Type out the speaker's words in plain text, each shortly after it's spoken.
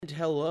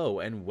hello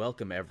and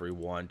welcome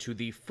everyone to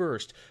the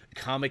first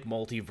comic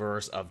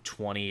multiverse of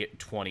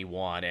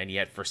 2021. And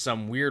yet for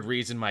some weird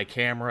reason my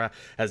camera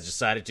has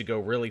decided to go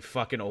really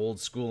fucking old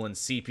school and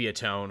sepia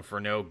tone for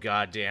no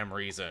goddamn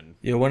reason.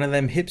 You're one of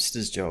them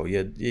hipsters, Joel.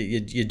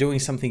 You're doing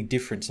something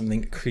different,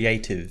 something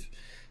creative.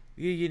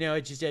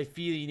 I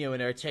feel,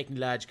 in our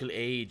technological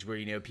age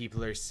where,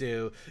 people are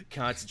so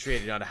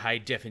concentrated on high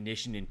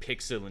definition and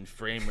pixel and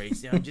frame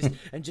rates. I'm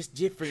just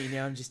different,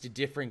 I'm just a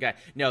different guy.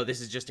 No, this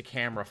is just a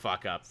camera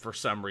fuck up for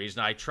some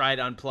reason. I tried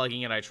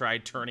unplugging it. I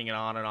tried turning it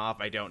on and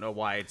off. I don't know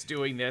why it's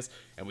doing this.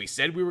 And we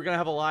said we were going to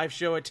have a live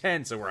show at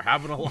 10, so we're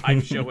having a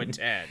live show at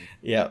 10.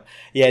 Yeah,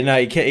 no,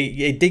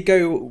 it did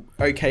go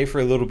okay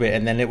for a little bit,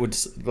 and then it would,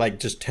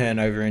 just turn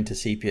over into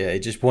sepia. It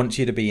just wants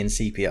you to be in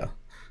sepia.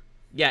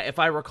 Yeah, if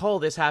I recall,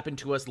 this happened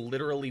to us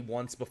literally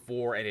once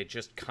before, and it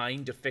just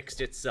kind of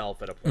fixed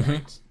itself at a point.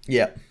 Mm-hmm.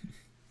 Yeah.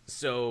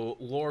 So,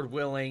 Lord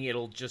willing,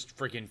 it'll just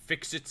freaking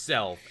fix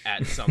itself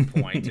at some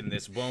point, and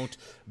this won't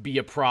be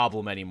a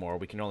problem anymore.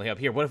 We can only have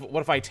here.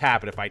 What if I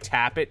tap it? If I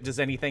tap it, does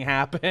anything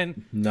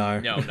happen? No.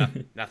 No,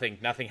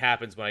 nothing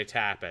happens when I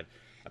tap it.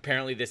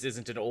 Apparently, this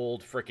isn't an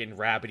old freaking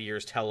rabbit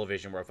ears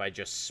television where if I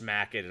just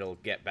smack it, it'll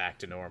get back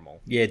to normal.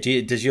 Yeah.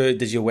 Does your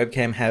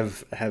webcam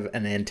have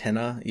an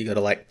antenna? You got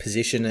to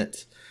position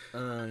it.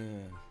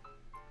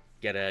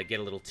 Get a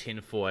little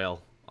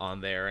tinfoil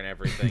on there and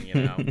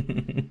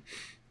everything,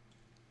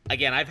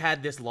 Again, I've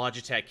had this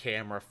Logitech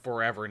camera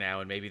forever now,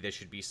 and maybe this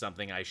should be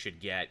something I should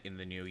get in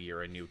the new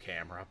year, a new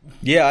camera.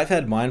 Yeah, I've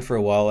had mine for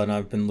a while, and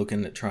I've been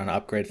looking at trying to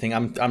upgrade thing.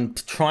 I'm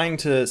trying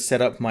to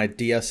set up my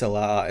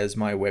DSLR as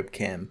my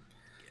webcam.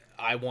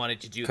 I wanted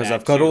to do that because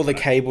I've got all the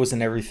cables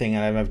and everything,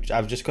 and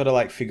I've just got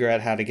to figure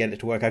out how to get it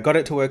to work. I got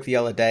it to work the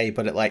other day,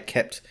 but it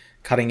kept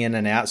cutting in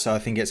and out. So I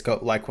think it's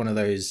got one of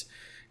those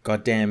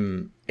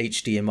goddamn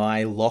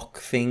HDMI lock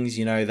things,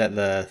 that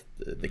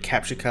the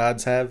capture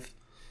cards have.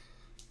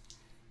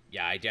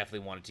 Yeah, I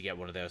definitely wanted to get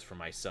one of those for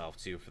myself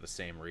too, for the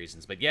same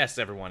reasons. But yes,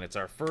 everyone, it's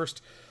our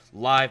first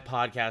live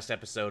podcast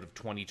episode of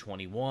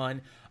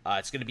 2021.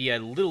 It's going to be a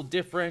little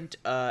different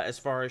as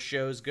far as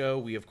shows go.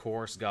 We, of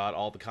course, got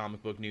all the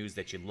comic book news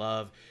that you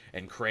love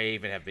and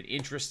crave and have been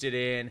interested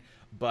in.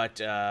 But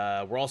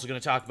we're also going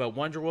to talk about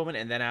Wonder Woman.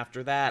 And then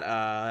after that,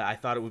 I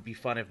thought it would be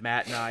fun if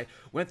Matt and I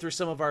went through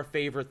some of our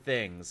favorite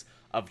things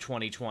of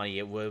 2020.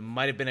 It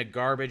might have been a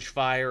garbage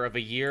fire of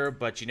a year,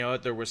 but you know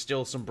what? There were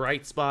still some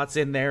bright spots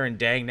in there, and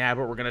dang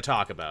nabbit, we're going to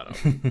talk about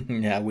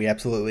them. Yeah, we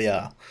absolutely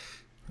are.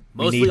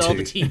 Mostly all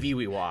the TV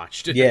we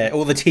watched. Yeah,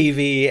 all the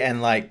TV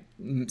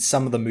and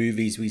some of the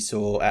movies we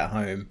saw at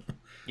home.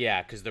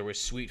 Yeah, because there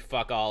was sweet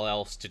fuck all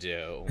else to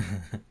do.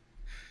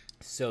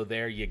 So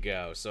there you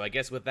go. So I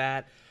guess with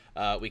that,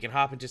 we can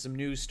hop into some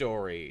news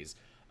stories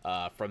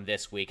from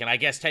this week. And I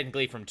guess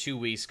technically from 2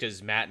 weeks,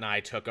 because Matt and I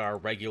took our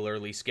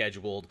regularly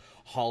scheduled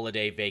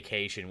holiday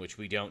vacation, which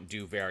we don't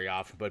do very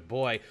often. But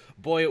boy,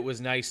 it was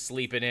nice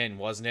sleeping in,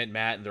 wasn't it,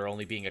 Matt? And there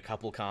only being a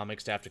couple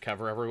comics to have to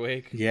cover every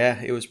week. Yeah,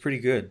 it was pretty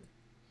good.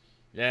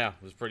 Yeah,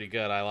 it was pretty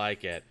good. I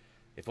like it.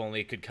 If only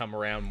it could come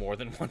around more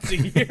than once a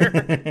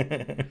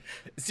year.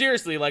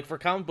 Seriously, for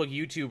comic book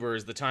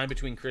YouTubers, the time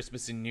between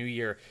Christmas and New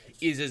Year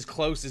is as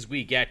close as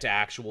we get to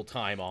actual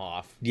time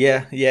off.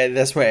 Yeah,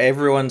 that's where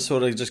everyone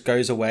sort of just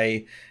goes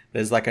away.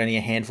 There's only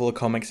a handful of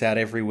comics out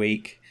every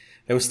week.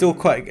 There was still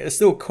quite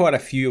a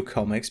few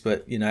comics,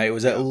 but it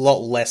was a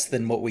lot less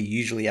than what we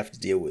usually have to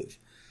deal with.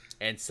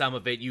 And some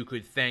of it you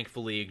could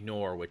thankfully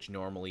ignore, which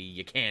normally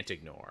you can't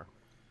ignore.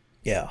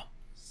 Yeah.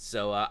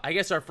 So I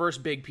guess our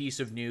first big piece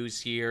of news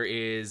here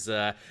is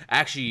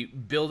actually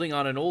building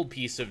on an old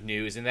piece of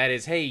news, and that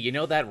is, hey,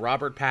 that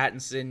Robert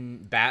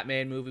Pattinson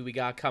Batman movie we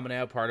got coming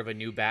out, part of a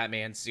new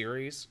Batman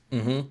series?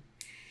 Mm-hmm.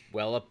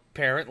 Well,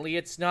 apparently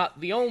it's not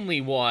the only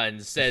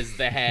one, says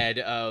the head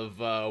of,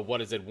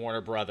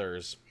 Warner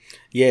Brothers.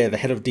 Yeah, the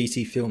head of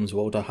DC Films,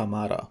 Walter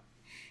Hamada.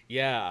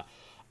 Yeah.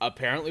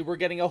 Apparently we're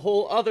getting a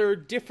whole other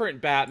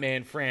different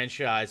Batman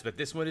franchise, but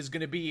this one is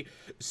going to be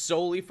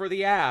solely for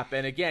the app.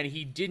 And again,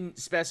 he didn't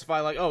specify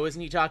isn't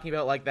he talking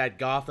about that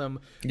Gotham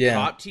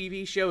Cop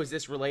TV show? Is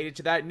this related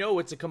to that? No,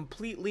 it's a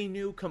completely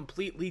new,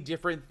 completely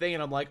different thing.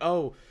 And I'm like,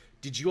 oh,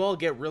 did you all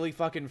get really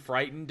fucking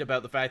frightened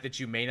about the fact that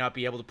you may not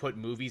be able to put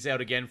movies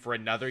out again for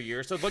another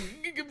year? So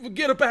it's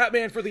get a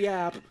Batman for the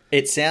app.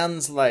 It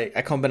sounds like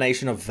a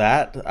combination of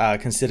that.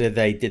 Consider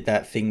they did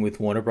that thing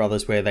with Warner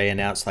Brothers where they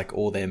announced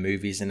all their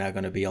movies are now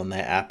going to be on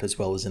their app as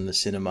well as in the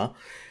cinema.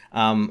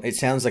 It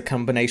sounds like a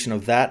combination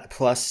of that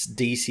plus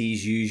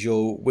DC's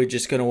usual. We're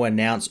just going to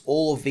announce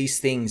all of these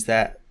things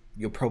that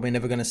you're probably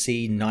never going to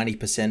see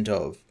 90%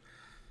 of.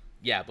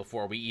 Yeah,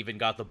 before we even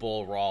got the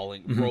ball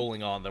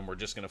rolling on them, we're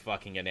just gonna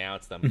fucking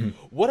announce them.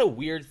 What a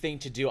weird thing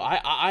to do.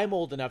 I'm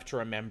old enough to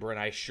remember, and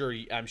I'm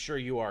sure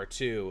you are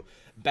too.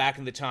 Back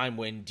in the time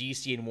when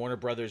DC and Warner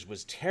Brothers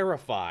was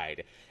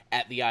terrified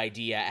at the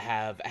idea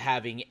of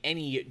having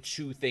any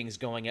two things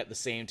going at the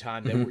same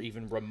time that were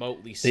even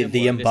remotely similar.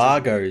 The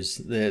embargoes,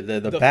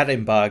 the bat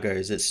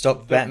embargoes. It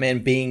stopped Batman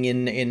being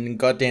in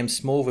goddamn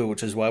Smallville,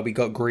 which is why we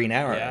got Green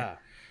Arrow. Yeah.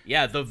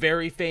 Yeah, the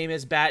very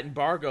famous Bat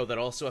embargo that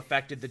also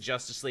affected the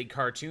Justice League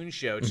cartoon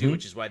show, too,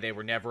 which is why they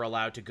were never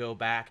allowed to go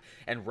back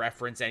and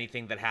reference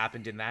anything that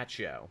happened in that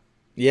show.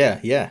 Yeah,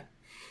 yeah.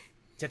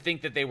 To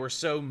think that they were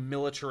so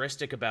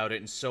militaristic about it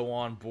and so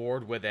on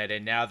board with it,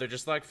 and now they're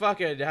just like,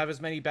 fuck it, have as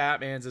many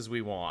Batmans as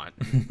we want.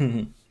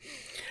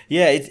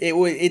 Yeah,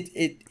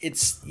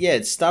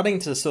 it's starting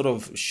to sort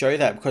of show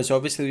that, because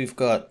obviously we've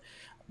got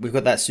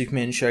that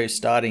Superman show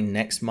starting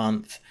next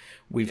month.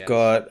 We've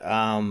got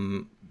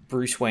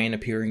Bruce Wayne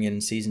appearing in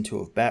season 2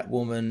 of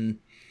Batwoman,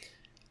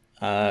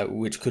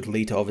 which could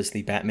lead to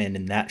obviously Batman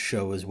in that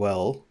show as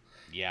well.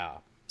 Yeah.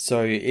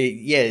 So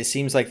it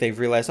seems like they've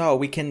realized, oh,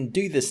 we can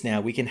do this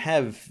now. We can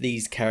have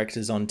these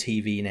characters on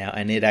TV now,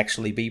 and it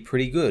actually be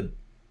pretty good.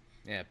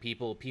 Yeah,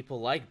 people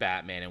like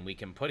Batman, and we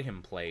can put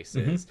him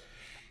places.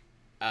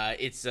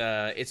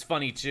 It's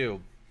funny too.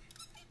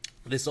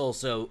 This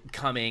also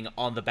coming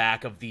on the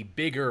back of the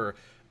bigger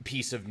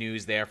piece of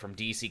news there from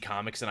DC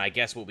Comics, and I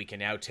guess what we can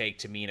now take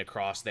to mean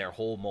across their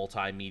whole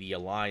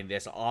multimedia line,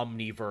 this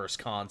Omniverse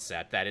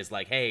concept that is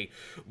like, hey,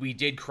 we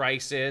did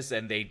Crisis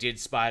and they did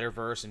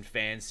Spider-Verse, and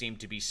fans seem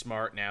to be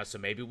smart now, so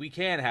maybe we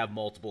can have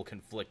multiple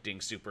conflicting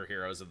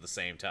superheroes of the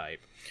same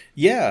type.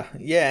 Yeah,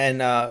 and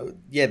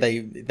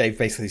they've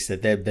basically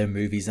said their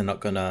movies are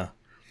not gonna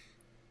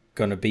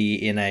be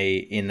in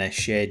a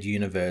shared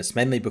universe,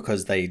 mainly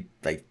because they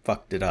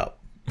fucked it up.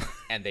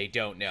 And they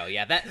don't know.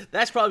 Yeah,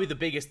 that's probably the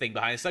biggest thing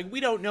behind it. It's like, we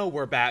don't know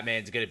where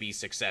Batman's going to be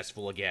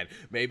successful again.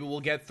 Maybe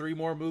we'll get 3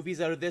 more movies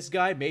out of this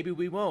guy. Maybe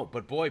we won't.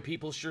 But boy,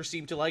 people sure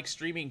seem to like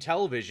streaming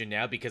television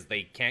now because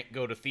they can't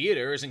go to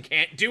theaters and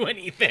can't do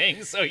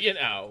anything. So, you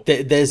know.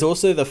 There's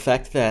also the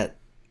fact that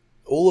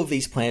all of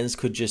these plans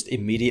could just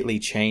immediately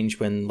change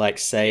when, like,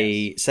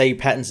 say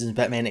Pattinson's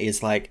Batman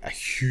is like a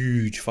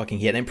huge fucking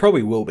hit, and it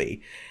probably will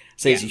be.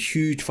 Say it's a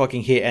huge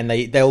fucking hit, and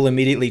they'll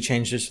immediately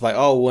change this, like,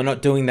 oh, we're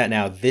not doing that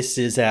now. This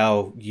is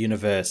our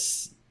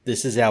universe.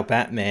 This is our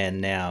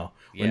Batman now.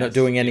 We're not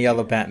doing any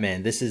other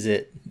Batman. This is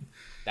it.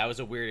 That was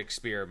a weird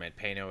experiment.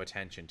 Pay no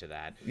attention to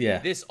that. Yeah.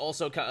 This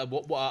also,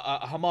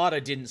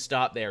 Hamada didn't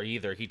stop there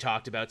either. He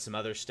talked about some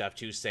other stuff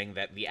too, saying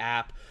that the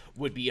app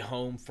would be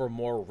home for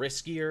more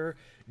riskier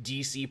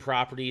DC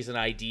properties and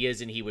ideas,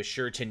 and he was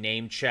sure to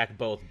name check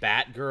both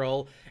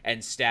Batgirl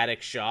and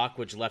Static Shock,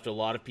 which left a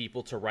lot of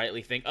people to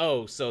rightly think,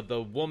 oh, so the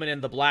woman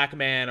and the black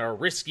man are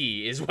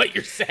risky, is what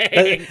you're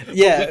saying.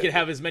 Yeah. But we can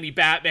have as many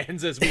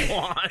Batmans as we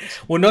want.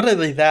 Well, not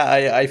only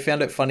that, I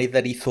found it funny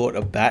that he thought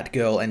a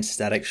Batgirl and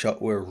Static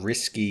Shock were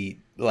risky.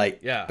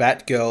 Like,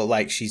 Batgirl,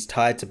 like, she's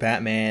tied to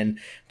Batman,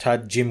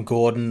 tied to Jim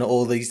Gordon,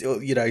 all these,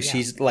 you know,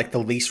 she's like the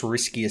least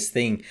riskiest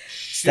thing.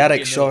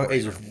 Static Shock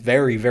is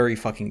very, very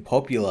fucking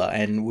popular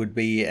and would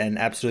be an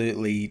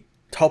absolutely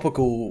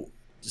topical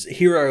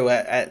hero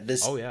at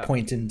this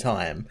point in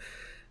time.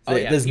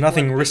 There's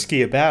nothing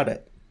risky about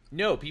it.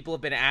 No, people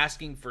have been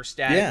asking for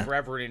Static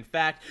forever, and in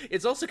fact,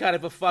 it's also kind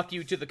of a fuck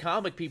you to the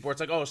comic people.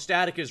 It's like, oh,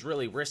 Static is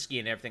really risky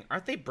and everything.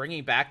 Aren't they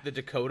bringing back the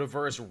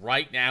Dakotaverse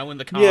right now in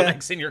the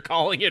comics, and you're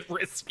calling it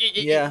risky?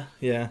 Yeah.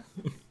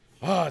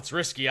 Oh, it's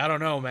risky. I don't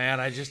know, man.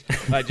 I just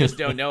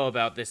don't know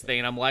about this thing.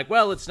 And I'm like,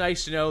 well, it's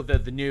nice to know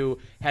that the new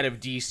head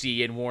of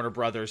DC and Warner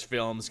Brothers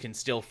Films can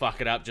still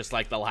fuck it up just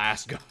like the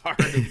last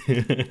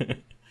guard.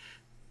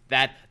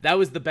 That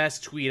was the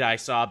best tweet I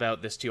saw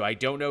about this, too. I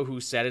don't know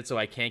who said it, so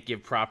I can't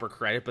give proper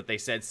credit, but they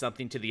said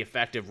something to the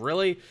effect of,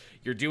 really?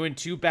 You're doing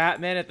 2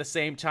 Batman at the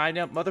same time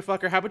now?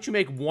 Motherfucker, how about you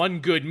make one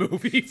good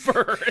movie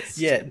first?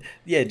 Yeah,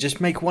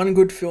 just make one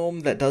good film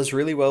that does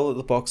really well at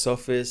the box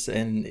office,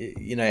 and,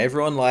 you know,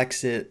 everyone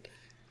likes it,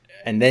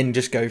 and then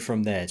just go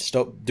from there.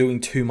 Stop doing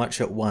too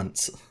much at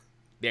once.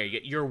 There,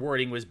 your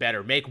wording was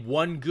better. Make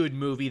one good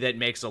movie that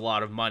makes a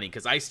lot of money.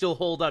 Because I still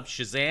hold up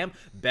Shazam,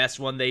 best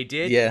one they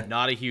did. Yeah.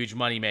 Not a huge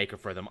moneymaker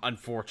for them,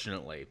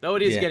 unfortunately. Though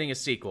it is getting a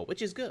sequel,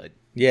 which is good.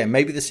 Yeah,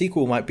 maybe the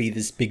sequel might be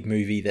this big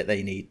movie that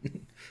they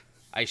need.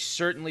 I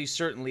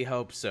certainly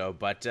hope so.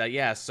 But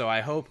so I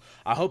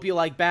hope you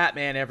like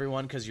Batman,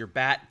 everyone, because your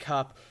Bat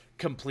Cup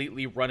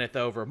completely runneth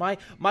over.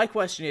 My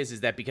question is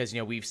that because, you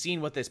know, we've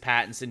seen what this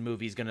Pattinson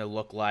movie is going to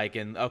look like,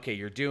 and okay,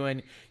 you're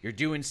doing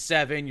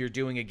 7, you're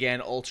doing again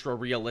ultra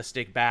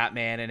realistic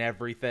Batman and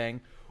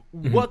everything.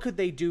 Mm-hmm. What could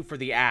they do for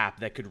the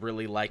app that could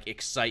really like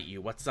excite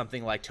you? What's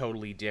something like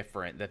totally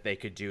different that they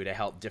could do to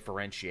help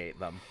differentiate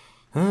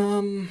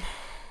them?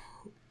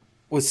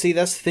 Well, see,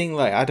 that's the thing.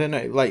 Like, I don't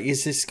know. Like,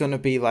 is this going to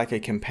be like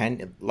a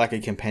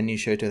companion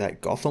show to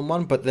that Gotham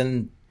one? But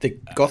then the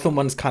Gotham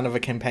one's kind of a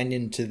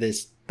companion to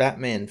this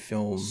Batman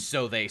film.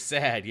 So they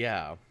said,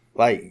 yeah.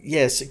 Like,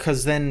 yes,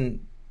 because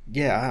then,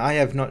 I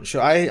have not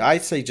sure. I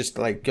say just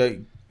like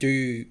go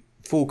do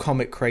full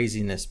comic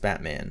craziness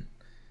Batman.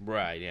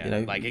 Right. Yeah. You know,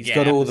 like again, he's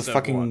got all the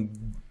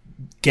fucking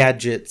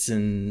gadgets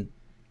and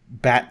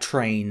bat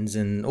trains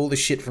and all the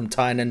shit from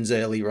Tynan's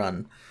early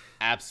run.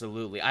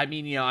 Absolutely. I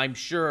mean, you know, I'm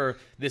sure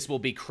this will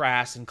be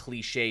crass and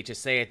cliche to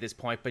say at this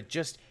point, but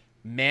just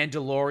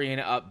Mandalorian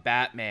up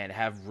Batman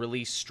have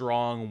really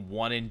strong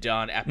one and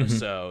done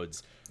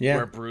episodes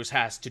where Bruce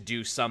has to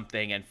do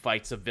something and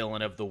fights a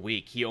villain of the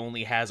week. He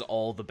only has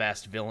all the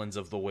best villains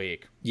of the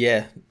week.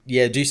 Yeah,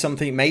 do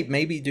something.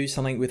 Maybe do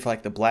something with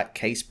like the Black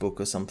Case book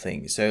or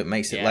something, so it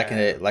makes it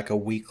like a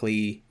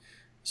weekly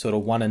sort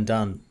of one and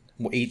done.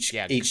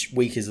 Each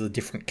week is a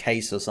different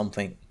case or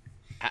something.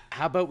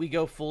 How about we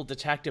go full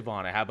detective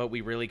on it? How about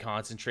we really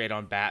concentrate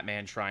on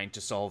Batman trying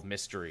to solve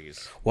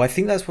mysteries? Well, I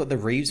think that's what the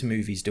Reeves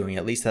movie's doing.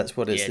 At least that's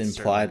what it's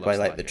implied by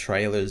like the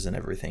trailers and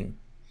everything.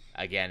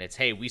 Again, it's,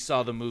 hey, we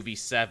saw the movie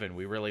Seven.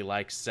 We really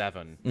like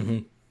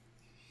Seven.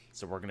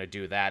 So we're going to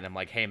do that. And I'm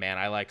like, hey, man,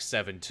 I like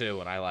Seven too,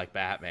 and I like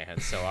Batman.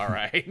 So, all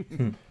right.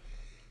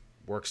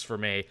 Works for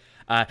me.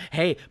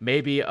 Hey,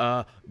 maybe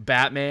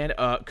Batman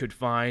could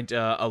find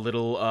a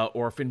little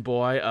orphan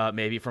boy,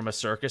 maybe from a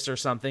circus or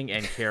something,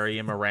 and carry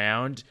him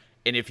around.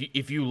 And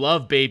if you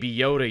love Baby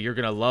Yoda, you're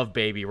gonna love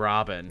Baby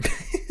Robin.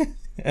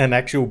 An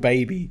actual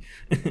baby.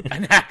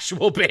 An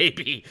actual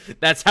baby.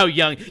 That's how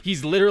young.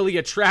 He's literally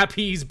a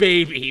trapeze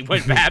baby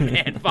when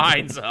Batman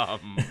finds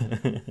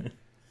him.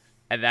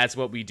 And that's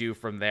what we do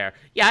from there.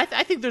 Yeah,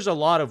 I think there's a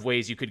lot of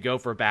ways you could go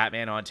for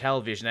Batman on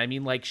television. I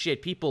mean, like,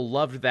 shit, people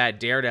loved that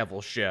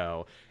Daredevil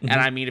show. And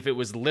I mean, if it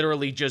was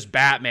literally just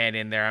Batman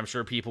in there, I'm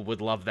sure people would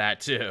love that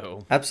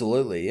too.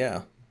 Absolutely,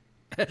 yeah.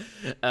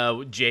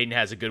 Jaden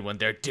has a good one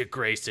there. Dick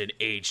Grayson,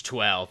 age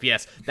 12.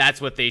 Yes,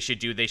 that's what they should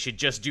do. They should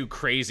just do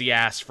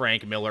crazy-ass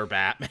Frank Miller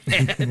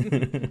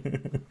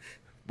Batman.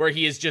 Where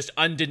he is just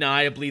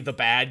undeniably the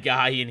bad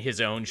guy in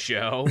his own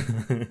show.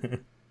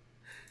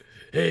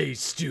 Hey,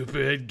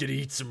 stupid, gonna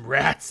eat some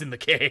rats in the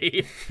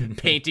cave.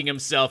 Painting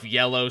himself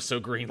yellow so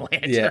Green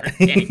Lantern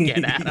can't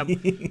get at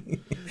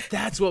him.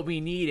 That's what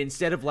we need.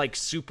 Instead of, like,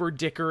 super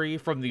dickery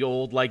from the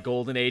old, like,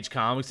 Golden Age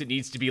comics, it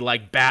needs to be,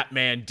 like,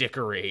 Batman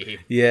dickery.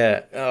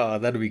 Yeah. Oh,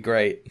 that'd be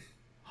great.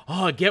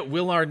 Oh, get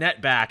Will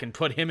Arnett back and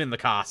put him in the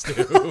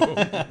costume.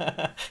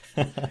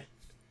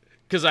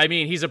 Because, I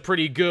mean, he's a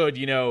pretty good,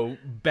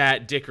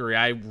 Bat dickery.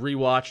 I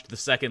rewatched the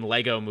second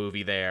Lego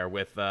movie there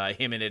with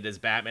him in it as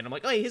Batman. I'm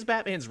like, oh, his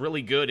Batman's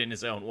really good in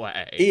his own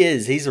way. He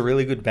is. He's a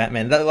really good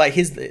Batman. Like,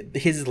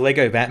 his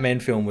Lego Batman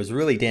film was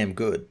really damn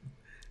good.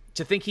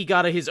 To think he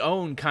got his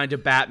own kind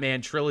of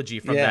Batman trilogy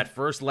from that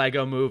first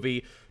Lego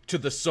movie to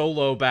the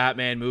solo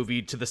Batman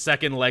movie to the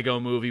second Lego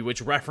movie,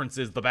 which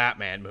references the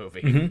Batman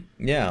movie.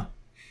 Mm-hmm. Yeah.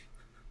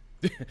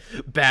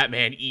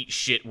 Batman eat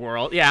shit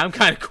world. Yeah, I'm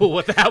kind of cool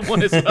with that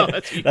one as well.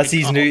 That's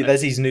his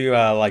new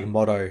like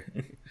motto.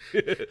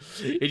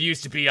 It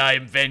used to be, I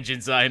am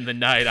vengeance, I am the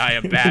night, I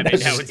am Batman.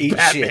 Now it's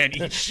Batman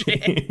eat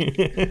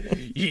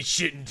shit. Eat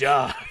shit and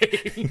die.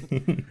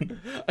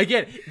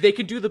 Again, they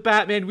can do the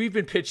Batman we've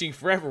been pitching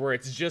forever, where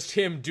it's just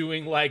him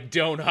doing like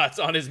donuts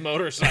on his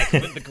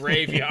motorcycle in the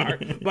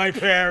graveyard. My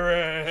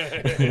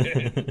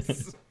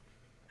parents.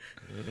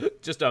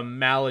 Just a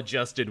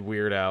maladjusted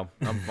weirdo.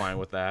 I'm fine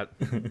with that.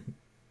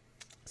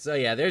 So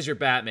yeah, there's your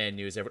Batman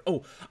news.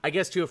 Oh, I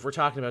guess too, if we're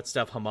talking about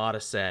stuff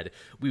Hamada said,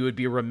 we would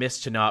be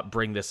remiss to not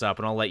bring this up,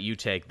 and I'll let you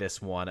take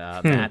this one,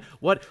 Matt.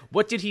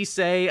 What did he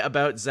say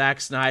about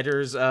Zack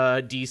Snyder's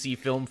DC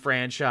film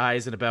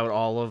franchise and about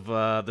all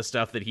of the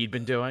stuff that he'd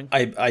been doing?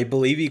 I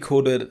believe he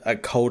called it a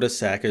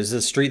cul-de-sac. It's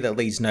a street that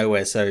leads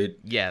nowhere, so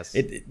yes,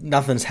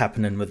 nothing's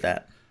happening with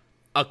that.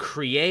 A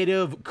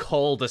creative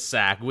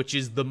cul-de-sac, which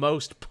is the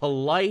most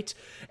polite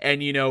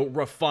and,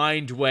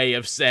 refined way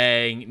of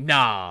saying,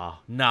 nah.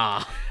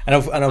 And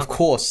of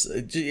course,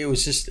 it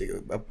was just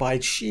by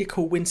sheer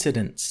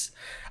coincidence.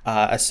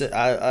 I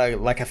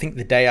think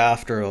the day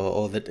after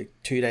or the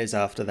 2 days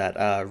after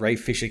that, Ray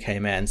Fisher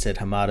came out and said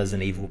Hamada's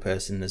an evil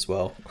person as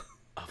well.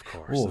 Of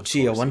course. Oh,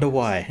 gee, I wonder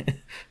why.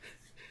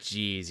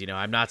 Jeez,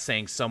 I'm not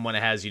saying someone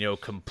has,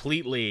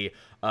 completely...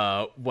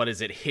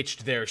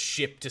 hitched their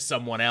ship to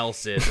someone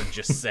else's. I'm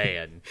just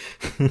saying.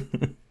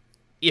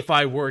 If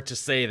I were to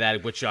say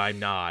that, which I'm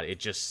not, it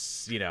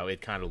just,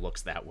 it kind of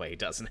looks that way,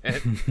 doesn't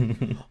it?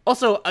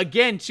 Also,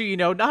 again, too,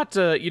 not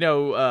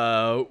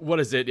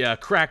to,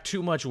 crack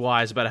too much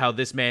wise about how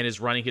this man is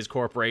running his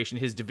corporation,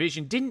 his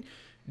division.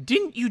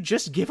 Didn't you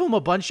just give him a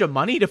bunch of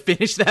money to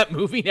finish that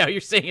movie? Now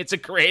you're saying it's a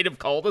creative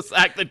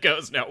cul-de-sac that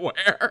goes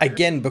nowhere.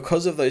 Again,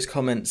 because of those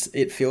comments,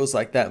 it feels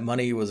like that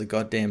money was a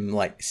goddamn,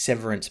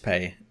 severance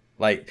pay.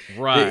 Right.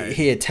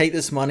 Here, take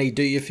this money,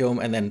 do your film,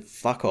 and then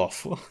fuck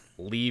off.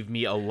 Leave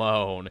me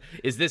alone.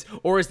 Is this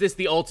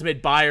the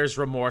ultimate buyer's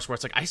remorse where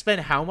it's like, I spent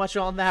how much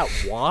on that?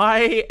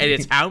 Why? And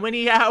it's how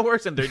many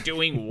hours? And they're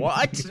doing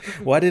what?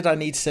 Why did I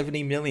need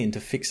 $70 million to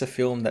fix a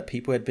film that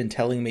people had been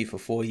telling me for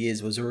 4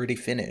 years was already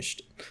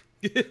finished?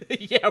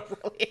 Yeah.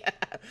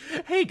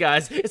 Hey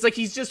guys, it's like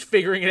he's just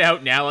figuring it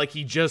out now. Like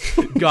he just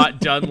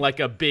got done like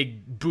a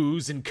big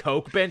booze and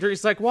coke bender.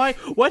 He's like, why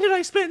did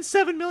I spend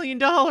 $7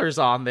 million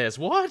on this?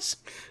 What?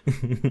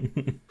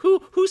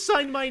 Who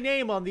signed my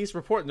name on these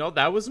reports? No,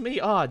 that was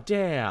me. Aw,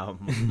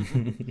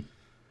 damn.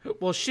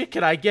 Well, shit,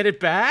 can I get it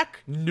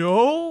back?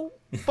 No?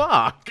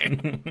 Fuck.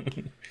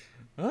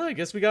 Well, I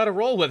guess we gotta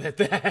roll with it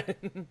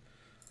then.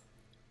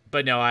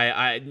 But no,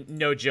 I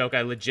no joke,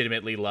 I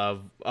legitimately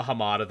love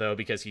Hamada, though,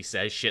 because he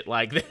says shit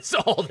like this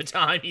all the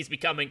time. He's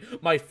becoming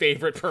my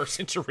favorite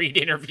person to read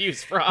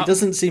interviews from. He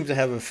doesn't seem to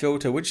have a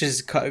filter, which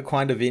is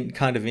kind of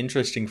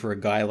interesting for a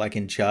guy like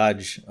in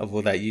charge of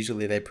all that.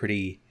 Usually they're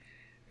pretty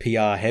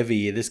PR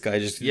heavy. This guy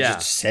just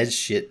says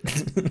shit.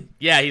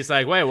 Yeah, he's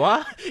like, wait,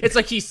 what? It's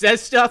like he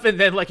says stuff, and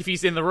then like if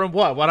he's in the room,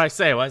 what'd I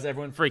say? Why is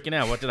everyone freaking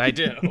out? What did I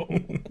do?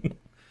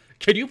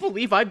 Can you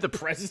believe I'm the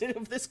president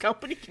of this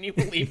company? Can you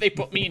believe they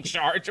put me in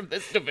charge of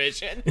this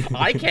division?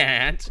 I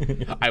can't.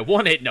 I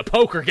won it in a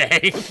poker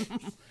game.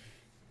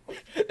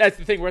 That's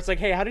the thing where it's like,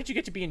 hey, how did you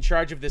get to be in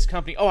charge of this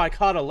company? Oh, I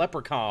caught a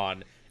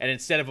leprechaun, and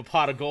instead of a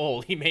pot of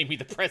gold, he made me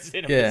the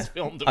president of this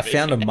film division. I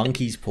found a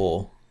monkey's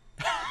paw.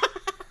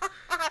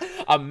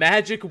 A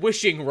magic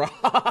wishing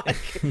rod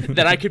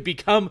that I could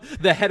become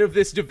the head of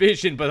this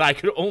division, but I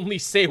could only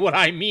say what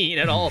I mean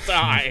at all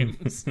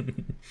times.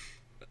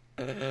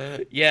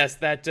 Yes,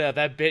 that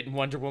bit in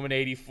Wonder Woman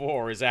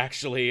 84 is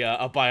actually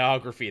a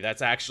biography.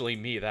 That's actually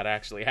me. That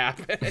actually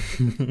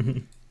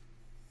happened.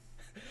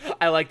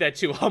 I like that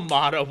too.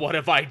 Hamada, what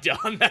have I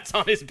done? That's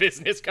on his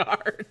business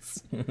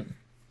cards.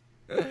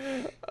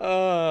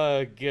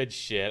 Oh, good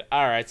shit.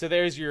 All right, so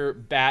there's your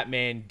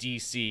Batman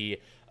DC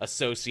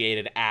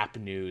associated app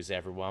news,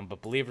 everyone.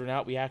 But believe it or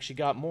not, we actually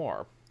got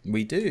more.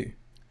 We do.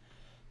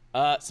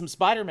 Some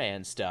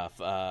Spider-Man stuff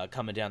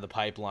coming down the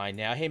pipeline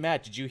now. Hey,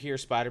 Matt, did you hear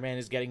Spider-Man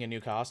is getting a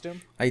new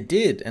costume? I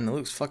did, and it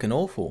looks fucking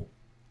awful.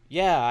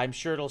 Yeah, I'm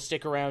sure it'll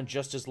stick around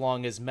just as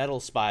long as Metal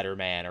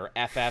Spider-Man or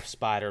FF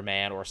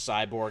Spider-Man or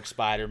Cyborg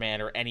Spider-Man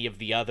or any of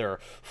the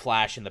other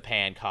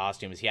flash-in-the-pan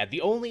costumes he had.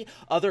 The only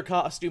other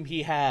costume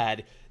he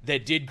had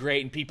that did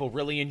great and people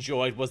really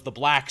enjoyed was the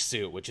black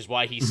suit, which is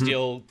why he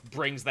still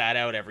brings that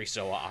out every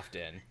so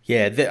often.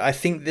 Yeah, I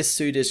think this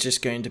suit is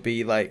just going to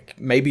be like,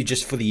 maybe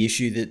just for the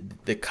issue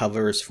that the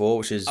cover is for,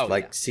 which is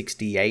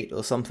 68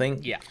 or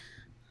something. Yeah.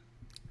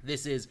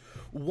 This is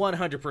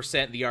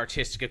 100% the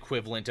artistic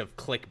equivalent of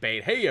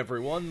clickbait. Hey,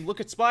 everyone,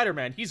 look at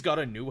Spider-Man. He's got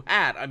a new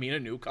hat. I mean, a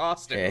new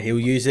costume. Yeah, he'll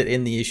use it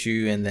in the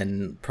issue and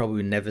then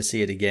probably never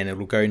see it again.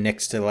 It'll go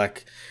next to,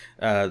 like,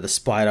 the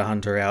Spider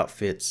Hunter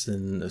outfits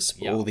and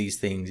all these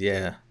things,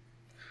 yeah.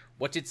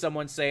 What did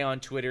someone say on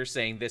Twitter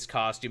saying this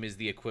costume is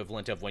the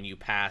equivalent of when you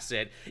pass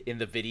it in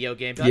the video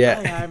game? Like, yeah.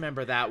 Oh, yeah, I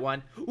remember that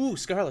one. Ooh,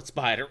 Scarlet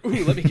Spider.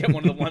 Ooh, let me get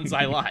one of the ones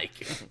I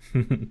like.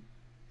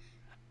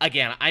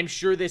 Again, I'm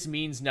sure this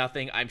means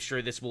nothing. I'm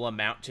sure this will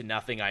amount to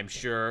nothing. I'm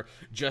sure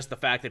just the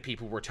fact that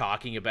people were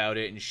talking about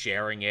it and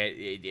sharing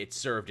it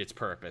served its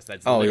purpose.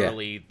 That's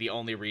literally the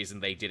only reason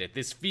they did it.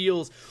 This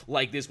feels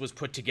like this was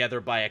put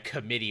together by a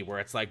committee where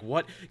it's like,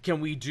 what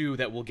can we do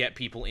that will get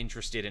people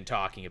interested in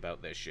talking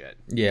about this shit?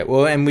 Yeah,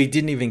 well, and we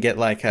didn't even get,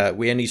 like,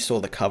 we only saw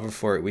the cover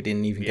for it. We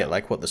didn't even get,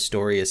 like, what the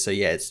story is. So,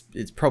 yeah,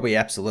 it's probably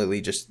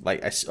absolutely just,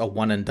 like, a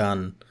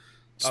one-and-done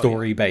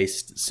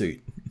story-based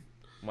suit.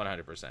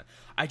 100%.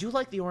 I do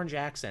like the orange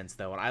accents,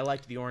 though, and I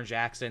liked the orange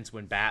accents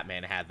when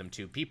Batman had them,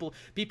 too. People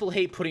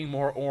hate putting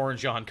more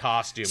orange on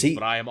costumes,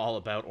 but I am all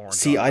about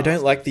orange on I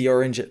don't like the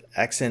orange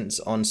accents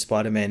on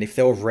Spider-Man. If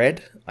they were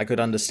red, I could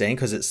understand,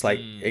 because it's like,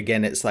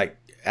 again, it's like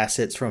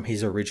assets from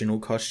his original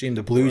costume.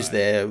 The blue's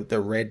there, the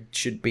red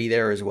should be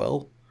there as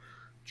well.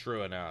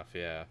 True enough,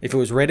 yeah. If it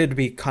was red, it'd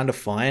be kind of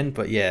fine,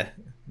 but yeah,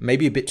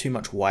 maybe a bit too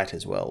much white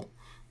as well.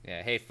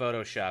 Yeah, hey,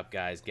 Photoshop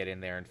guys, get in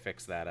there and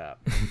fix that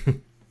up.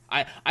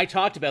 I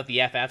talked about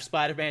the FF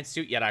Spider-Man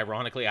suit, yet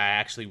ironically, I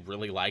actually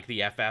really like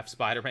the FF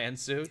Spider-Man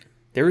suit.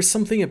 There is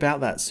something about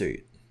that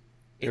suit.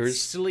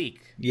 It's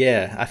sleek.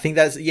 Yeah, I think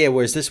that's... Yeah,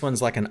 whereas this one's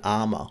like an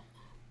armor.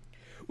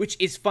 Which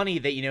is funny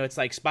that, you know, it's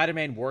like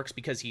Spider-Man works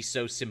because he's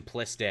so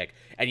simplistic,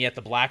 and yet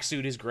the black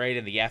suit is great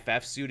and the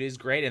FF suit is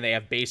great, and they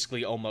have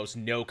basically almost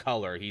no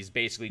color. He's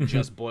basically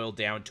just boiled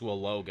down to a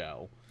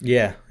logo.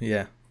 Yeah,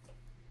 yeah.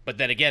 But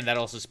then again, that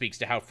also speaks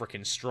to how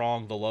freaking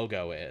strong the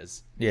logo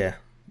is. Yeah.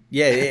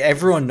 Yeah,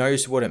 everyone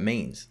knows what it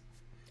means.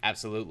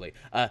 Absolutely.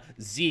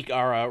 Zeke,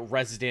 our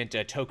resident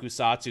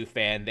Tokusatsu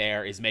fan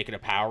there, is making a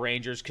Power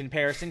Rangers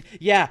comparison.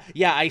 Yeah,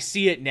 I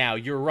see it now.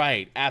 You're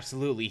right.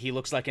 Absolutely. He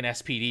looks like an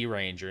SPD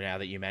Ranger now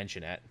that you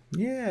mention it.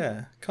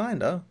 Yeah,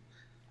 kinda.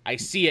 I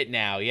see it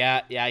now.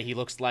 Yeah, he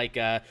looks like,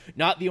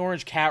 not the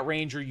Orange Cat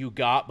Ranger you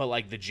got, but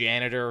like the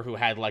janitor who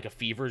had like a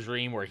fever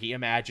dream where he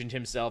imagined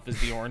himself as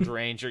the Orange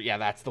Ranger. Yeah,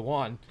 that's the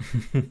one.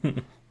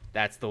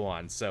 That's the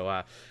one.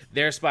 So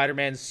their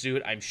Spider-Man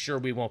suit, I'm sure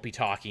we won't be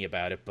talking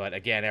about it, but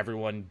again,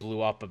 everyone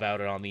blew up about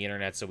it on the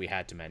internet, so we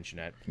had to mention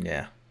it.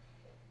 Yeah.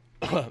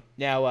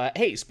 Now,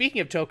 hey,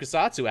 speaking of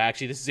Tokusatsu,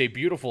 actually, this is a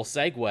beautiful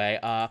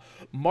segue.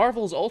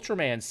 Marvel's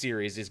Ultraman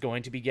series is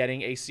going to be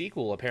getting a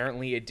sequel.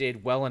 Apparently, it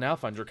did well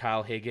enough under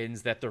Kyle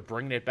Higgins that they're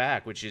bringing it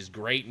back, which is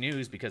great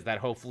news because that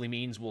hopefully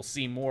means we'll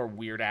see more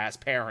weird-ass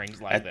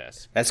pairings like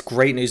this. That's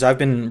great news. I've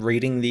been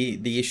reading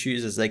the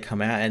issues as they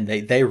come out, and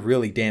they're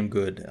really damn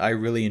good. I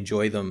really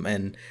enjoy them,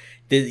 and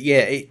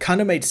it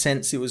kind of made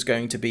sense it was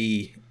going to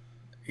be...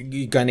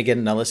 You're going to get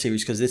another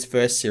series because this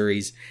first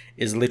series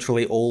is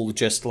literally all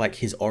just like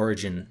his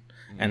origin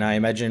And I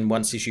imagine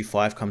once issue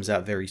 5 comes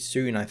out very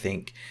soon, I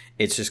think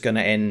it's just going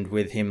to end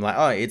with him like,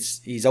 oh,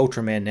 he's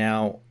Ultraman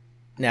now.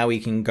 Now he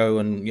can go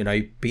and,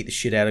 beat the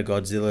shit out of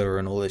Godzilla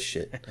and all this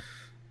shit.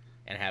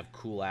 And have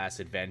cool-ass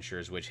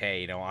adventures, which,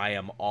 hey, I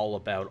am all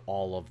about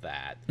all of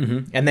that.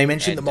 Mm-hmm. And they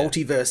mentioned the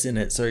multiverse in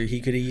it, so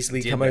he could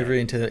easily come over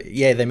into...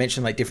 Yeah, they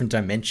mentioned, like, different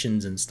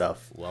dimensions and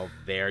stuff. Well,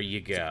 there you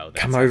go.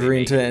 That's come over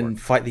into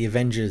and fight the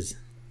Avengers.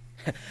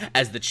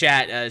 As the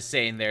chat is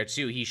saying there,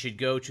 too, he should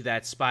go to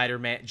that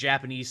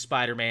Japanese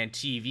Spider-Man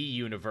TV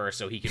universe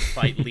so he can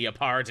fight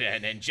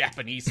Leopardon and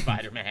Japanese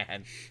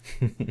Spider-Man.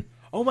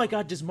 Oh my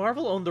god, does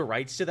Marvel own the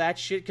rights to that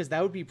shit? Because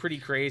that would be pretty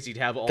crazy to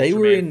have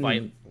Ultraman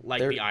fight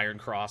like the Iron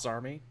Cross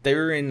Army. They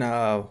were in,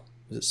 was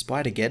it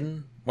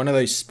Spider-Geddon? One of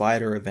those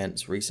Spider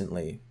events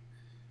recently.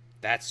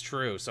 That's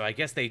true. So I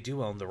guess they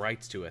do own the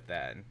rights to it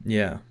then.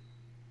 Yeah.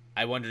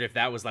 I wondered if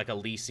that was like a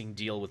leasing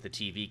deal with the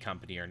TV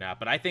company or not.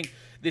 But I think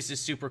this is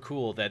super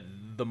cool that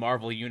the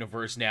Marvel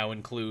Universe now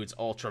includes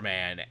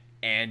Ultraman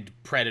and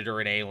Predator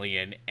and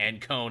Alien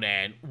and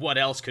Conan. What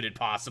else could it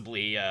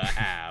possibly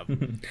have?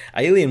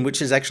 Alien,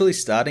 which is actually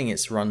starting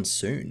its run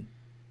soon.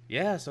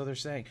 Yeah, so they're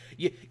saying.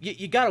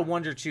 You gotta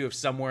wonder, too, if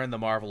somewhere in the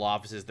Marvel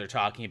offices they're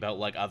talking about,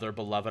 like, other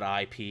beloved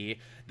IP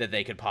that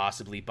they could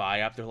possibly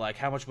buy up. They're like,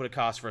 how much would it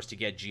cost for us to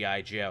get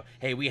G.I. Joe?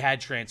 Hey, we had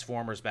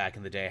Transformers back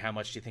in the day. How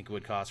much do you think it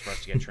would cost for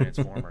us to get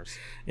Transformers?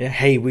 Yeah,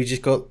 hey, we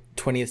just got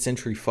 20th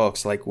Century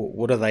Fox. Like,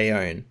 what do they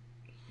own?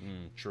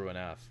 True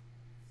enough.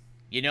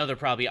 They're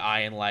probably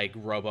eyeing, like,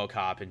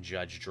 RoboCop and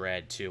Judge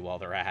Dredd, too, while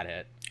they're at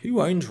it.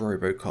 Who owns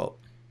RoboCop?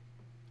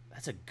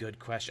 That's a good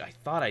question. I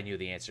thought I knew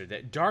the answer.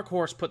 That Dark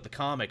Horse put the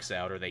comics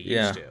out, or they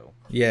used to.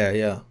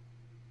 Yeah.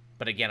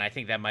 But again, I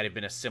think that might have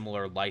been a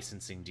similar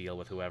licensing deal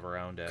with whoever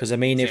owned it. Because, I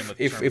mean,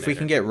 if we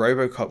can get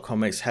RoboCop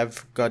comics,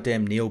 have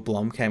goddamn Neil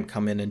Blomkamp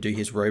come in and do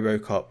his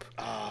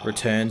RoboCop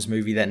Returns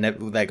movie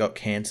that got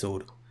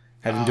cancelled.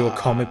 Have him do a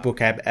comic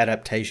book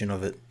adaptation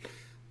of it.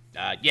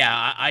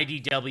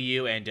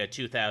 IDW and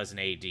 2000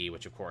 AD,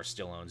 which of course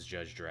still owns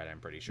Judge Dredd, I'm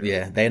pretty sure.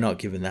 Yeah, they're not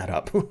giving that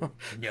up.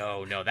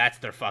 No, that's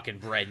their fucking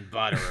bread and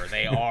butter.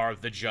 They are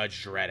the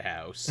Judge Dredd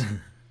house.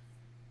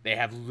 They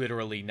have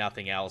literally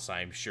nothing else,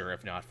 I'm sure,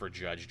 if not for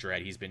Judge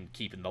Dredd. He's been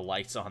keeping the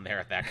lights on there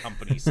at that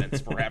company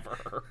since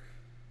forever.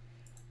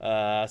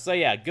 So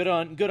yeah, good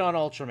on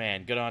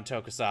Ultraman, good on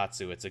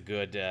Tokusatsu. It's a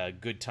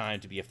good time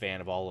to be a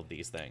fan of all of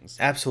these things.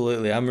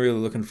 Absolutely, I'm really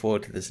looking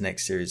forward to this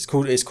next series.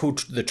 It's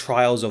called The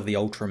Trials of the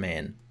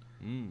Ultraman.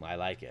 I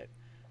like it.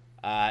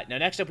 Now,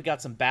 next up, we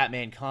got some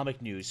Batman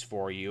comic news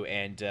for you,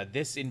 and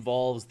this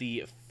involves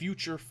the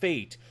future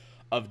fate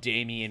of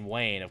Damian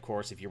Wayne. Of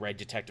course, if you read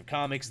Detective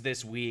Comics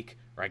this week,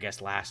 or I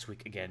guess last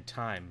week, again,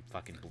 time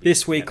fucking bleeds.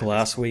 This week,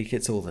 last week,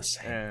 it's all the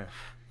same.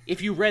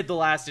 If you read the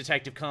last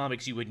Detective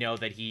Comics, you would know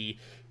that he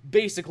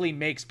basically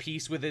makes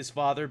peace with his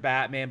father,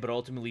 Batman, but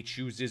ultimately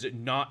chooses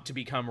not to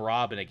become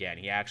Robin again.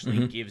 He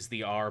actually gives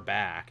the R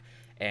back.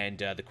 And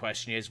the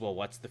question is, well,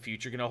 what's the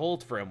future going to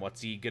hold for him?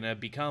 What's he going to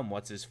become?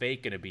 What's his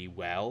fate going to be?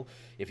 Well,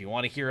 if you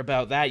want to hear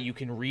about that, you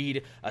can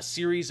read a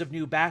series of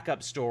new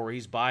backup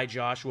stories by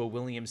Joshua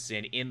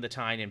Williamson in the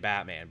Tynion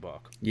Batman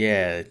book.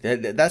 Yeah,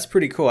 that's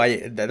pretty cool.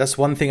 That's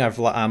one thing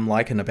I'm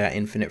liking about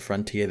Infinite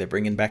Frontier. They're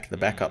bringing back the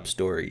backup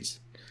stories.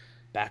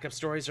 Backup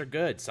stories are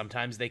good.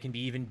 Sometimes they can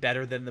be even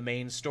better than the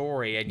main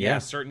story.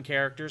 And certain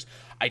characters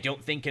I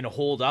don't think can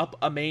hold up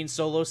a main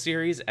solo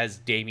series, as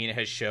Damian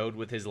has showed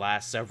with his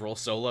last several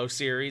solo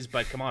series.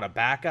 But come on, a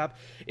backup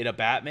in a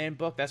Batman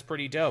book, that's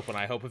pretty dope. And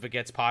I hope if it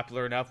gets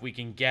popular enough, we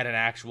can get an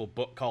actual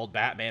book called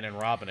Batman and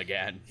Robin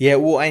again. Yeah,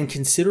 well, and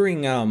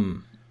considering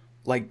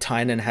like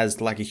Tynion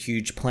has like a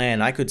huge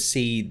plan, I could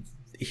see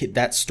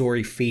that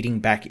story feeding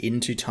back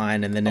into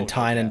Tynion, and then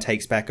Tynion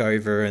takes back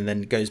over and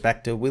then goes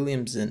back to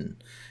Williamson.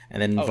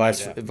 And then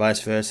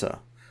vice versa.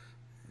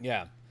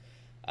 Yeah.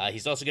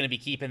 He's also going to be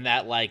keeping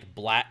that, like,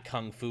 black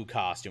kung fu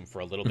costume for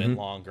a little bit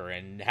longer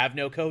and have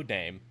no code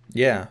name.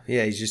 Yeah,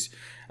 he's just...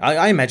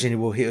 I imagine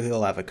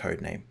he'll have a code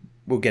name.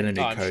 We'll get a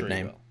new code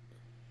name.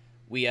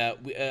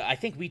 I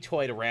think we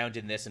toyed around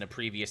in this in a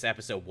previous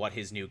episode what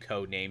his new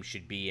code name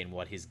should be and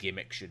what his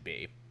gimmick should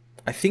be.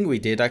 I think we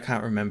did. I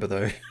can't remember,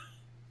 though.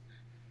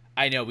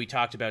 I know, we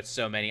talked about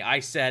so many. I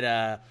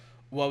said...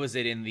 what was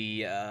it in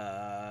the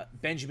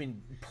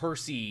Benjamin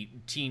Percy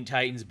Teen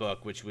Titans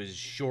book, which was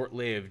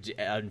short-lived,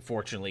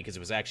 unfortunately, because it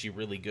was actually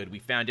really good. We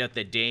found out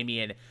that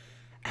Damian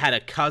had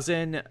a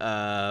cousin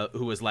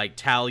who was like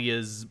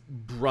Talia's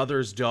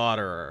brother's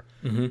daughter,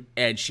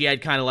 and she had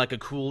kind of like a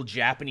cool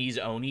Japanese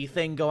Oni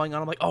thing going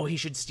on. I'm like, oh, he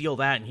should steal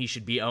that, and he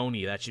should be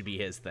Oni. That should be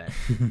his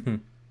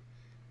thing.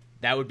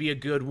 That would be a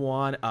good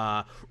one.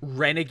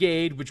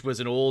 Renegade, which was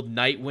an old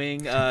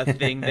Nightwing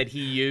thing that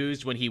he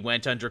used when he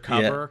went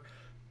undercover. Yeah.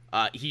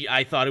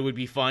 I thought it would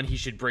be fun. He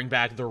should bring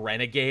back the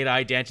Renegade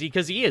identity,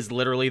 because he is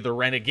literally the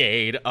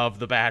Renegade of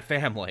the Bat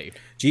family.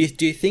 Do you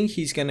think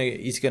he's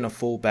gonna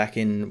fall back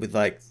in with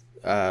like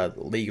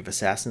League of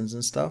Assassins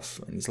and stuff,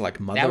 and he's like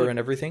Mother and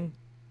everything?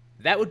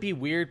 That would be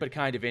weird, but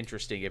kind of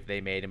interesting if they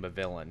made him a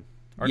villain.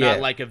 Or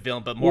not like a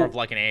villain, but more of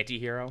like an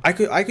anti-hero.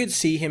 I could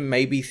see him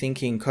maybe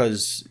thinking,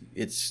 because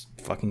it's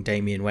fucking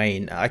Damian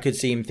Wayne, I could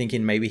see him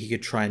thinking maybe he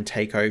could try and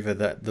take over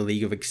the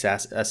League of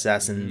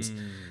Assassins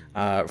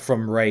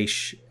from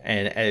Raish,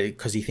 and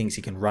because he thinks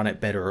he can run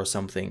it better or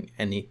something,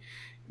 and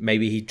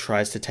maybe he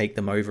tries to take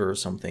them over or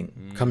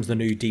something. Comes the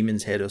new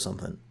Demon's Head or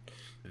something.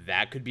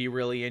 That could be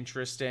really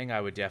interesting. I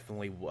would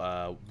definitely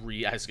I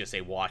was gonna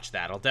say watch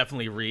that. I'll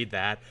definitely read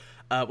that.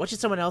 What did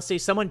someone else say?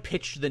 Someone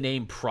pitched the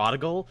name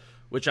Prodigal,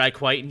 which I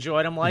quite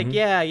enjoyed. I'm like,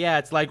 yeah,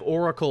 it's like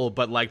Oracle,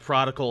 but like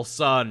Prodigal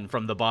Son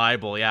from the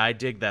Bible. Yeah, I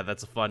dig that.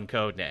 That's a fun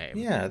code name.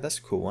 Yeah, that's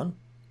a cool one.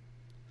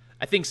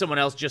 I think someone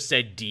else just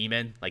said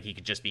Demon, like he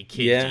could just be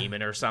Kid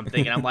Demon or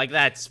something, and I'm like,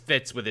 that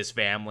fits with his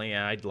family.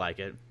 Yeah, I'd like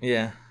it.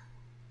 Yeah.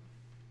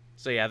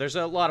 So yeah, there's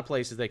a lot of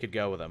places they could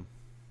go with him.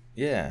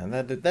 Yeah,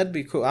 that'd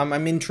be cool.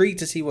 I'm intrigued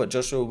to see what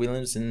Joshua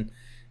Williamson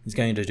is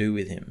going to do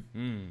with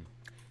him.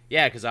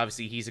 Yeah, because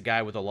obviously he's a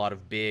guy with a lot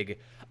of big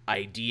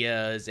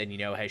ideas, and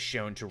has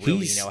shown to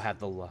really have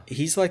the.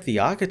 He's like the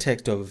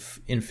architect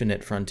of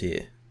Infinite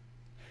Frontier.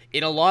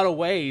 In a lot of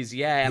ways,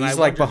 yeah. And he's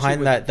like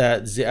behind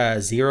that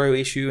Zero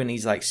issue, and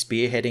he's like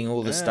spearheading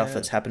all the stuff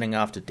that's happening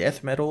after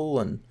Death Metal,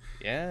 and.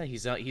 Yeah,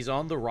 he's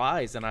on the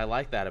rise, and I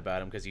like that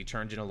about him because he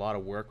turned in a lot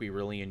of work we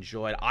really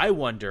enjoyed. I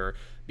wonder,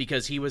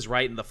 because he was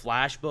writing the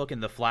Flash book,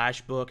 and the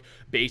Flash book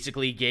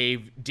basically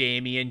gave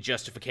Damian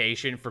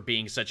justification for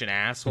being such an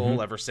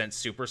asshole ever since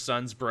Super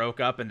Sons broke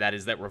up, and that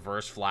is that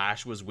Reverse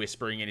Flash was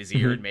whispering in his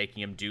ear and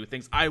making him do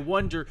things. I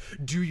wonder,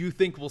 do you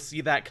think we'll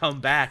see that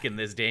come back in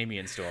this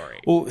Damian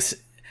story? Well,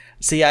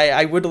 see,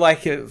 I would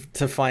like it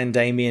to find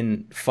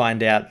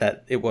out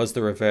that it was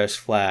the Reverse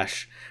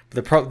Flash.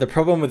 The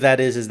problem with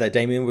that is that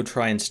Damian would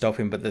try and stop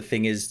him, but the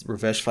thing is,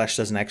 Reverse Flash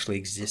doesn't actually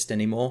exist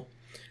anymore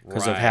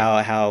because of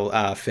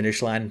how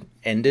Finish Line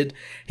ended.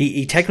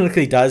 He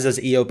technically does as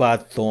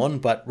Eobard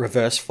Thawne, but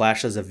Reverse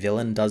Flash as a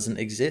villain doesn't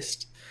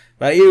exist.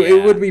 But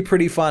it would be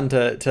pretty fun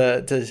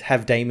to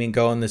have Damian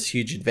go on this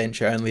huge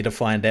adventure only to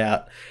find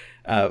out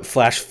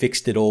Flash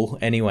fixed it all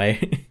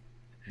anyway.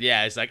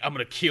 Yeah, it's like, I'm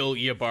going to kill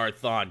Eobard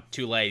Thawne.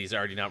 Too late, he's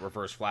already not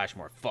Reverse Flash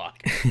more.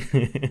 Fuck.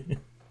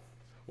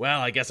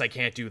 Well, I guess I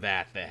can't do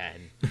that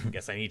then. I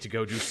guess I need to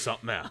go do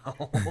something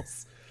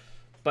else.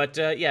 But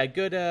yeah,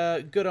 good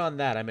on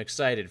that. I'm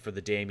excited for the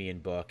Damian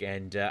book.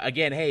 And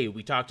again, hey,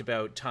 we talked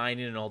about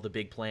Tynion and all the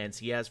big plans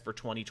he has for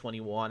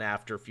 2021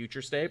 after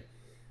Future State.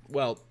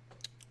 Well,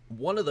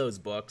 one of those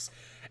books,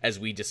 as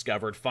we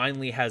discovered,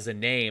 finally has a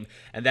name,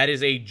 and that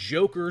is a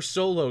Joker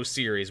solo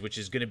series, which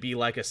is going to be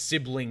like a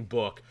sibling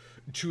book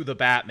to the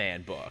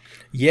Batman book.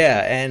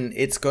 Yeah, and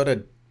it's got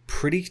a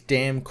pretty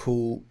damn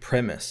cool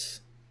premise.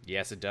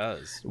 Yes, it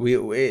does.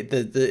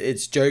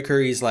 It's Joker.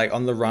 He's like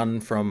on the run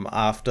from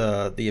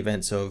after the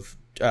events of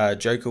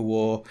Joker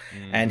War,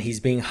 and he's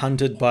being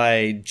hunted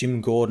by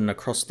Jim Gordon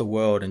across the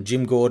world, and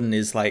Jim Gordon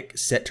is like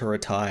set to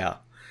retire,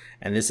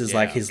 and this is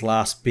like his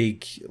last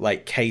big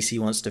like case he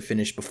wants to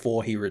finish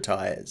before he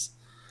retires.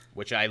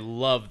 Which I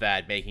love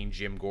that, making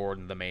Jim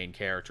Gordon the main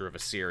character of a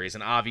series.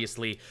 And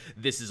obviously,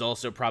 this is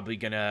also probably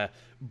going to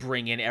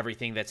bring in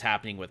everything that's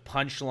happening with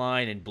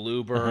Punchline and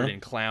Bluebird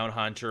and Clown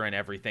Hunter and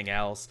everything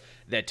else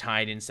that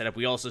tied in set up.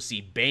 We also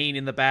see Bane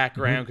in the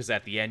background, because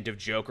at the end of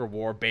Joker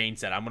War, Bane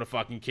said, I'm going to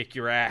fucking kick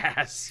your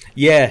ass.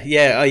 Yeah.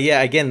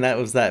 Again, that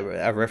was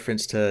a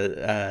reference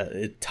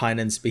to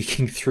Tynion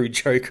speaking through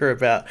Joker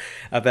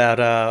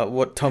about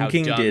what Tom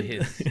King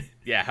did.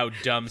 Yeah, how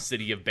dumb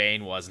City of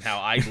Bane was, and how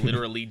I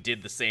literally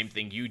did the same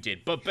thing you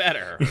did, but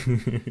better.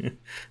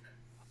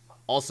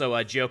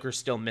 Also, Joker's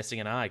still missing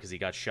an eye because he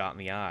got shot in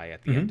the eye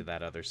at the end of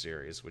that other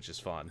series, which is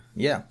fun.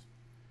 Yeah.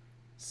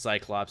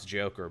 Cyclops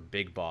Joker,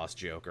 Big Boss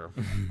Joker.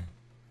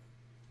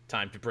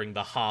 Time to bring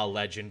the Ha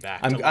legend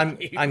back to life.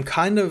 I'm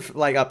kind of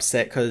like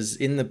upset because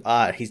in the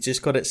art, he's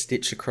just got it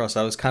stitched across.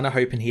 I was kind of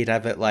hoping he'd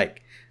have it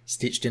like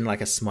stitched in like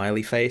a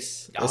smiley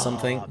face or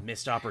something.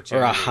 Missed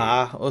opportunity. Or a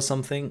Ha or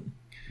something.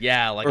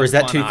 Yeah, like, or is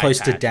that too close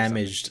to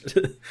damaged?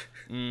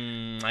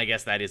 I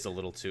guess that is a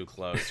little too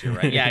close. You're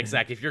right. Yeah,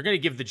 exactly. If you're going to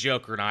give the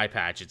Joker an eye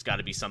patch, it's got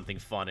to be something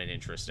fun and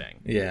interesting.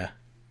 Yeah.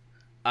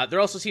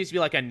 There also seems to be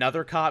like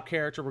another cop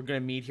character we're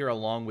going to meet here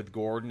along with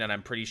Gordon, and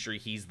I'm pretty sure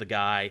he's the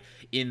guy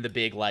in the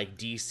big like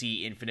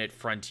DC Infinite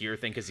Frontier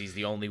thing because he's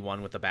the only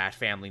one with the Bat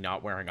family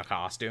not wearing a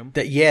costume.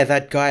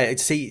 That guy.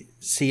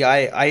 See,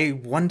 I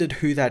wondered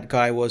who that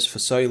guy was for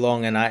so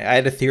long, and I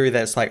had a theory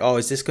that's like, oh,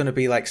 is this going to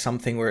be like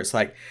something where it's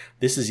like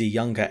this is a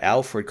younger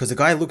Alfred? Because the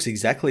guy looks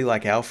exactly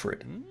like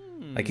Alfred.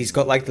 Like he's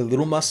got like the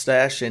little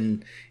mustache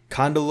and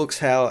kind of looks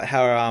how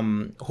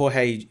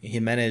Jorge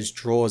Jimenez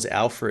draws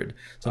Alfred.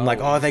 So I'm like,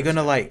 are they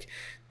gonna like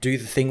do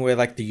the thing where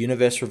like the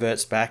universe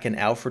reverts back and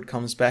Alfred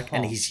comes back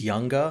and he's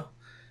younger?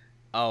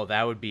 Oh,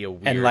 that would be a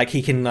weird and like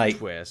he can like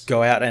twist.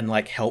 Go out and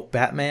like help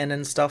Batman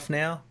and stuff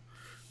now.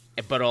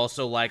 But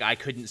also, like, I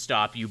couldn't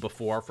stop you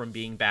before from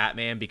being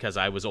Batman because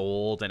I was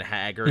old and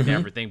haggard and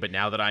everything. But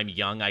now that I'm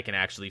young, I can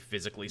actually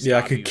physically stop you. Yeah,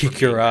 I could kick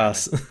your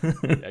ass.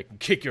 I can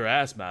kick your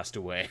ass, Master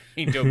Wayne.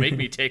 Don't make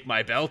me take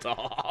my belt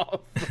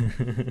off.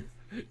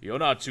 You're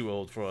not too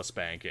old for a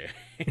spanking.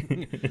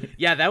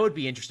 Yeah, that would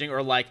be interesting.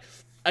 Or like,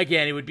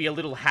 again, it would be a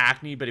little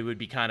hackneyed, but it would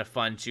be kind of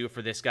fun too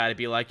for this guy to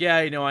be like, yeah,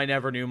 I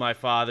never knew my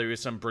father. He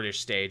was some British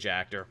stage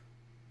actor.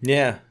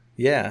 Yeah,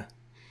 yeah.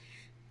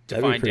 To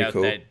That'd be find pretty out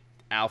cool. that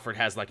Alfred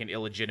has like an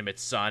illegitimate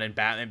son, and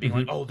Batman being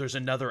like, oh, there's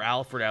another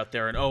Alfred out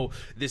there, and oh,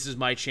 this is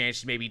my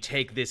chance to maybe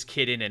take this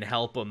kid in and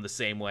help him the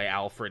same way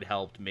Alfred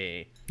helped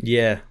me.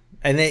 Yeah,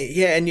 and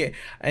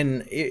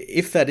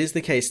if that is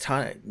the case,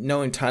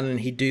 knowing Tynan,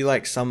 he'd do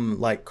like some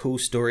like cool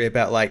story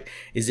about like,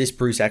 is this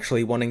Bruce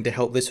actually wanting to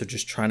help this, or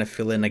just trying to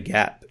fill in a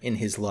gap in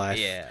his life?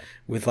 Yeah.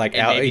 With like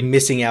maybe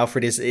missing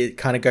Alfred, it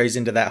kind of goes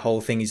into that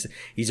whole thing.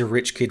 He's a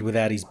rich kid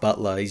without his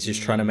butler. He's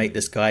just trying to make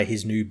this guy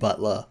his new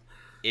butler.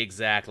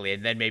 Exactly,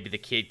 and then maybe the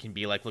kid can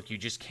be like, look, you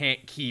just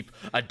can't keep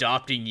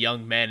adopting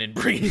young men and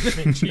bringing them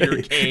into your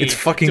cave. It's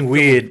fucking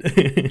weird.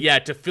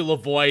 To fill a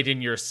void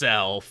in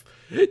yourself.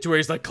 To where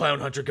he's like, Clown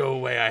Hunter, go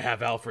away, I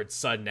have Alfred's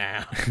son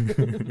now.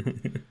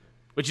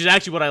 Which is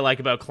actually what I like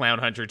about Clown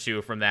Hunter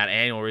 2 from that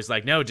annual, where he's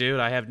like, no, dude,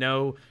 I have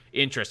no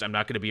interest. I'm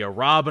not going to be a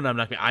Robin.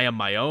 I am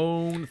my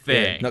own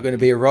thing. Yeah, not going to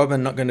be a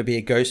Robin, not going to be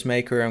a Ghost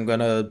Maker. I'm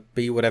going to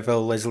be whatever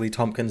Leslie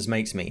Tompkins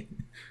makes me.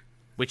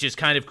 Which is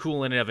kind of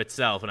cool in and of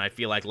itself, and I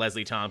feel like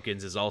Leslie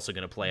Tompkins is also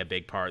going to play a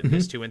big part in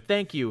this too. And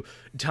thank you,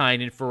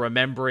 Tynan, for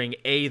remembering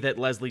A, that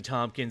Leslie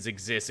Tompkins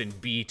exists,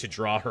 and B, to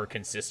draw her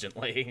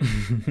consistently.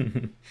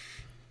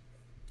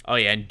 Oh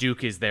yeah, and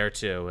Duke is there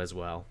too as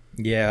well.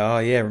 Yeah, oh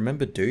yeah,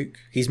 remember Duke?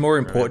 He's more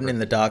important in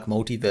the Dark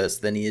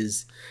Multiverse than he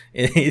is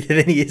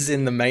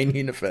in the main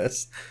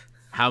universe.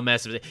 How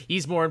messed up.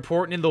 He's more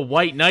important in the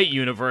White Knight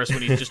universe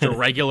when he's just a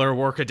regular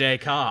workaday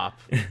cop.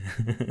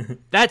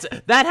 That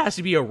has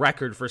to be a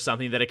record for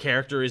something, that a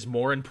character is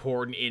more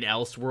important in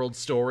Elseworld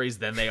stories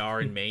than they are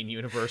in main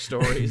universe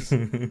stories.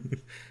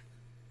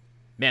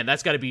 Man,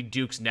 that's got to be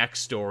Duke's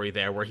next story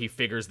there, where he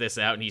figures this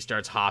out and he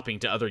starts hopping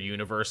to other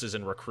universes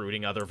and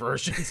recruiting other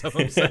versions of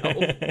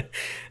himself.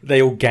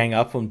 They all gang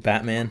up on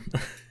Batman.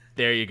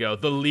 There you go.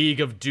 The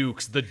League of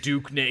Dukes, the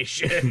Duke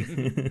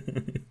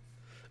Nation.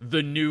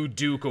 The new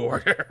Duke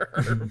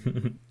Order.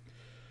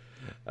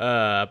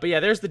 But yeah,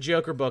 there's the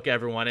Joker book,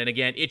 everyone. And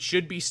again, it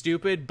should be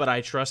stupid, but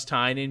I trust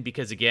Tynan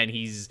because, again,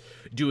 he's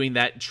doing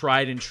that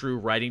tried and true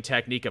writing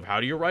technique of how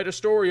do you write a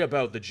story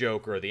about the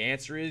Joker? The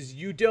answer is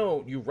you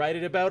don't. You write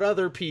it about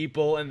other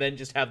people and then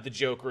just have the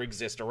Joker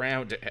exist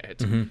around it.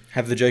 Mm-hmm.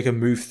 Have the Joker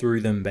move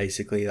through them,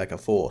 basically, like a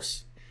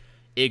force.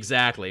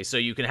 Exactly. So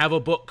you can have a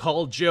book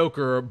called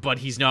Joker, but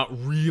he's not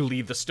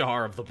really the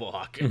star of the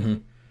book. Mm-hmm.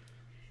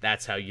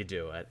 That's how you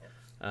do it.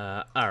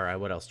 All right,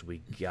 what else do we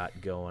got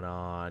going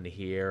on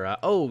here?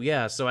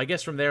 So I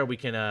guess from there we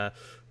can,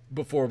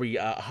 before we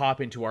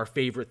hop into our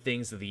favorite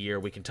things of the year,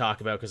 we can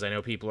talk about, because I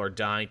know people are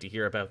dying to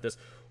hear about this.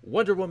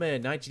 Wonder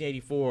Woman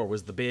 1984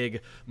 was the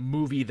big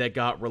movie that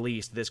got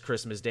released this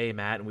Christmas Day,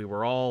 Matt, and we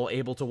were all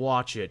able to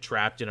watch it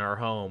trapped in our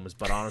homes.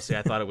 But honestly,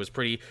 I thought it was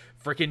pretty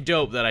freaking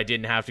dope that I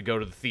didn't have to go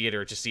to the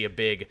theater to see a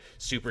big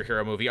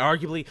superhero movie.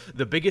 Arguably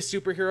the biggest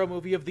superhero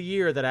movie of the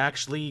year that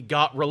actually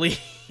got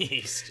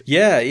released.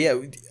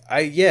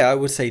 I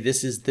would say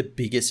this is the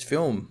biggest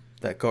film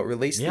that got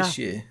released this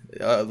year,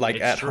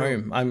 at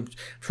home. I'm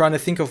trying to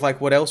think of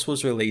like what else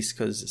was released,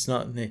 because it's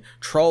not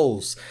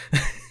Trolls.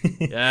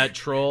 Yeah,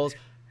 Trolls.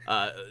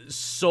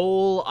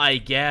 Soul, I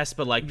guess,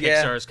 but like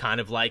Pixar's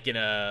kind of like in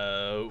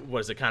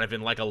kind of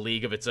in like a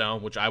league of its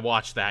own, which I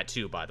watched that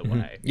too, by the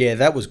way. Yeah,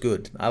 that was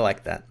good. I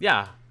like that.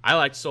 Yeah, I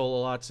liked Soul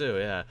a lot too,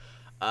 yeah.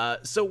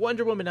 So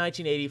Wonder Woman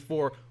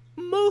 1984,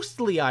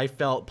 mostly I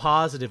felt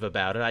positive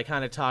about it. I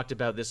kind of talked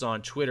about this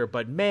on Twitter,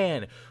 but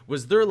man,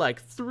 was there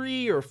like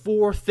 3 or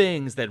 4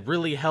 things that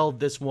really held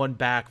this one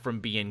back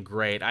from being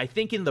great. I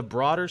think in the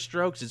broader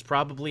strokes, it's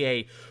probably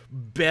a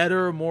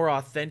better, more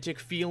authentic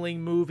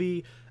feeling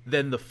movie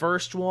than the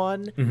first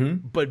one,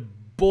 but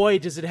boy,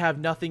 does it have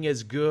nothing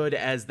as good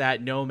as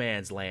that No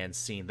Man's Land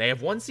scene. They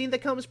have one scene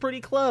that comes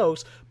pretty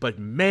close, but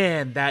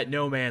man, that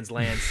No Man's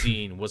Land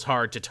scene was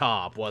hard to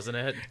top, wasn't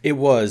it? It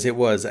was.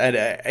 And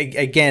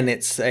again,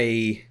 it's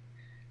the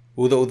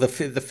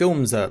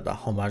film's a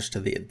homage to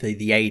the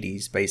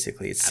 80s,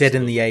 basically. It's set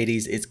in the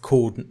 80s. It's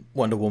called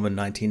Wonder Woman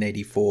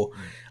 1984.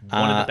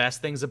 One of the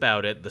best things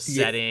about it, the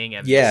setting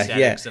and the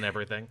aesthetics and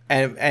everything.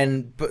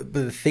 But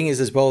the thing is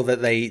as well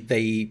that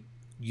they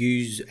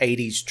use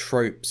 80s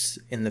tropes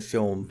in the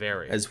film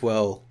as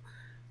well.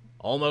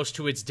 Almost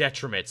to its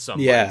detriment, some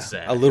might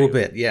say. A little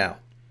bit, yeah.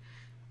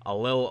 A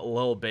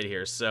little bit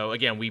here. So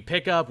again, we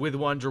pick up with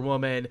Wonder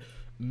Woman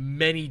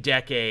many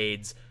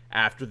decades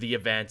after the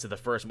events of the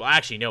first. Well,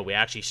 actually, no. We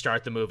actually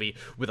start the movie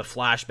with a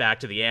flashback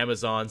to the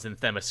Amazons in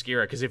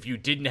Themyscira, because if you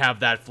didn't have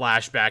that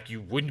flashback,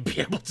 you wouldn't be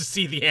able to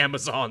see the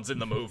Amazons in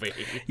the movie.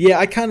 Yeah,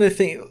 I kind of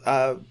think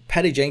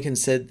Patty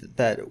Jenkins said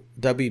that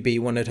WB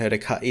wanted her to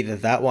cut either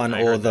that one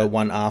or the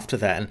one after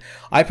that, and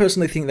I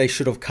personally think they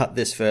should have cut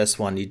this first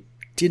one. You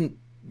didn't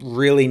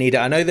really need it.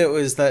 I know there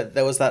was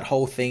that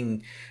whole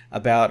thing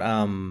about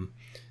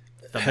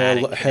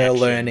thematic her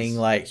connections. learning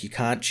like you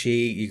can't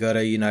cheat, you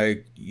gotta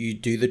you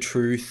do the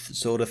truth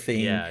sort of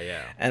thing.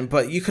 Yeah.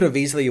 But you could have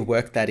easily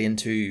worked that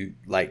into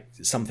like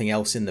something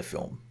else in the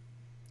film.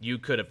 You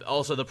could have.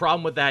 Also, the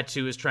problem with that,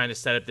 too, is trying to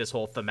set up this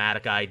whole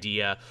thematic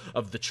idea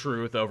of the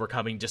truth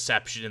overcoming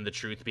deception and the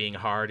truth being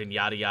hard and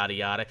yada, yada,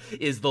 yada,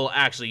 is they'll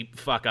actually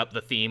fuck up the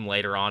theme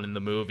later on in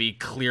the movie,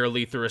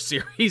 clearly through a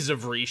series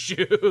of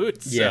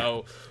reshoots.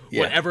 So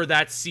whatever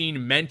that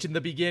scene meant in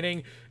the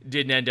beginning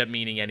didn't end up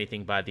meaning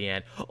anything by the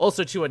end.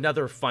 Also, too,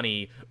 another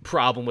funny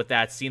problem with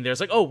that scene, there's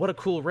like, oh, what a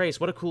cool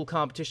race, what a cool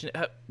competition.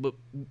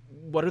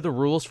 What are the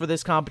rules for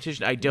this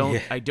competition? I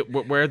don't.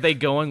 Where are they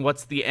going?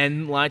 What's the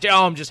end line?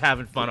 Oh, I'm just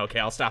having fun. Okay,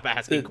 I'll stop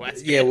asking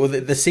questions. Yeah, well,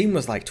 the scene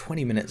was like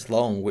 20 minutes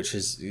long, which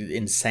is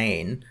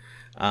insane.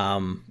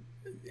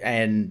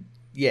 And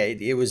yeah,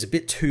 it was a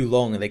bit too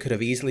long, and they could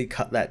have easily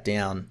cut that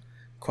down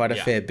quite a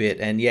fair bit.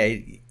 And yeah,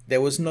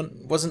 there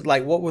wasn't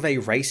like, what were they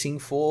racing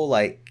for?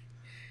 Like,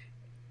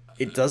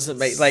 it doesn't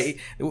make, like,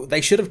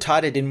 they should have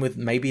tied it in with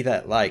maybe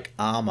that like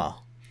armor.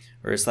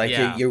 Or it's like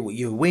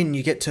you win,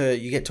 you get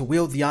to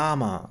wield the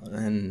armor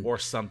or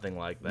something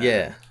like that.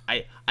 Yeah,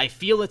 I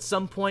feel at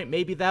some point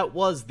maybe that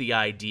was the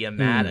idea,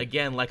 Matt.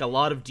 Again, like a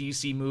lot of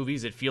DC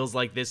movies, it feels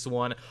like this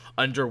one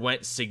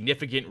underwent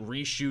significant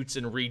reshoots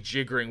and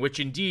rejiggering, which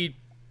indeed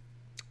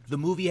the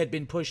movie had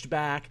been pushed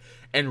back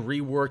and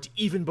reworked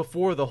even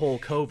before the whole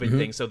COVID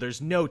thing. So there's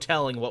no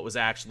telling what was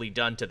actually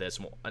done to this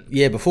one.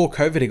 Yeah, before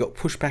COVID, it got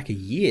pushed back a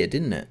year,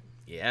 didn't it?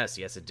 Yes,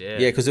 it did.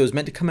 Yeah, because it was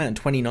meant to come out in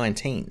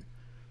 2019.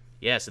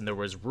 Yes, and there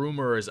was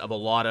rumors of a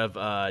lot of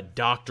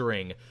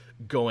doctoring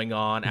going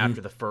on after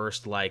the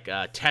first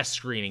test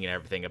screening and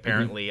everything.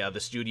 Apparently,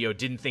 the studio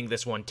didn't think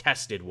this one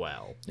tested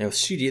well. No,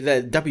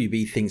 the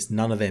WB thinks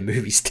none of their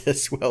movies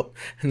test well,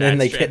 and then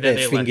they get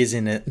their fingers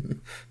in it.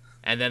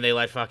 And then they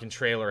let fucking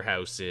trailer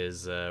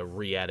houses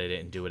re-edit it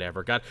and do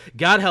whatever.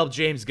 God help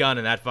James Gunn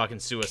in that fucking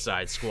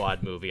Suicide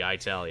Squad movie, I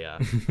tell ya.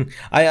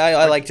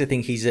 I like to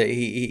think he's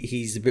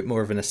a bit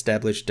more of an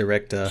established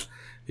director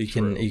who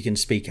can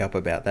speak up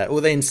about that.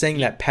 Well, then saying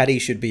that Patty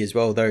should be as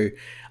well, though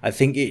I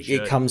think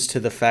it comes to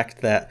the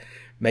fact that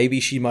maybe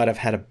she might have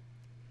had a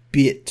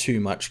bit too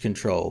much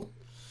control.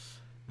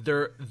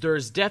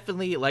 There's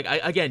definitely,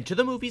 again, to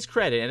the movie's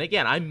credit, and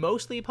again, I'm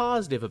mostly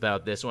positive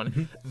about this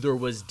one, there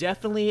was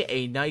definitely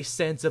a nice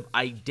sense of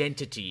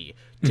identity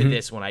to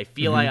this one. I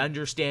feel I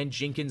understand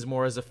Jenkins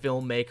more as a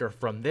filmmaker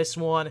from this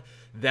one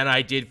than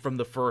I did from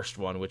the first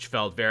one, which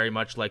felt very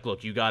much like,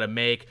 look, you gotta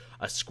make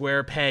a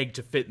square peg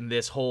to fit in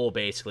this hole,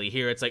 basically.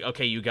 Here, it's like,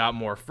 okay, you got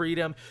more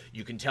freedom,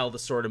 you can tell the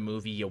sort of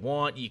movie you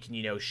want, you can,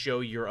 show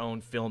your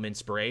own film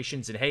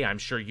inspirations, and hey, I'm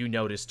sure you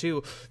noticed,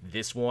 too,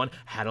 this one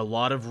had a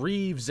lot of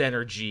Reeves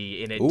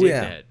energy in it,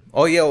 didn't it?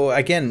 Oh, yeah, well,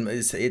 again,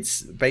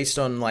 it's based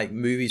on,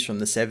 movies from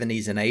the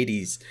 70s and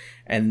 80s,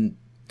 and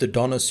the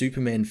Dawn of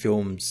Superman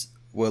films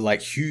were,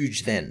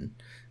 huge then.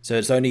 So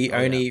it's only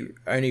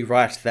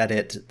right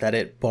that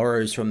it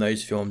borrows from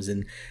those films,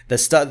 and the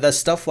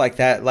stuff like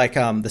that,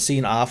 the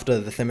scene after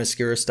the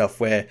Themyscira stuff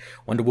where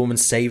Wonder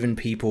Woman's saving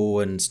people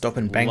and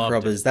stopping bank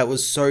robbers, that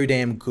was so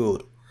damn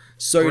good.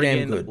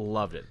 Damn good.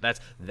 Loved it.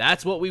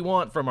 That's what we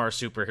want from our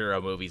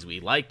superhero movies. We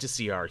like to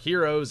see our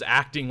heroes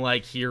acting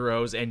like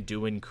heroes and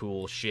doing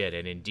cool shit,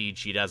 and indeed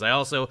she does. I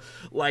also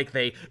like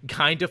they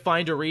kind of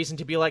find a reason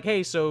to be like,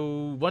 hey,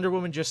 so Wonder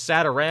Woman just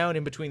sat around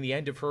in between the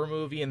end of her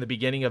movie and the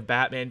beginning of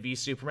Batman v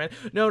Superman.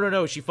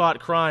 No, she fought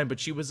crime, but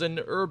she was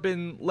an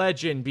urban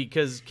legend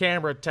because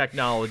camera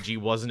technology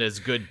wasn't as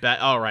good.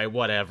 All right,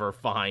 whatever,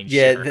 fine.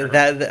 Yeah, sure.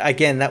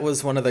 that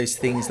was one of those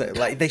things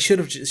that they should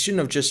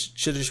have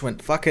just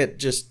went fuck it,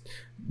 just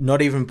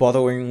not even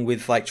bothering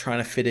with trying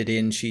to fit it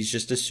in. She's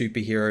just a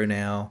superhero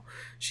now.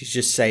 She's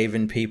just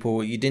saving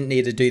people. You didn't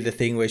need to do the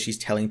thing where she's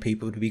telling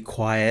people to be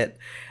quiet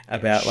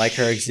about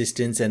her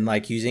existence and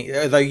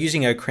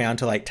using her crown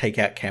to take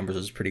out cameras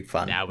was pretty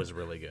fun. That was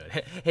really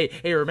good.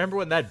 Hey, remember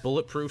when that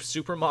bulletproof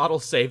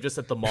supermodel saved us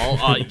at the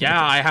mall?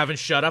 Yeah, I haven't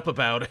shut up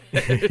about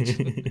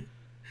it.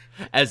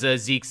 As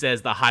Zeke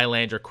says, the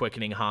Highlander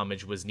quickening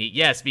homage was neat.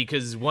 Yes,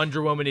 because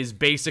Wonder Woman is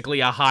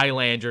basically a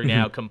Highlander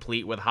now,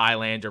 complete with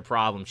Highlander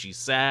problems. She's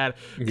sad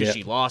because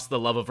she lost the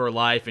love of her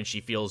life, and she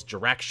feels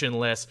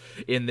directionless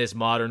in this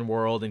modern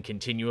world and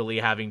continually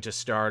having to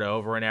start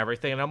over and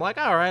everything. And I'm like,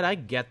 all right, I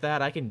get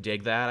that. I can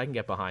dig that. I can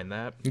get behind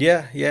that.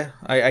 Yeah.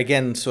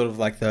 Again, sort of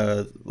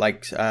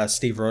the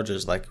Steve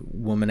Rogers,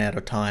 woman out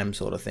of time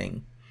sort of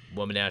thing.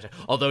 Woman out,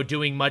 although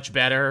doing much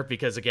better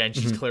because again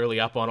she's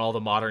clearly up on all the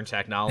modern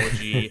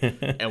technology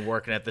and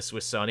working at the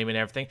Smithsonian and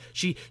everything.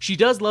 She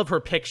does love her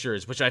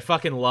pictures, which I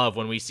fucking love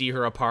when we see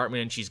her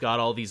apartment and she's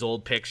got all these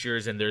old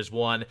pictures and there's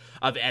one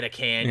of Etta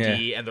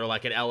Candy and they're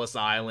at Ellis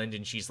Island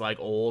and she's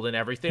old and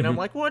everything. I'm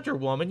like, Wonder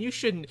Woman, you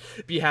shouldn't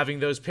be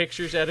having those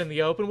pictures out in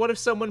the open. What if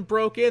someone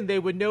broke in? They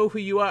would know who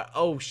you are.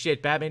 Oh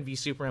shit, Batman v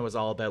Superman was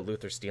all about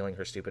Luthor stealing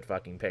her stupid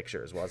fucking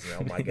pictures, wasn't it?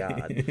 Oh my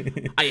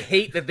god. I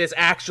hate that this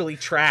actually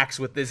tracks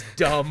with this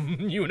dumb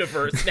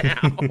universe now.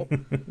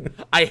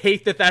 I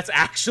hate that that's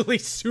actually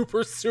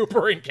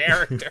super in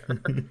character.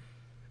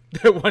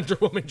 that Wonder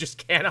Woman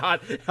just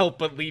cannot help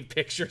but leave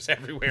pictures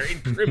everywhere,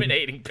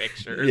 incriminating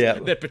pictures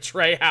that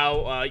betray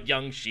how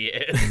young she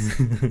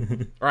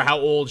is, or how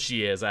old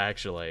she is,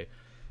 actually.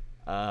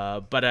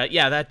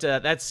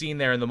 That scene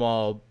there in the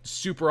mall,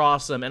 super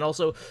awesome, and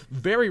also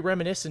very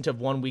reminiscent of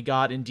one we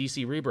got in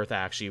DC Rebirth,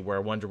 actually,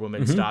 where Wonder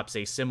Woman stops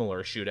a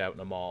similar shootout in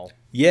a mall.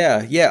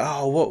 Yeah.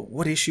 Oh,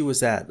 what issue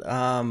was that?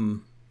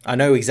 I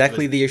know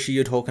exactly the issue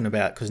you're talking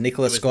about, because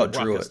Nicola Scott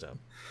drew it. Stuff.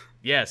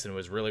 Yes, and it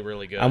was really,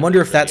 really good. I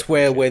wonder if that's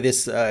where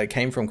this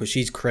came from, because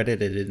she's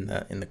credited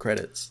in the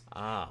credits.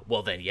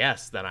 Well then,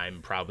 yes, then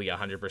I'm probably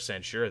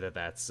 100% sure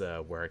that's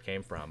where it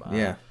came from.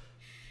 Yeah.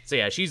 So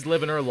yeah, she's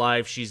living her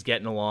life. She's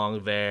getting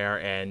along there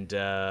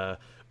and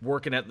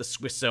working at the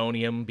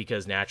Swissonium,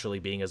 because naturally,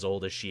 being as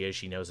old as she is,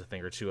 she knows a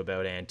thing or two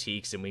about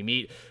antiques. And we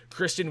meet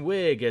Kristen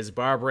Wiig as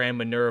Barbara Ann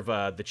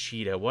Minerva, the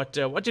cheetah. What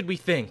did we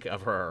think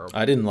of her?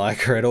 I didn't like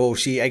her at all.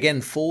 She again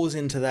falls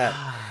into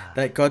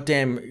that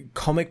goddamn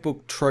comic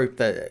book trope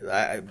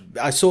that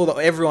I saw that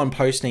everyone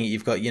posting it.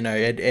 You've got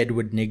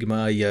Edward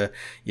Nygma,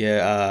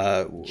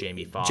 your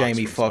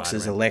Jamie Foxx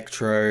as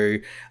Electro,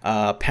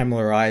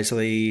 Pamela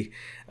Isley.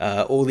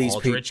 All these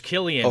Aldrich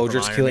Killian, all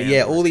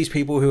these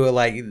people who are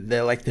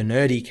they're like the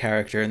nerdy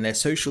character, and they're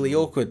socially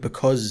awkward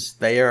because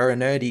they are a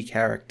nerdy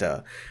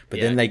character.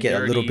 But then they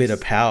get a little bit of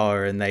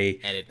power, and they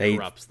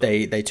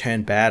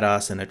turn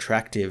badass and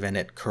attractive, and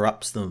it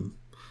corrupts them.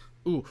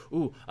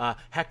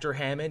 Hector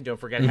Hammond. Don't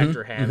forget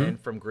Hector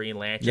Hammond from Green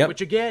Lantern,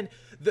 which again,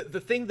 the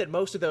thing that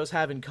most of those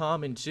have in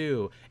common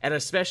too, and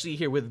especially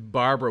here with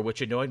Barbara, which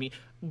annoyed me.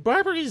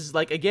 Barbara is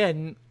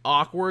again,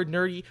 awkward,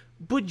 nerdy,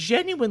 but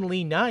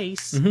genuinely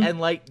nice,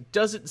 and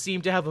doesn't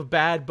seem to have a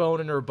bad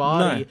bone in her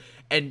body.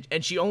 No.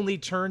 And she only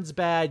turns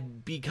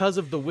bad because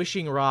of the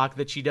wishing rock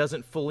that she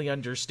doesn't fully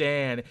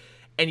understand.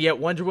 And yet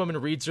Wonder Woman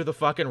reads her the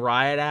fucking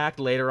riot act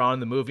later on in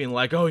the movie and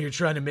oh, you're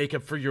trying to make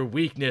up for your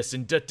weakness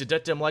and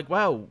I'm like,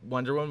 wow,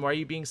 Wonder Woman, why are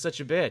you being such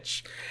a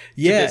bitch?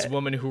 Yeah. To this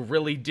woman who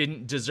really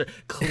didn't deserve.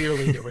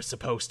 Clearly there was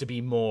supposed to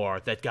be more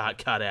that got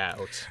cut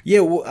out. Yeah,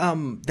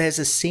 well, there's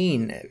a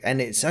scene,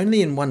 and it's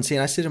only in one scene.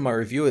 I said in my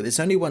review, there's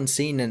only one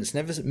scene, and it's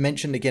never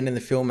mentioned again in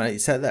the film. And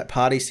it's at that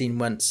party scene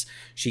once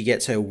she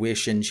gets her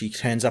wish and she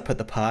turns up at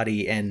the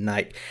party, and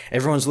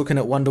everyone's looking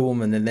at Wonder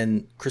Woman, and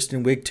then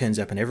Kristen Wiig turns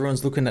up and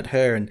everyone's looking at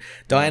her, and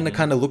Diana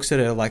kind of looks at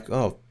her like,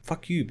 oh,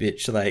 fuck you,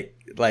 bitch. Like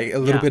a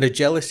little bit of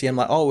jealousy. I'm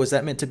like, oh, was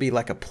that meant to be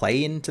a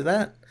play into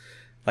that?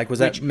 Was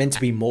that meant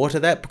to be more to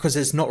that? Because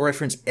it's not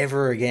referenced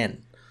ever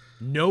again.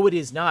 No, it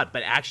is not.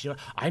 But actually,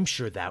 I'm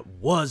sure that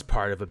was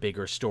part of a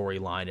bigger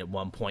storyline at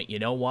one point. You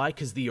know why?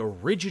 Because the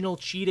original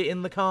Cheetah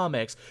in the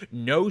comics,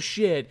 no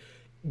shit,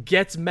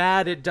 gets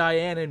mad at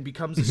Diana and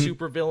becomes a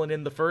supervillain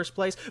in the first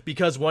place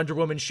because Wonder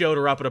Woman showed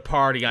her up at a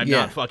party. I'm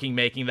not fucking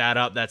making that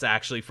up. That's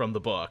actually from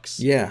the books.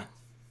 Yeah.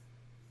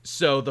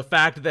 So the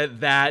fact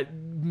that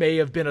may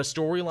have been a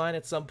storyline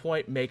at some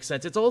point makes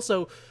sense. It's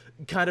also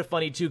kind of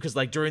funny too, because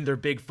during their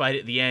big fight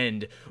at the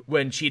end,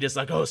 when Cheetah's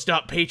oh,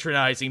 stop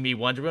patronizing me,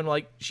 Wonder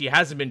Woman, she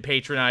hasn't been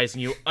patronizing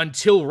you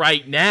until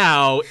right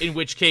now, in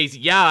which case,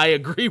 yeah, I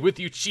agree with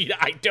you, Cheetah.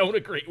 I don't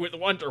agree with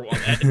Wonder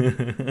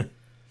Woman.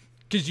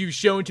 Because you've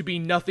shown to be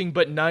nothing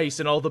but nice,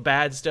 and all the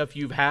bad stuff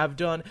you have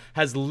done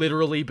has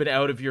literally been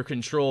out of your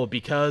control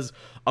because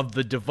of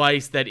the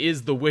device that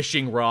is the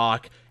wishing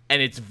rock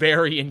and its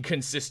very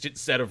inconsistent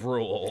set of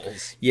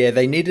rules. Yeah,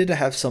 they needed to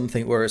have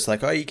something where it's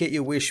oh, you get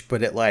your wish,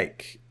 but it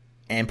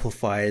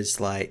amplifies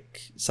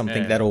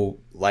something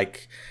that'll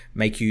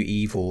make you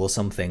evil or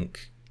something.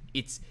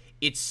 It's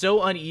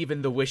so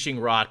uneven, the wishing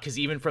rock, because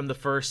even from the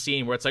first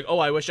scene where it's oh,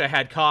 I wish I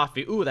had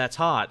coffee. Ooh, that's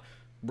hot.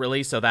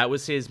 Really? So that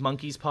was his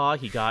monkey's paw?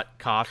 He got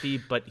coffee,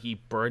 but he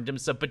burned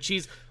himself. But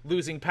she's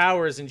losing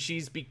powers, and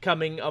she's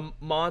becoming a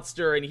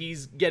monster, and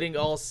he's getting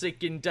all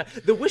sick and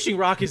the wishing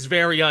rock is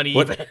very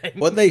uneven.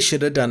 What they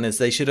should have done is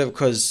they should have,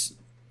 because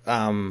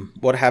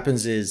what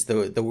happens is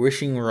the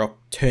wishing rock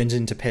turns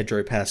into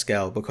Pedro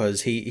Pascal,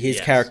 because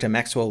his character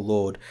Maxwell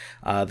Lord,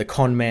 the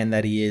con man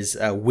that he is,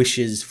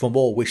 wishes for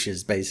more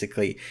wishes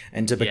basically,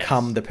 and to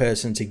become the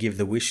person to give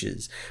the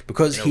wishes,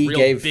 because he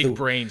gave big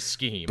brain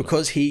scheme.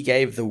 Because he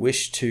gave the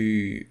wish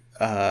to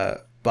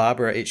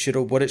Barbara.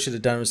 What it should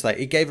have done was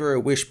it gave her a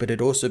wish, but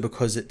it also,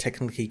 because it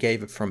technically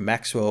gave it from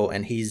Maxwell,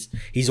 and he's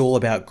all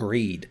about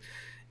greed,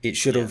 it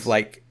should have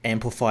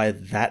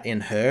amplified that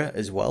in her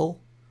as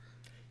well.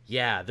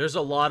 Yeah, there's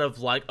a lot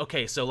of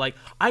okay, so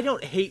I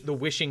don't hate the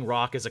wishing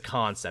rock as a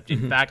concept.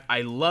 In fact,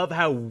 I love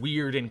how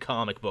weird in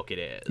comic book it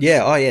is.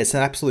 Yeah, oh yeah, it's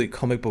an absolute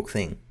comic book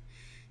thing.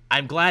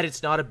 I'm glad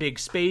it's not a big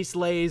space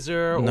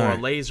laser or a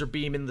laser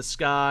beam in the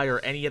sky or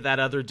any of that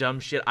other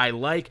dumb shit. I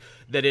like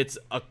that it's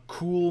a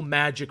cool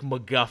magic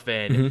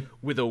MacGuffin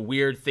with a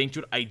weird thing to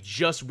it. I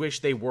just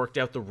wish they worked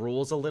out the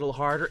rules a little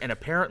harder, and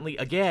apparently,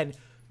 again,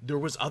 there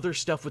was other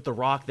stuff with the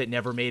rock that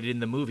never made it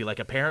in the movie.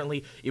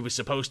 Apparently, it was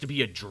supposed to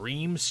be a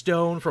dream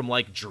stone from,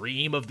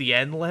 Dream of the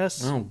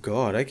Endless. Oh,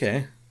 God,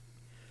 okay.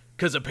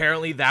 Because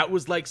apparently that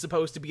was,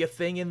 supposed to be a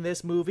thing in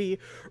this movie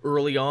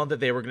early on, that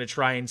they were going to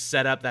try and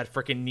set up that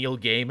frickin' Neil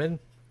Gaiman.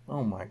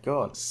 Oh, my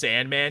God.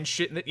 Sandman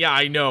shit in it. Yeah,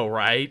 I know,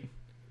 right?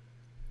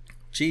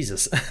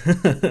 Jesus.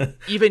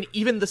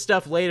 Even the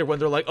stuff later when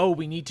they're like, oh,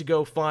 we need to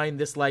go find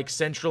this like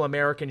Central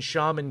American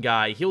shaman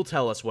guy. He'll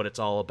tell us what it's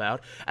all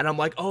about. And I'm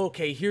like, oh,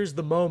 okay, here's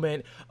the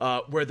moment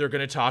where they're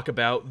going to talk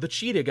about the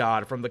cheetah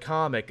god from the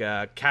comic,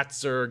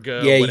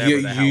 Katsurga,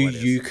 whatever the hell it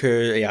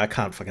is. Yeah, I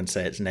can't fucking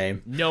say its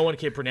name. No one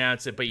can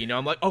pronounce it, but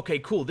I'm like, okay,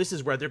 cool. This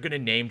is where they're going to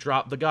name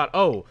drop the god.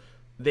 Oh,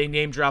 they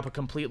name drop a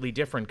completely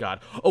different god.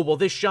 Oh, well,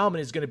 this shaman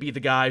is going to be the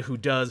guy who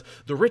does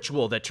the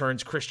ritual that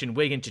turns Christian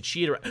Wiig into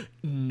cheetah.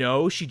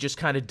 No, she just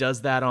kind of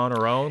does that on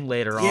her own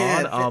later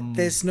on.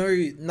 There's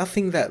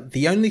nothing that...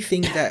 The only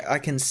thing that I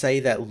can say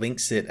that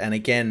links it, and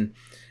again,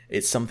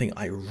 it's something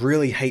I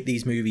really hate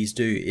these movies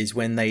do, is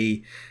when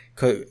they...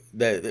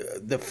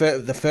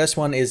 The first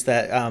one is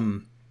that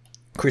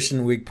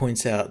Christian Wiig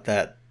points out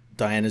that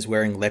Diana's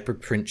wearing leopard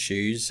print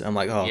shoes. I'm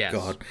like, oh, yes.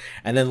 God.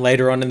 And then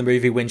later on in the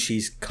movie, when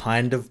she's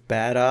kind of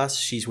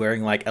badass, she's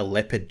wearing like a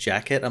leopard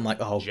jacket. I'm like,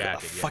 oh, God, I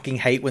fucking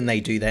hate when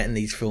they do that in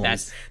these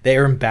films.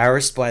 They're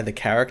embarrassed by the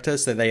character,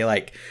 so they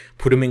like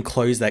put them in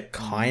clothes that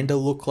kind of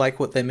look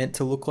like what they're meant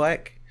to look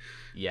like.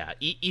 Yeah,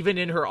 even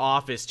in her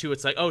office, too,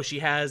 it's like, oh, she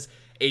has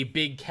a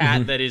big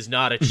cat that is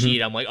not a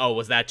cheetah. I'm like, oh,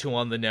 was that too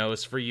on the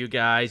nose for you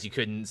guys? You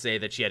couldn't say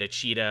that she had a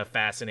cheetah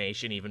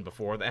fascination even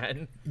before that?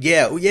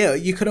 Yeah,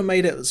 you could have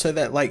made it so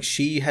that, like,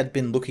 she had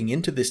been looking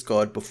into this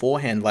god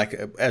beforehand, like,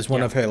 as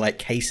one of her, like,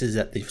 cases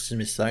at the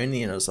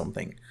Smithsonian or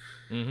something.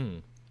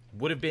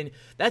 Would have been...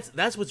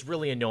 That's what's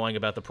really annoying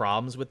about the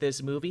problems with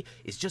this movie,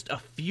 is just a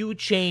few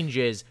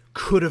changes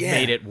could have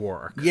made it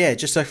work. Yeah,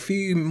 just a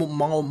few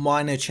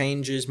minor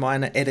changes,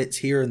 minor edits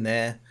here and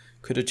there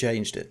could have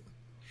changed it.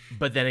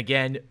 But then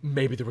again,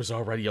 maybe there was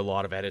already a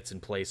lot of edits in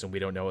place and we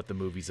don't know what the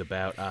movie's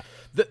about.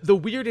 The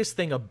weirdest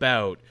thing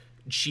about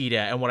Cheetah,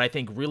 and what I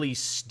think really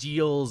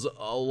steals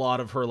a lot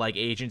of her like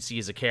agency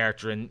as a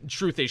character, and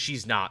truth is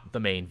she's not the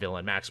main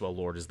villain. Maxwell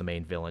Lord is the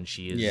main villain.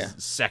 She is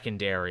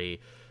secondary,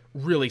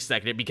 really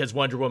secondary, because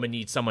Wonder Woman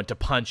needs someone to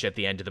punch at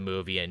the end of the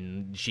movie,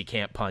 and she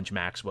can't punch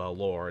Maxwell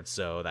Lord,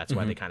 so that's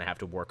why they kind of have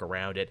to work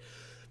around it.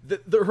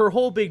 Her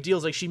whole big deal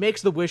is like she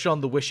makes the wish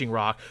on the wishing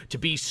rock to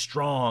be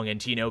strong and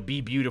to,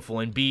 be beautiful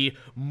and be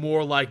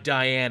more like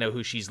Diana,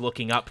 who she's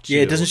looking up to.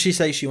 Yeah, doesn't she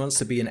say she wants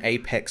to be an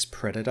apex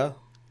predator?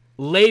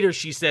 Later,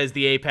 she says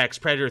the apex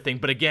predator thing,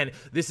 but again,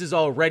 this is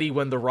already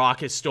when The Rock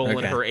has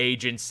stolen her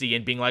agency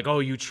and being like, oh,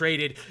 you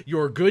traded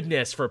your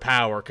goodness for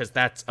power, because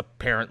that's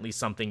apparently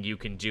something you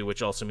can do,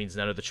 which also means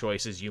none of the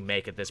choices you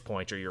make at this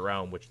point are your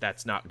own, which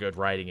that's not good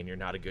writing, and you're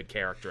not a good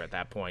character at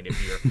that point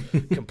if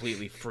you're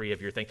completely free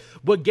of your thing.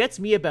 What gets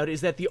me about it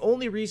is that the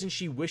only reason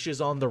she wishes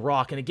on The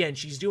Rock, and again,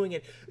 she's doing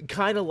it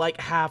kind of like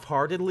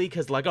half-heartedly,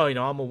 because like, oh,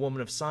 I'm a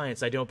woman of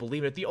science, I don't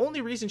believe it. The only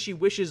reason she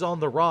wishes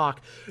on The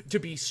Rock to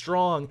be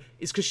strong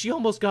is because she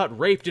almost got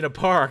raped in a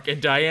park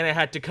and Diana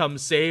had to come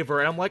save her,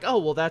 and I'm like, oh,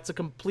 well, that's a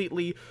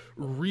completely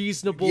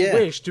reasonable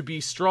wish to be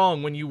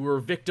strong when you were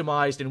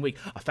victimized and weak,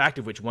 a fact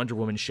of which Wonder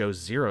Woman shows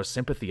zero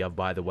sympathy of,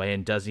 by the way,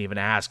 and doesn't even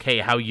ask, hey,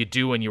 how you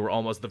doing? You were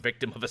almost the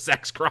victim of a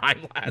sex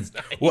crime last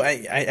night. Well,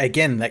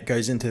 again, that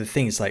goes into the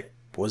thing. It's like,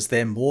 was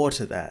there more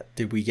to that?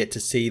 Did we get to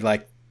see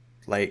like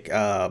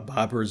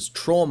Barbara's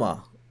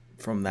trauma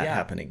from that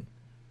happening?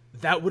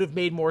 That would have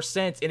made more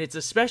sense, and it's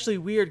especially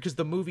weird because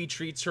the movie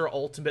treats her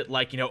ultimate,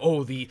 like,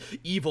 oh, the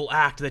evil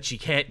act that she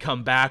can't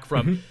come back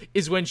from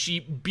is when she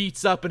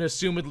beats up and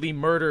assumedly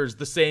murders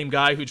the same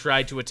guy who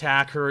tried to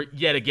attack her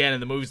yet again,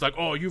 and the movie's like,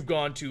 oh, you've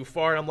gone too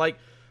far, and I'm like,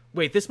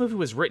 wait, this movie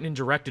was written and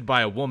directed by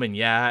a woman,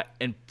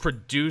 and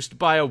produced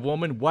by a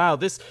woman? Wow,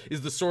 this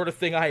is the sort of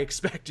thing I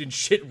expect in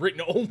shit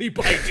written only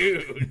by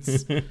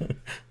dudes.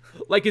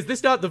 Like, is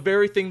this not the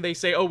very thing they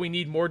say, oh, we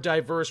need more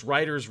diverse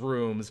writers'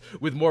 rooms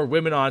with more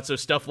women on it so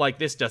stuff like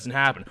this doesn't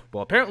happen?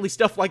 Well, apparently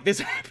stuff like this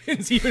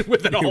happens even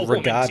with an all-woman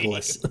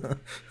regardless. team.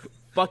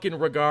 Fucking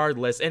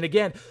regardless. And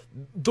again,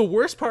 the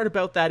worst part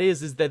about that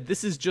is that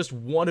this is just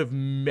one of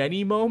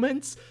many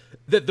moments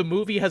that the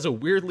movie has a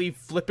weirdly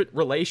flippant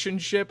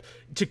relationship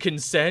to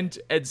consent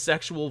and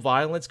sexual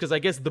violence, because I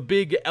guess the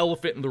big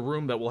elephant in the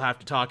room that we'll have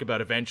to talk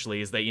about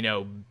eventually is that,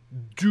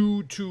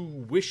 due to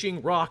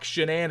Wishing Rock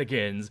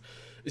shenanigans,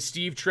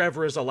 Steve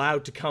Trevor is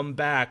allowed to come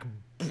back,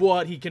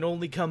 but he can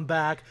only come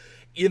back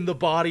in the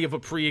body of a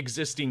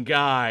pre-existing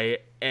guy,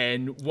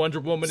 and Wonder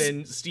Woman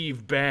and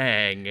Steve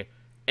bang,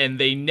 and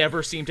they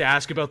never seem to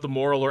ask about the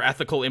moral or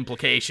ethical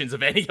implications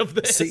of any of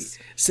this.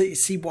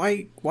 See,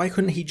 why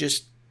couldn't he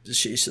just...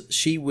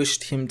 She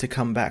wished him to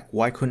come back.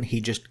 Why couldn't he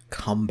just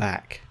come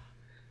back?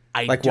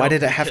 Why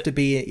did it have to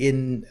be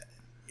in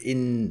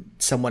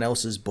someone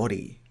else's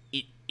body?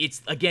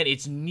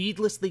 It's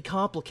needlessly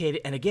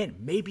complicated, and again,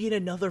 maybe in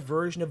another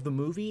version of the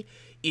movie,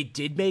 it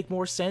did make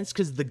more sense,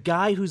 because the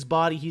guy whose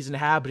body he's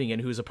inhabiting and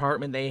whose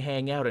apartment they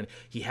hang out in,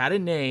 he had a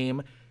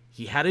name,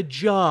 he had a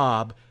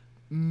job,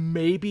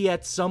 maybe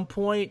at some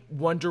point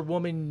Wonder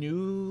Woman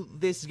knew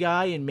this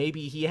guy, and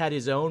maybe he had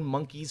his own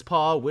monkey's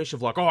paw wish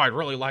of like, oh, I'd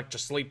really like to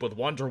sleep with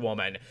Wonder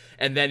Woman.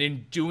 And then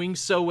in doing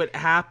so, it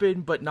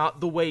happened, but not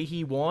the way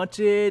he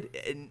wanted.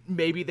 And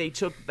maybe they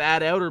took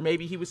that out, or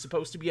maybe he was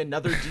supposed to be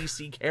another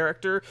DC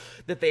character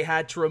that they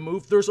had to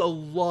remove. There's a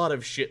lot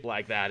of shit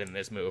like that in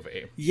this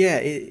movie. Yeah,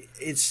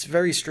 it's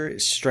very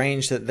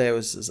strange that there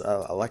was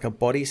like a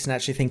body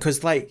snatching thing,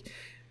 because like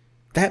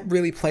that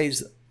really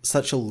plays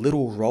such a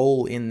little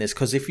role in this.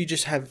 Because if you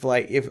just have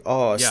like,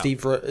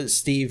 Steve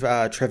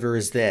Trevor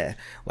is there,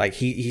 like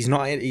he's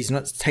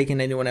not taking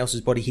anyone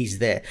else's body, he's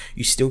there,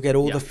 you still get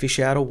all the fish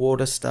out of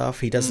water stuff.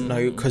 He doesn't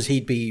know, because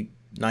he'd be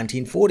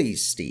 1940s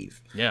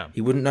Steve. Yeah,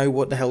 he wouldn't know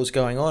what the hell's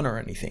going on or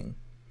anything.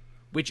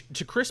 Which,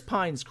 to Chris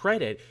Pine's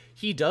credit,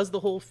 he does the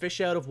whole fish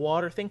out of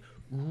water thing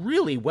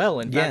really well.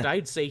 In fact,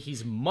 I'd say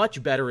he's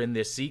much better in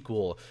this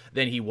sequel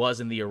than he was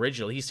in the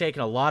original. He's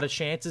taken a lot of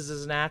chances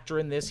as an actor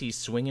in this. He's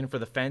swinging for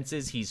the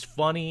fences. He's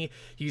funny.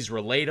 He's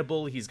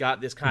relatable. He's got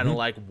this kind of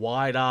like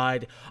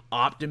wide-eyed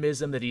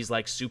optimism that he's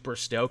like super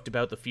stoked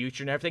about the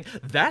future and everything.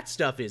 That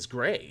stuff is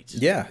great.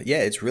 Yeah,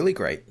 it's really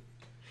great.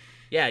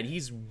 Yeah, and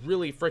he's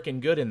really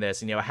freaking good in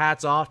this. And,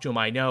 hats off to him.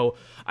 I know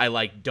I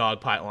like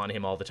dogpile on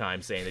him all the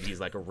time, saying that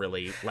he's like a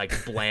really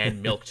like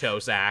bland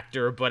milquetoast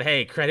actor. But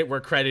hey, credit where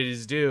credit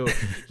is due.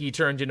 He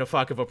turned in a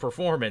fuck of a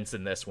performance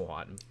in this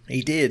one.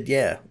 He did,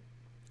 yeah.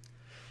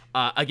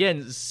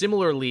 Again,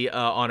 similarly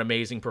on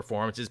amazing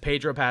performances,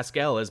 Pedro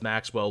Pascal as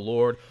Maxwell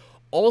Lord,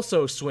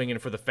 also swinging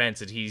for the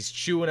fences. He's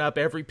chewing up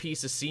every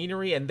piece of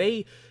scenery, and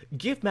they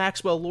give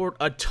Maxwell Lord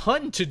a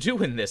ton to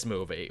do in this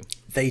movie.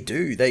 They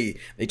do. They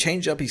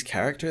change up his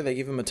character. They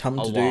give him a ton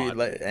to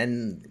do,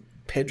 and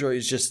Pedro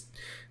is just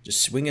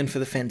swinging for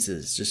the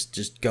fences,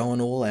 just going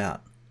all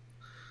out.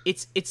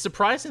 It's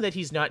surprising that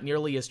he's not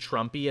nearly as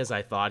Trumpy as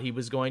I thought he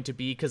was going to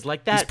be, because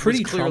like that he's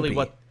pretty was clearly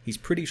Trumpy. He's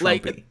pretty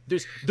Trumpy. Like,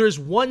 there's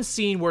one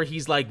scene where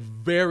he's like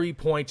very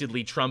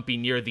pointedly Trumpy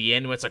near the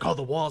end, where it's like, oh,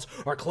 the walls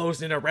are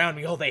closing around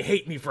me. Oh, they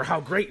hate me for how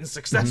great and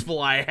successful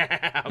I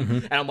am.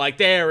 And I'm like,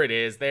 there it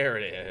is.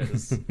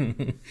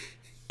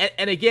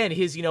 and again,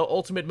 his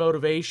ultimate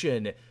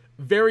motivation,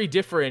 very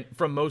different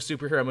from most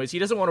superhero movies. He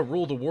doesn't want to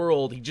rule the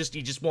world. He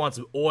just wants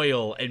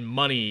oil and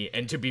money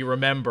and to be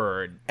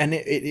remembered. And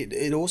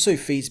it also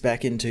feeds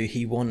back into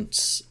he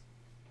wants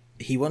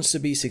to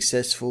be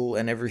successful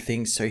and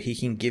everything, so he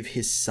can give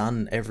his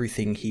son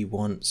everything he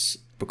wants,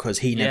 because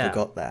he never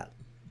got that.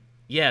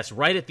 Yes,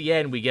 right at the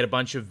end, we get a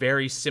bunch of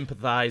very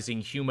sympathizing,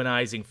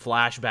 humanizing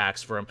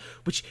flashbacks for him,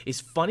 which is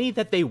funny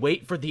that they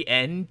wait for the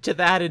end to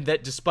that, and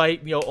that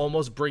despite,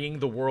 almost bringing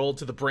the world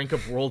to the brink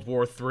of World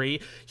War III,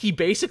 he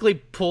basically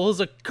pulls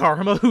a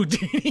Karma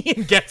Houdini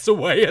and gets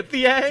away at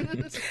the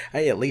end.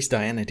 Hey, at least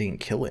Diana didn't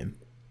kill him.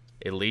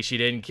 At least she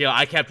didn't kill.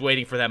 I kept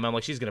waiting for that moment. I'm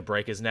like, she's going to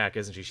break his neck,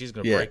 isn't she? She's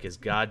going to break his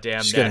goddamn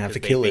neck. She's going to have to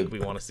kill him.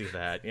 We want to see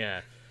that. Yeah.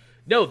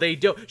 No, they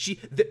don't.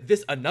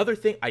 This another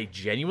thing I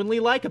genuinely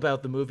like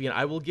about the movie, and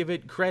I will give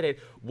it credit.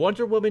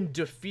 Wonder Woman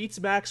defeats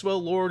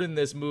Maxwell Lord in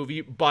this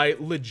movie by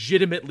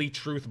legitimately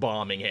truth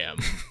bombing him.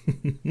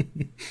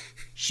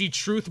 She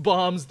truth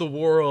bombs the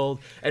world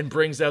and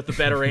brings out the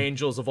better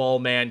angels of all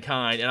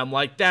mankind, and I'm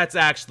like, that's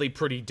actually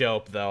pretty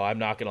dope, though. I'm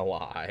not gonna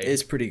lie.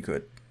 It's pretty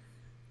good.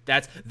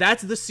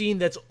 That's the scene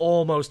that's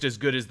almost as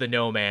good as the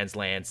No Man's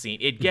Land scene.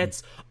 It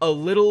gets a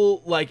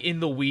little like in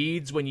the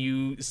weeds when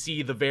you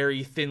see the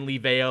very thinly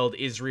veiled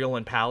Israel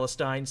and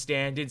Palestine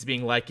stand-ins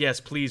being like,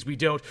 yes, please, we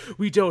don't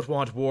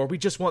want war. We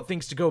just want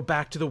things to go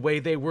back to the way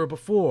they were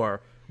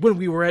before, when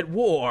we were at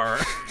war.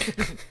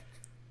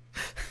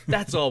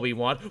 That's all we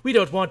want. We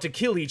don't want to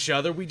kill each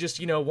other. We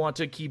just, want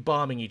to keep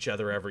bombing each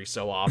other every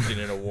so often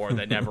in a war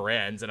that never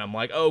ends. And I'm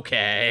like,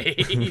 okay.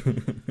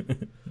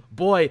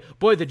 Boy,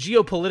 the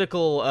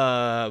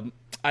geopolitical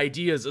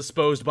ideas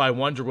espoused by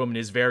Wonder Woman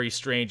is very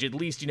strange. At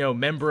least,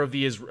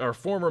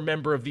 former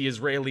member of the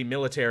Israeli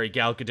military,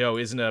 Gal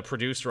Gadot, isn't a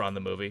producer on the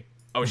movie.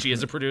 Oh, she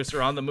is a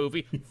producer on the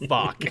movie?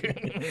 Fuck.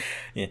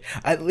 Yeah.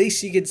 At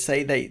least you could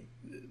say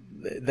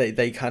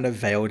they kind of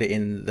veiled it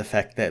in the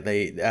fact that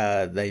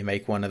they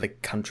make one of the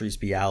countries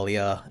be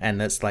Alia,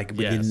 and that's like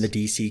within the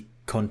DC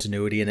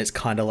continuity, and it's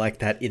kind of like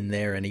that in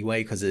there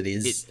anyway, because it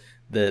is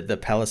the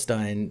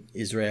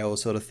Palestine-Israel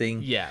sort of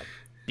thing. Yeah,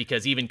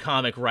 because even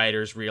comic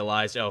writers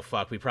realized, oh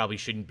fuck, we probably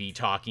shouldn't be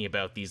talking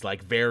about these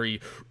like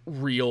very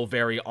real,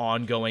 very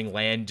ongoing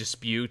land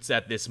disputes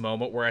at this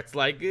moment, where it's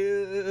like,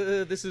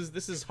 this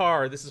is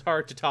hard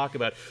to talk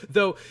about.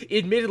 Though,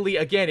 admittedly,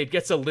 again, it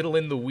gets a little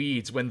in the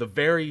weeds when the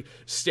very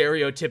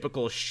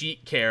stereotypical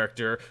Sheik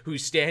character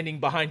who's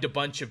standing behind a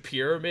bunch of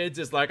pyramids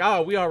is like,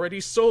 we already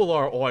sold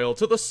our oil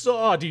to the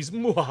Saudis,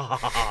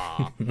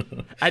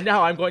 and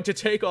now I'm going to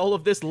take all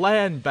of this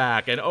land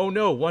back, and oh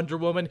no, Wonder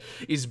Woman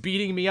is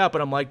beating me up,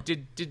 and I'm like,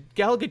 did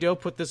Gal Gadot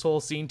put this whole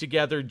scene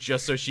together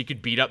just so she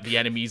could beat up the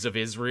enemies of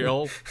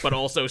Israel, but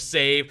also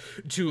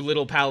save two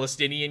little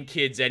Palestinian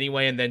kids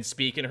anyway, and then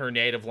speak in her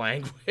native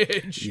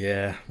language?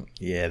 Yeah,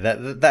 Yeah,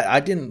 that I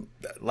didn't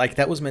like.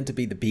 That was meant to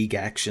be the big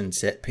action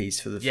set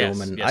piece for the Yes,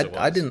 film, and yes, it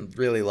I was. didn't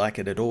really like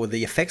it at all.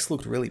 The effects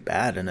looked really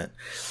bad in it.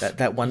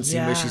 That one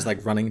scene where she's Yeah.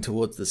 like running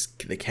towards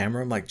the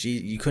camera, I'm like,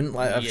 gee, you couldn't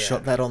like have Yeah.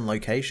 shot that on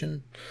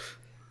location.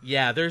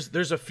 Yeah,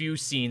 there's a few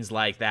scenes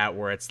like that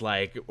where it's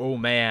like, oh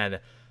man,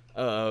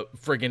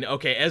 friggin'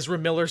 okay, Ezra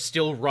Miller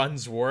still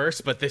runs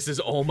worse, but this is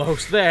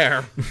almost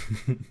there.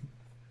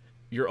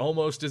 You're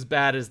almost as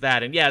bad as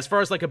that. And yeah, as far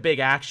as like a big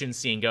action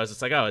scene goes,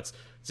 it's like, oh, it's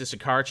just a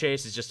car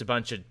chase, it's just a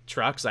bunch of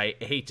trucks. I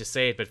hate to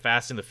say it, but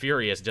Fast and the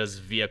Furious does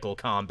vehicle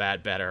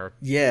combat better.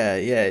 Yeah,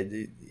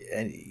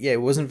 and yeah,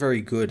 it wasn't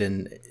very good,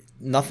 and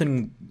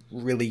nothing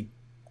really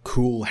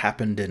cool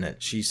happened in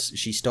it. She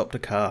stopped a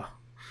car.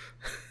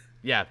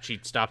 Yeah, she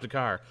stopped a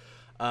car.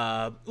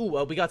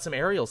 Well, we got some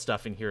aerial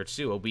stuff in here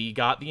too. We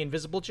got the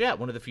invisible jet,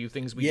 one of the few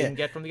things we didn't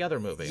get from the other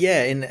movie.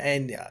 Yeah,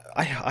 and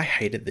I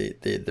hated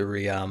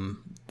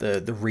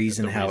the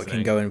reason how it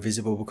can go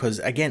invisible, because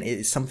again,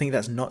 it's something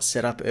that's not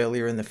set up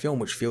earlier in the film,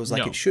 which feels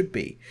like it should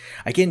be.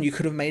 Again, you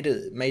could have made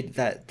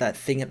that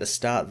thing at the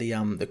start,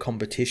 the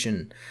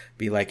competition,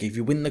 be like, if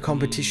you win the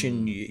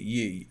competition,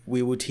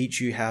 we will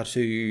teach you how to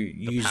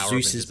use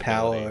Zeus's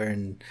power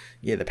and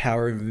the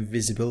power of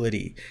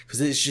invisibility, because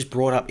it's just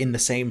brought up in the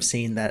same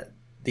scene that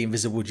the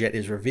invisible jet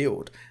is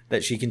revealed,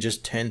 that she can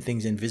just turn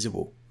things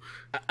invisible.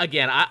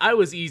 Again, I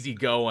was easy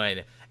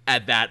going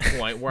at that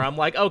point, where I'm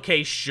like,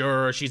 okay,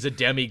 sure, she's a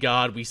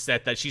demigod. We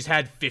set that. She's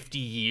had 50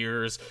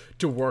 years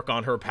to work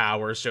on her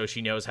powers, so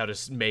she knows how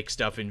to make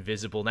stuff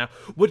invisible now.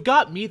 What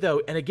got me,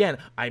 though, and again,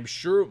 I'm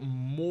sure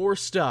more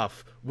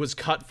stuff was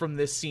cut from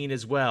this scene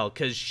as well,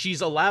 because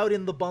she's allowed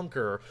in the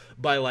bunker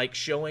by, like,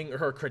 showing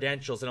her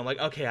credentials, and I'm like,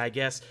 okay, I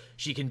guess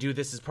she can do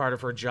this as part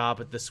of her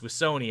job at the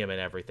Smithsonian and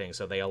everything,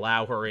 so they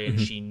allow her in.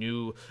 She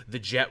knew the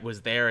jet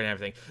was there and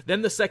everything.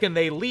 Then the second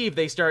they leave,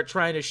 they start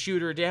trying to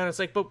shoot her down. It's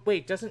like, but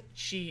wait, doesn't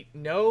she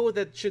know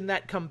that? Shouldn't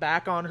that come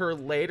back on her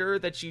later,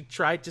 that she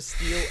tried to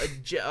steal a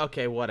jet?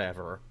 Okay,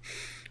 whatever.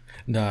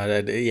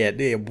 No,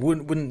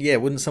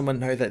 wouldn't someone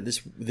know that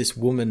this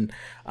woman,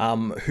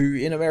 who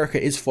in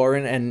America is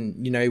foreign, and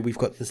we've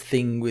got this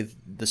thing with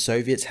the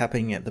Soviets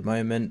happening at the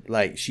moment,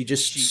 like she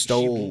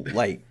stole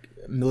like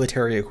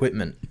military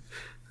equipment.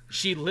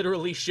 She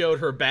literally showed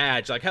her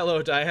badge, like,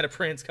 hello, Diana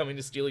Prince, coming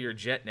to steal your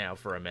jet now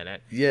for a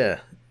minute. Yeah.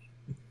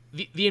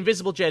 The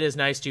invisible jet is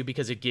nice, too,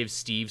 because it gives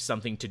Steve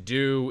something to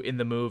do in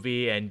the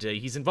movie, and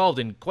he's involved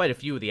in quite a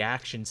few of the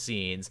action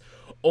scenes,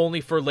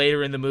 only for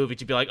later in the movie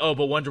to be like, oh,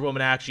 but Wonder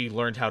Woman actually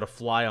learned how to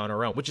fly on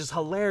her own, which is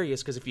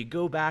hilarious, because if you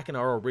go back in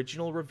our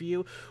original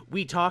review,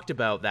 we talked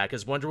about that,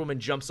 because Wonder Woman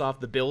jumps off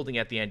the building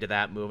at the end of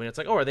that movie, and it's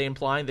like, oh, are they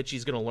implying that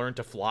she's going to learn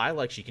to fly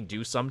like she can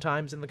do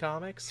sometimes in the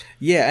comics?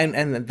 Yeah,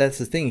 and that's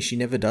the thing, she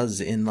never does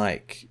in,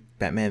 like,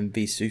 Batman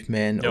v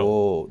Superman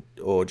or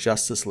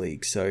Justice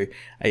League. So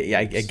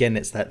again,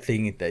 it's that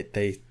thing that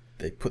they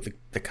put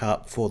the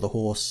cart before the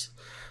horse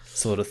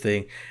sort of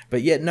thing.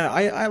 But yeah, no,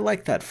 I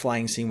like that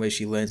flying scene where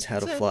she learns how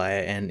to fly,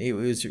 and it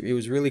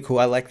was really cool.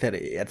 I like that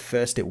at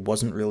first it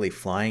wasn't really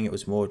flying, it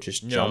was more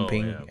just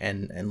jumping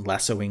and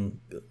lassoing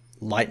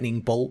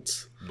lightning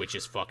bolts, which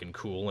is fucking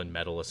cool and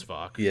metal as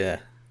fuck.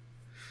 Yeah.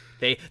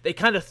 They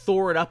kind of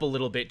Thor it up a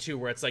little bit too,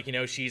 where it's like,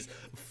 she's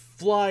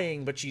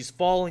flying, but she's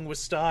falling with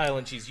style,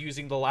 and she's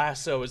using the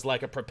lasso as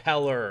like a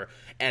propeller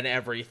and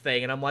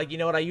everything. And I'm like, you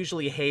know what? I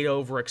usually hate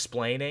over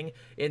explaining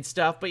and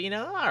stuff, but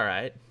all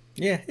right.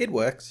 Yeah, it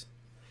works.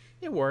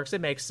 It works.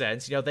 It makes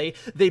sense.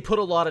 They put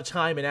a lot of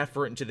time and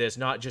effort into this,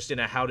 not just in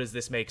a how does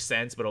this make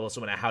sense, but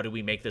also in a how do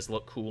we make this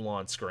look cool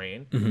on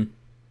screen. Mm-hmm.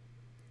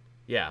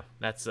 Yeah,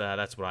 that's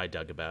what I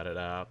dug about it.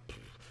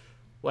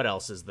 What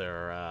else is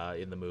there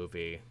in the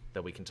movie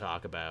that we can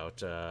talk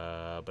about?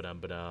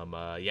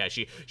 Yeah,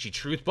 she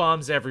truth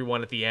bombs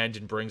everyone at the end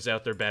and brings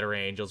out their better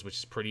angels, which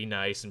is pretty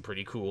nice and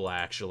pretty cool,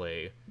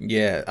 actually.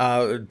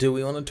 Yeah. Do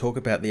we want to talk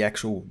about the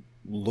actual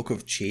look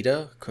of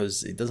Cheetah?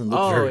 Because it doesn't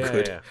look very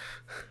good. Yeah.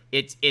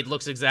 It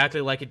looks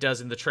exactly like it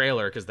does in the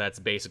trailer, because that's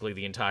basically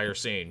the entire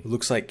scene. It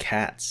looks like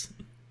cats.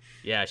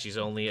 Yeah, she's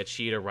only a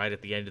cheetah right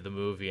at the end of the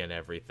movie and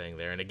everything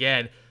there. And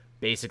again,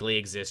 basically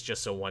exists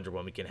just so Wonder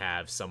Woman can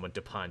have someone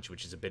to punch,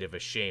 which is a bit of a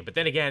shame. But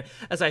then again,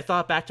 as I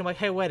thought back to, I'm like,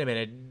 hey, wait a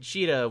minute,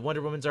 Cheetah,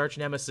 Wonder Woman's arch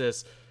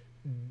nemesis,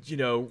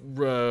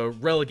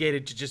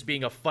 relegated to just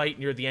being a fight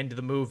near the end of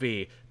the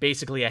movie,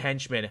 basically a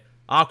henchman.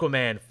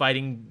 Aquaman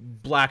fighting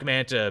Black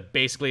Manta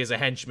basically as a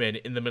henchman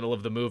in the middle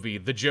of the movie.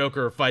 The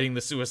Joker fighting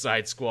the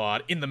Suicide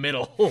Squad in the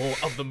middle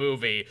of the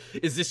movie.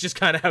 Is this just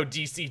kind of how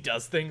DC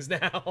does things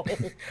now?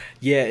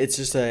 Yeah, it's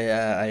just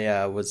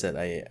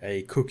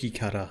a cookie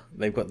cutter.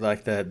 They've got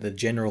like the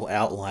general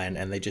outline,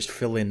 and they just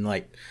fill in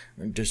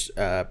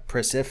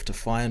press F to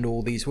find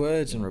all these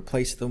words and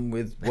replace them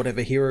with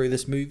whatever hero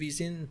this movie's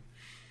in.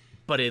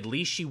 But at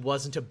least she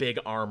wasn't a big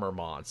armor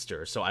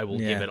monster, so I will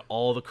give it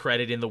all the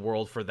credit in the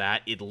world for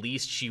that. At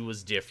least she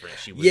was different.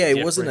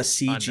 It wasn't a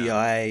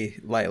CGI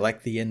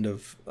like the end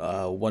of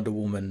Wonder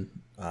Woman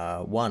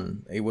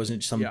 1. It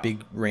wasn't some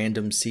big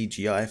random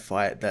CGI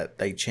fight that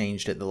they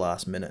changed at the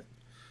last minute.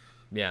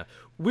 Yeah.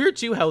 Weird,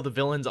 too, how the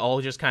villains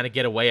all just kind of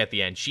get away at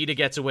the end. Sheeta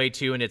gets away,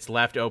 too, and it's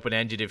left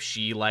open-ended if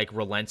she, like,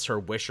 relents her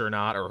wish or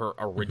not, or her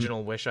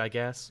original wish, I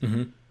guess.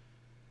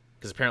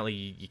 Because apparently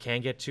you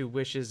can get 2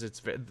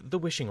 wishes. The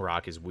wishing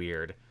rock is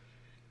weird.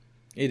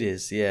 It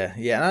is, yeah.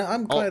 Yeah, and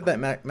I'm glad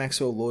that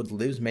Maxwell Lord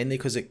lives, mainly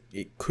because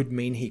it could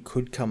mean he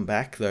could come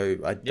back, though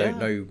I don't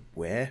know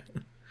where.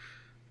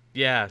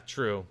 Yeah,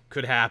 true.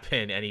 Could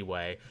happen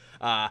anyway.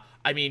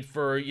 I mean,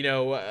 for,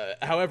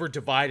 however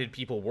divided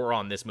people were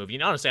on this movie,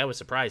 and honestly, I was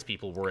surprised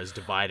people were as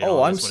divided on this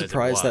one I'm as it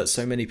surprised that was.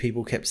 so many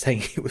people kept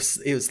saying it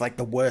was like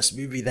the worst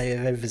movie they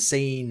have ever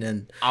seen,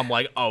 and I'm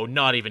like, oh,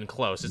 not even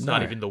close. It's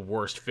not even the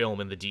worst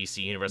film in the DC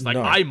universe. Like,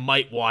 I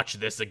might watch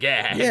this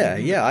again.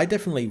 Yeah, I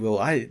definitely will.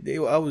 I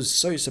was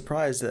so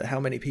surprised at how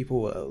many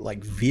people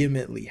like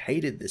vehemently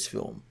hated this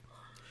film.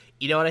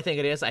 You know what I think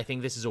it is? I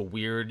think this is a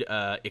weird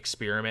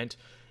experiment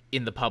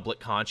in the public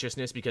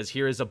consciousness, because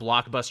here is a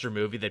blockbuster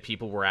movie that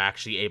people were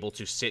actually able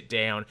to sit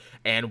down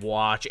and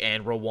watch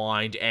and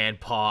rewind and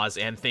pause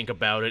and think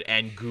about it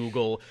and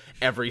Google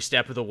every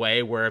step of the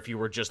way, where if you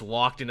were just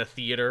locked in a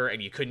theater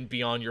and you couldn't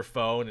be on your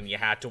phone and you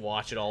had to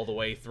watch it all the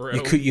way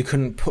through. You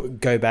couldn't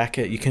go back.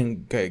 You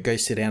can go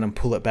sit down and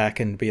pull it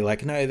back and be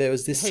like, no, there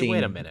was this scene.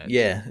 Wait a minute.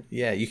 Yeah,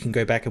 you can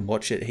go back and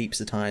watch it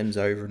heaps of times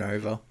over and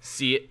over.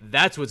 See,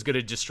 that's what's going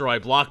to destroy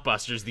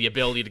blockbusters, the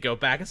ability to go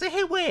back and say,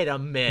 hey, wait a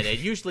minute.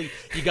 Usually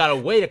you got to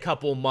wait a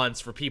couple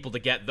months for people to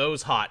get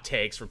those hot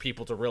takes, for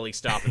people to really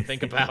stop and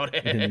think about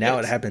it. And now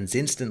it happens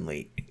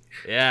instantly.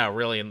 Yeah,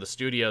 really, and the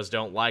studios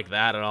don't like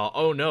that at all.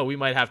 Oh no, we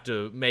might have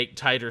to make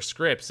tighter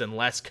scripts and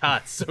less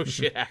cuts so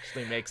shit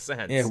actually makes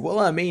sense. Yeah, well,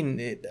 I mean,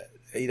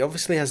 it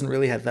obviously hasn't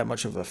really had that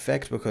much of an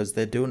effect because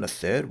they're doing a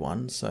third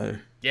one, so...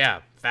 Yeah,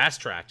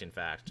 fast-tracked, in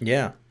fact.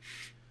 Yeah.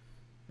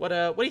 What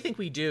do you think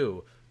we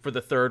do for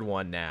the third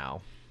one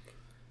now?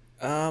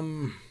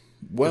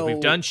 Well, we've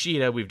done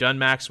Sheeta, we've done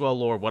Maxwell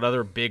Lord. What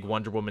other big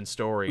Wonder Woman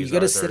stories? You got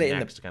to set it in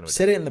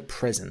the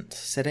present.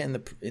 Set it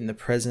in the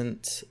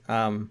present.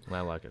 I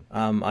like it.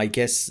 I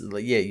guess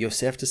you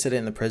have to set it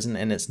in the present,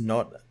 and it's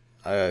not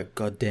a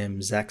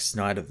goddamn Zack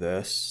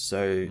Snyderverse.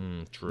 So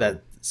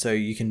so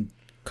you can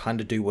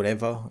kind of do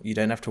whatever. You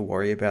don't have to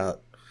worry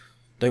about.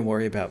 Don't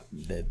worry about.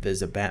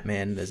 There's a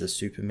Batman. There's a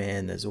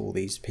Superman. There's all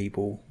these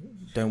people.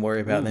 Don't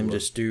worry about them.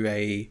 Just do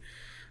I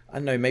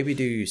don't know. Maybe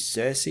do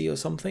Cersei or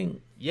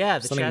something. Yeah,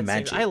 the something chat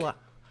magic.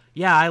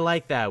 I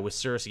like that with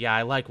Cersei. Yeah,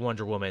 I like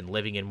Wonder Woman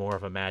living in more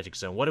of a magic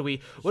zone. What do we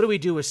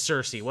do with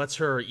Cersei? What's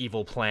her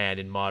evil plan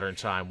in modern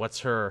time? What's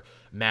her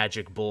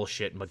magic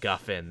bullshit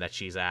MacGuffin that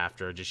she's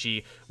after? Does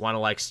she want to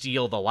like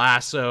steal the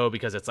lasso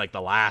because it's like the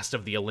last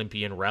of the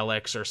Olympian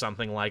relics or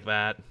something like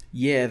that?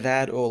 Yeah,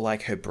 that, or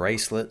like her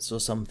bracelets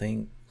or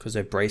something, because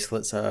her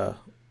bracelets are,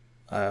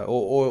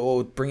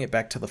 or bring it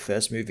back to the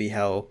first movie,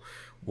 how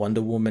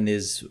Wonder Woman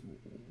is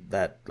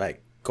that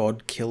like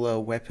god killer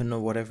weapon or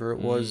whatever it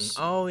was.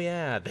 Oh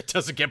yeah, that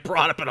doesn't get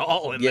brought up at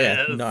all in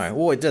this. No.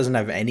 Well, it doesn't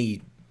have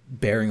any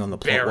bearing on the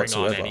plot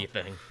whatsoever. On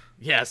anything.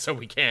 Yeah, so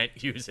we can't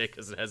use it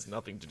because it has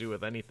nothing to do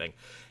with anything.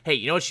 Hey,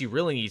 you know what she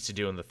really needs to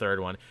do in the third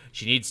one?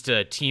 She needs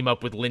to team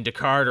up with Linda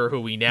Carter,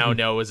 who we now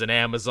know is an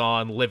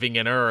Amazon living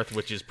in Earth,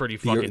 which is pretty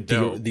fucking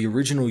dope. The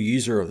original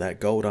user of that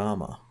gold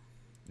armor.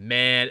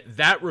 Man,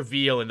 that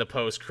reveal in the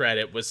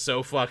post-credit was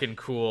so fucking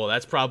cool.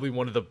 That's probably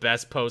one of the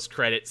best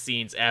post-credit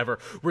scenes ever,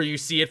 where you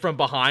see it from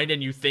behind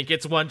and you think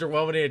it's Wonder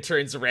Woman and it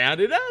turns around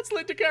and it's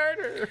Linda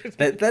Carter.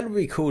 That would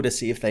be cool to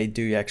see if they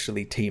do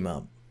actually team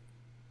up.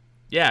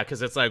 Yeah,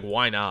 because it's like,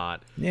 why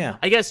not? Yeah.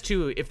 I guess,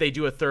 too, if they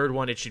do a third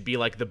one, it should be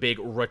like the big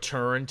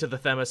return to the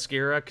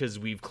Themyscira, because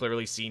we've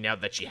clearly seen now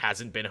that she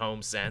hasn't been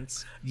home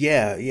since.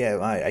 Yeah,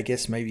 I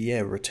guess maybe,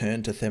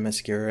 return to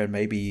Themyscira and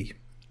maybe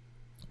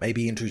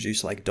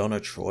introduce like Donna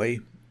Troy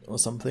or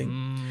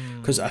something,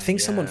 because I think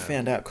someone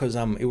found out, because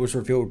it was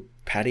revealed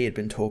Patty had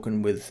been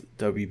talking with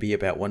WB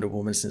about Wonder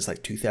Woman since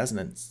like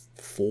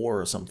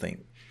 2004 or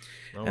something,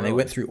 and they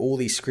went through all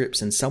these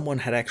scripts, and someone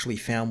had actually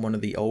found one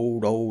of the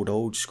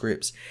old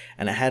scripts,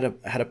 and it had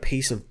a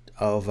piece of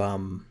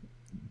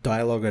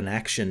dialogue and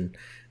action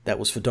that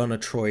was for Donna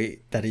Troy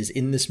that is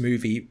in this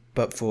movie,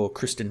 but for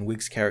Kristen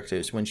Wiig's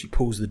characters when she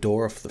pulls the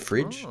door off the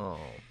fridge.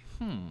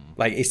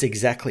 Like it's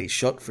exactly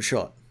shot for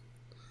shot.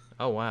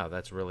 Oh, wow,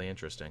 that's really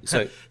interesting.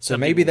 So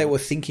maybe they were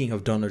thinking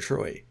of Donna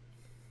Troy.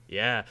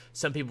 Yeah,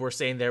 some people were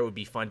saying there it would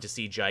be fun to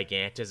see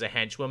Gigant as a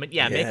henchwoman.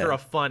 Yeah, make her a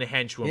fun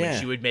henchwoman. Yeah.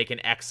 She would make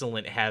an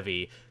excellent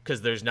heavy,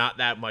 because there's not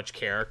that much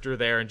character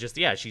there, and just,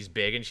 she's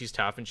big and she's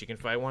tough and she can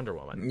fight Wonder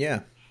Woman. Yeah.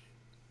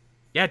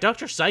 Yeah,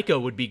 Dr. Psycho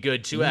would be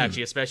good too,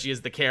 actually, especially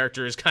as the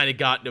character has kind of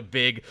gotten a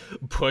big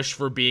push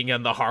for being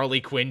on the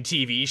Harley Quinn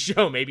TV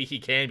show. Maybe he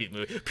can be the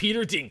movie.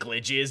 Peter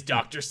Dinklage is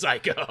Dr.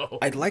 Psycho.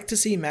 I'd like to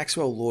see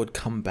Maxwell Lord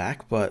come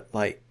back, but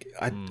like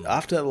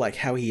after like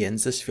how he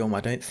ends this film, I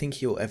don't think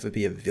he'll ever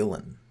be a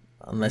villain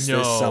unless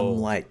there's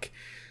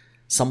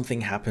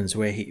something happens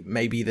where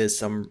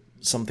there's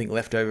something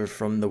left over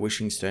from the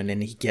Wishing Stone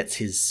and he gets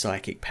his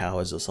psychic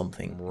powers or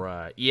something.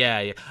 Right.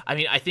 Yeah. I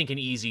mean, I think an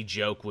easy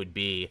joke would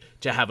be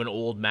to have an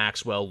old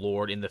Maxwell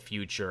Lord in the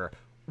future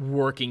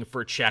working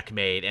for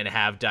Checkmate and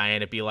have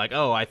Diana be like,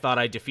 oh, I thought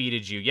I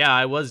defeated you. Yeah,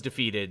 I was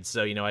defeated.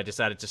 So, I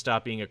decided to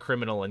stop being a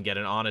criminal and get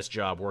an honest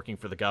job working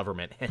for the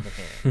government.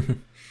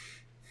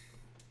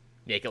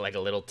 Make it like a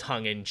little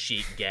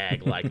tongue-in-cheek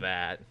gag like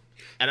that.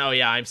 And oh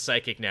yeah, I'm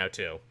psychic now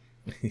too.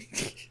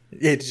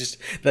 It's just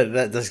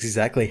that's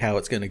exactly how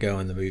it's going to go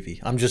in the movie.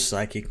 I'm just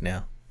psychic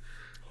now.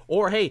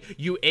 Or hey,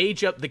 you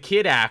age up the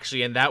kid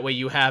actually, and that way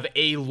you have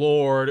a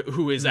lord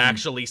who is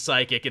actually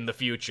psychic in the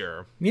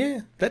future.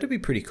 Yeah, that'd be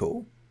pretty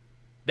cool.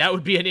 That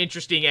would be an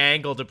interesting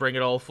angle to bring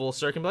it all full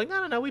circle and be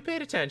like, no, we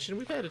paid attention.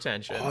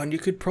 Oh, and you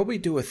could probably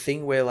do a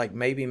thing where, like,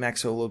 maybe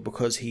Maxwell,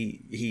 because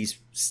he's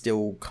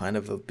still kind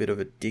of a bit of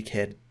a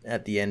dickhead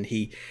at the end,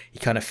 he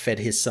kind of fed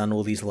his son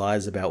all these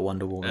lies about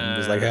Wonder Woman. He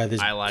was like,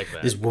 I like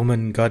that. This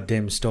woman,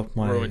 goddamn, stopped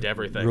my...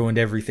 Ruined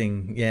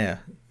everything. Yeah.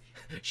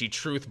 She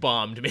truth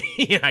bombed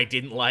me, and I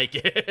didn't like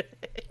it.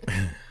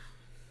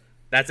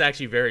 That's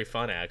actually very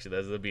fun,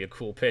 actually. That would be a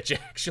cool pitch,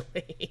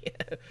 actually.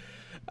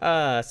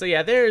 So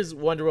yeah, there's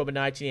Wonder Woman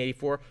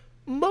 1984.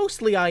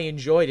 Mostly I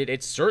enjoyed it.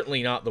 It's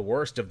certainly not the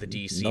worst of the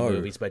DC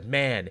movies, but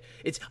man,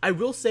 I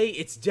will say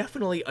it's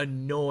definitely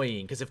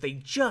annoying, because if they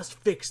just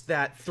fixed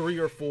that 3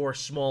 or 4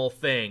 small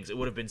things, it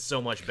would have been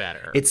so much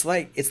better. It's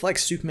like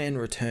Superman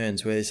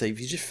Returns, where they say,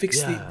 if you just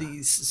fix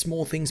these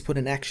small things, put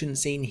an action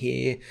scene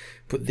here,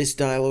 put this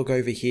dialogue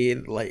over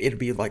here, like, it'd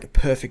be like a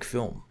perfect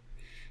film.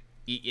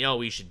 You know what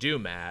we should do,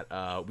 Matt?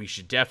 We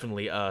should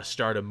definitely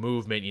start a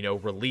movement,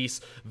 release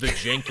the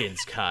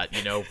Jenkins cut,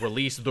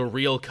 release the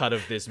real cut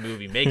of this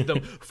movie.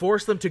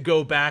 Force them to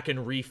go back and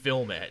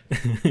refilm it.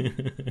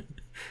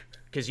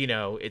 Because,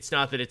 it's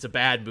not that it's a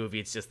bad movie,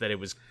 it's just that it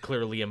was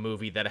clearly a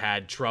movie that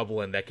had trouble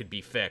and that could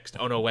be fixed.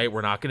 Oh, no, wait,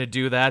 we're not going to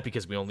do that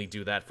because we only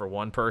do that for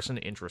one person?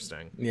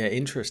 Interesting. Yeah,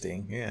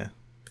 interesting, yeah.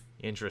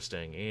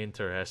 Interesting.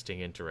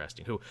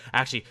 Who,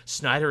 actually,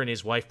 Snyder and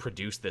his wife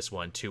produced this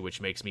one, too,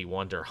 which makes me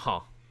wonder,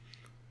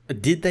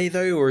 Did they,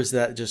 though, or is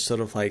that just sort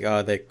of like,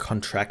 they're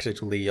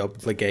contractually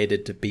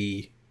obligated to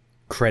be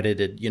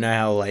credited? You know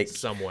how, like...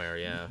 Somewhere,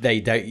 yeah. They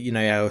don't,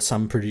 how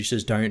some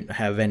producers don't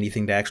have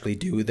anything to actually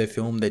do with their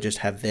film, they just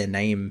have their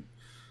name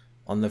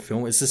on the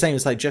film. It's the same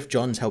as, like, Jeff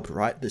Johns helped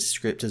write this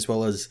script, as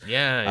well as...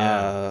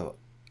 Yeah.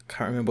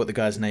 Can't remember what the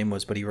guy's name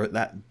was, but he wrote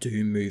that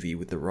Doom movie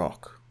with The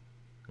Rock.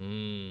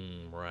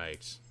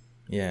 Right.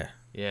 Yeah.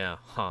 Yeah,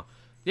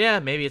 Yeah,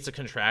 maybe it's a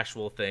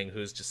contractual thing.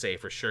 Who's to say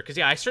for sure? Because,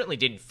 I certainly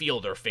didn't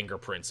feel their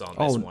fingerprints on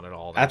this one at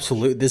all.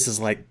 Absolutely. This is,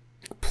 like,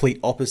 complete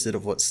opposite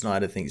of what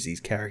Snyder thinks these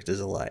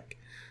characters are like.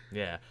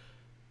 Yeah.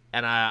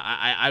 And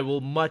I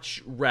will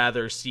much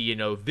rather see,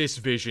 this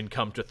vision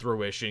come to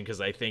fruition,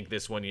 because I think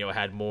this one,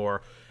 had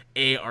more,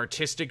 A,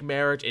 artistic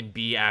merit, and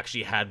B,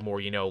 actually had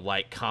more,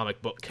 like,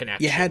 comic book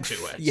connection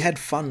to it. You had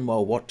fun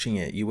while watching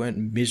it. You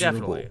weren't miserable.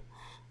 Definitely.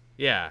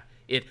 Yeah.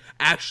 It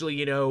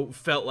actually,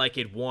 felt like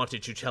it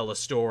wanted to tell a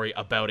story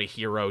about a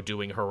hero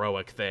doing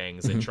heroic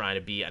things and trying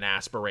to be an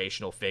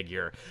aspirational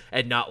figure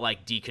and not,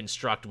 like,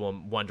 deconstruct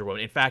Wonder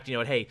Woman. In fact,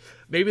 hey,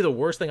 maybe the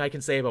worst thing I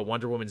can say about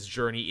Wonder Woman's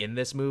journey in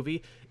this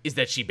movie is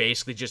that she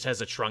basically just has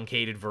a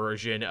truncated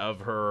version of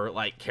her,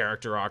 like,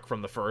 character arc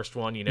from the first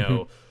one,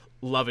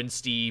 loving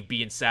Steve,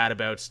 being sad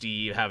about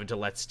Steve, having to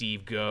let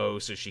Steve go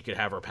so she could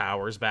have her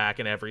powers back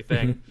and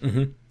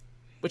everything.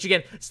 Which,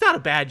 again, it's not a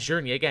bad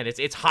journey. Again,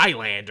 it's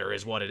Highlander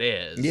is what it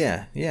is.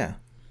 Yeah, yeah.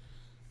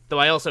 Though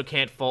I also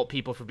can't fault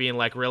people for being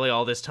like, really,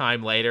 all this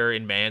time later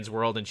in Man's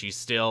World, and she's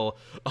still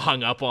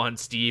hung up on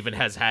Steve and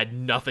has had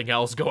nothing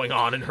else going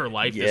on in her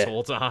life this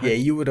whole time. Yeah,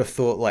 you would have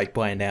thought, like,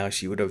 by now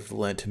she would have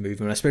learned to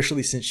move on,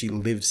 especially since she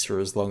lives for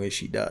as long as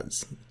she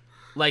does.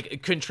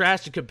 Like,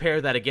 contrast and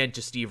compare that again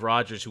to Steve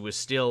Rogers, who was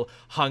still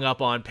hung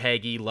up on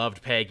Peggy,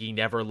 loved Peggy,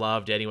 never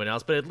loved anyone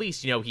else, but at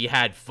least, he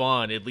had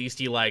fun. At least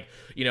he, like,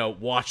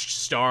 watched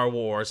Star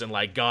Wars and,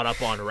 like, got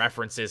up on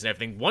references and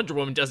everything. Wonder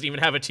Woman doesn't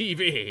even have a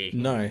TV.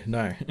 No.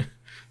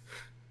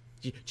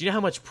 Do you know how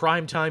much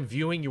primetime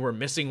viewing you were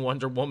missing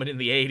Wonder Woman in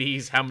the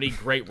 80s? How many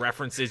great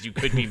references you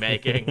could be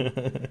making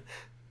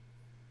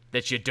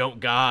that you don't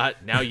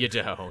got? Now you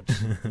don't.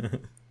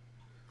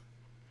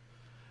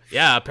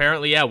 Yeah,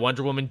 apparently,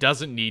 Wonder Woman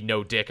doesn't need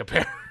no dick,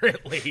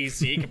 apparently.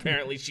 See,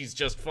 apparently she's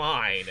just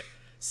fine.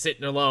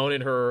 Sitting alone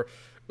in her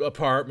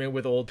apartment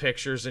with old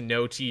pictures and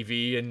no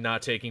TV and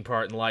not taking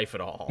part in life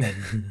at all.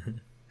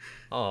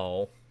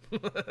 Oh.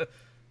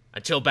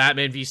 Until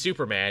Batman v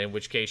Superman, in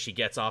which case she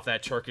gets off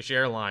that Turkish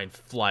airline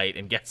flight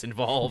and gets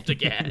involved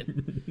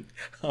again.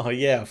 Oh,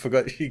 yeah, I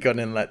forgot she got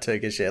in that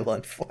Turkish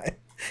airline flight.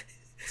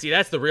 See,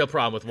 that's the real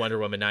problem with Wonder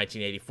Woman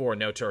 1984,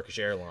 no Turkish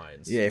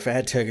Airlines. Yeah, if I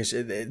had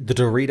the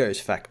Doritos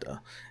factor,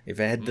 if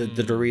I had the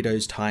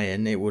Doritos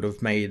tie-in, it would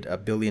have made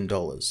 $1 billion.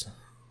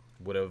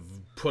 Would have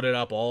put it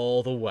up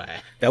all the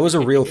way. That was a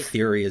real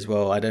theory as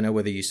well. I don't know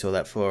whether you saw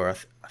that for,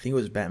 I think it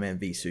was Batman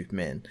v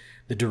Superman,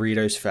 the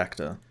Doritos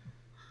factor.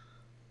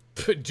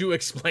 Do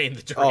explain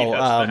the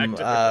Doritos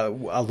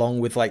factor. Along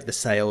with, like, the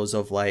sales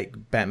of,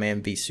 like,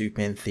 Batman v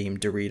Superman themed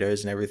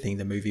Doritos and everything,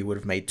 the movie would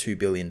have made $2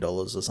 billion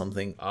or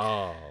something.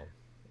 Oh.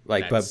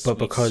 Like, but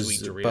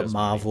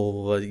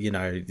Marvel,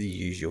 the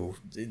usual,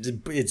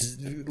 it's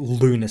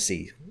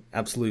lunacy.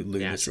 Absolute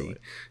lunacy. Naturally.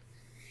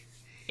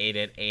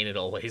 Ain't it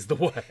always the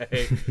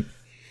way?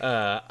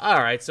 All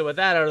right, so with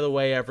that out of the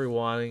way,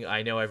 everyone,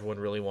 I know everyone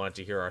really wanted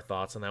to hear our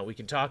thoughts on that. We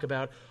can talk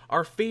about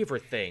our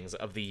favorite things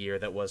of the year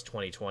that was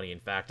 2020. In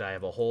fact, I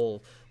have a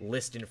whole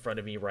list in front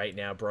of me right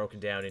now broken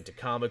down into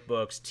comic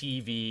books,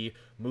 TV,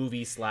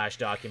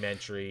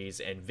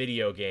 movies/documentaries, and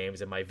video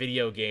games. And my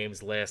video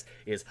games list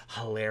is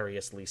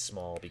hilariously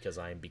small because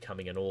I'm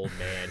becoming an old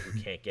man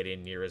who can't get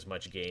in near as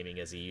much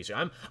gaming as he used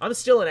to. I'm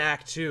still in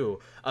Act 2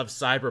 of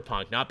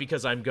Cyberpunk, not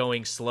because I'm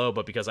going slow,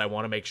 but because I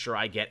want to make sure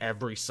I get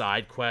every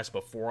side quest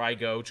before I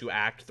go to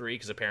Act 3,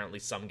 because apparently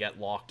some get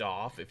locked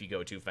off if you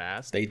go too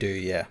fast. They do,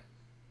 yeah.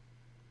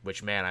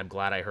 Which, man, I'm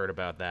glad I heard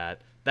about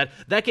that.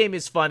 That game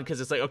is fun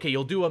because it's like, okay,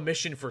 you'll do a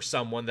mission for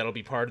someone that'll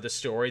be part of the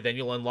story, then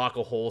you'll unlock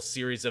a whole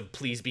series of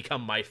please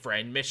become my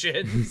friend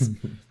missions.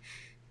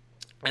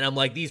 And I'm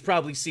like, these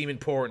probably seem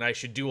important. I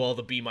should do all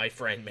the be my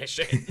friend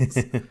missions.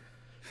 So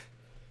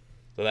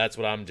that's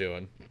what I'm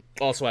doing.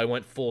 Also, I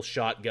went full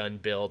shotgun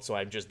build, so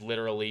I'm just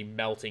literally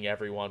melting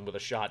everyone with a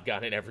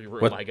shotgun in every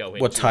room I go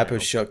into. What type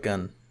of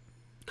shotgun?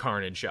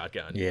 Carnage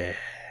shotgun. Yeah.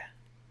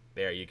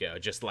 There you go.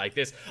 Just like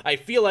this. I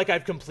feel like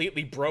I've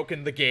completely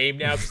broken the game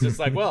now because it's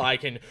like, well, I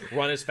can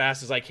run as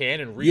fast as I can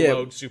and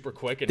reload super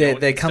quick and no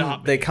one can stop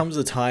me. There comes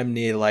a time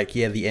near,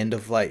 the end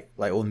of,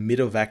 or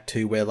mid of Act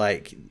 2 where,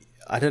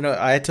 I don't know,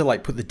 I had to,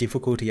 put the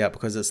difficulty up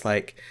because it's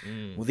well,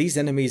 these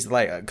enemies,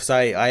 because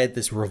I had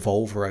this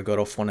revolver I got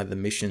off one of the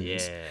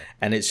missions,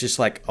 and it's just,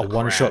 a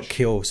one-shot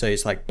kill, so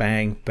it's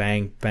bang,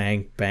 bang,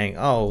 bang, bang.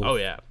 Oh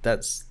yeah.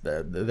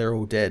 They're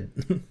all dead.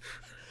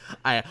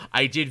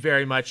 I did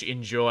very much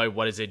enjoy,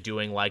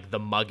 doing the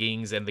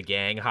muggings and the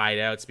gang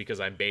hideouts,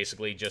 because I'm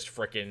basically just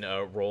freaking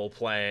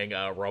role-playing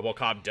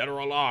RoboCop Dead or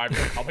Alive,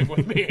 they're coming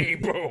with me,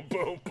 boom,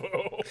 boom,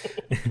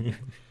 boom.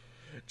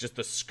 Just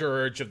the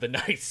scourge of the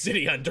Night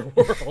City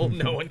underworld,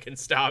 no one can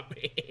stop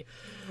me.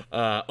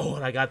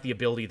 And I got the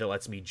ability that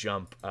lets me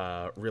jump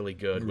really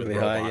good with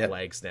robot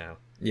legs now.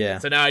 Yeah.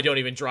 So now I don't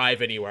even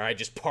drive anywhere, I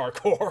just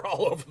parkour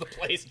all over the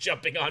place,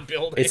 jumping on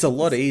buildings. It's a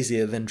lot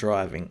easier than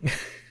driving.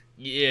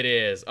 It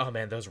is. Oh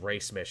man, those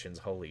race missions,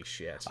 holy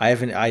shit. I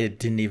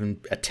didn't even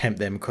attempt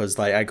them because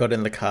I got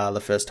in the car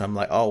the first time,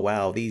 oh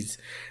wow, these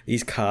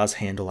cars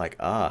handle like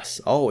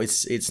ass. Oh,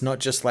 it's not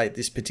just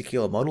this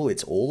particular model,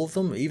 it's all of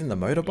them, even the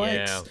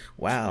motorbikes. Yeah,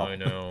 wow. I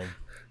know.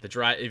 The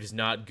drive is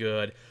not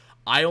good.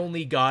 I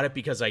only got it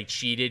because I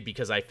cheated,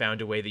 because I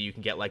found a way that you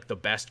can get the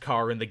best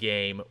car in the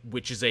game,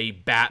 which is a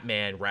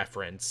Batman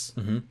reference.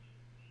 Mm-hmm.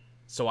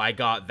 So I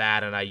got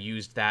that and I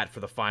used that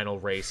for the final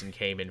race and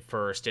came in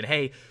first. And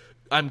hey,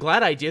 I'm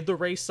glad I did the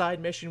race side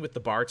mission with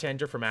the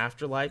bartender from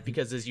Afterlife,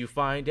 because as you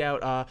find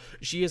out,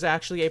 she is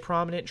actually a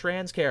prominent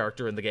trans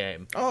character in the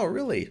game. Oh,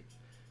 really?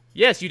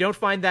 Yes, you don't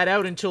find that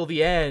out until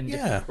the end,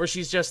 yeah. Where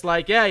she's just I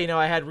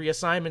had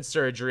reassignment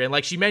surgery,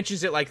 and she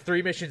mentions it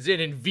 3 missions in,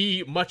 and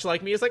V, much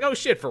like me, is oh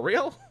shit, for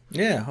real?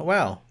 Yeah,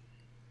 wow.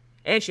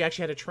 And she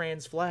actually had a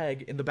trans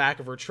flag in the back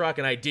of her truck,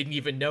 and I didn't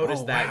even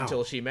notice that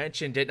until she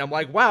mentioned it, and I'm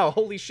like, wow,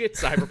 holy shit,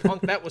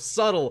 Cyberpunk, that was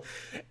subtle.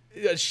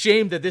 A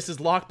shame that this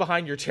is locked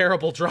behind your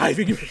terrible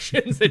driving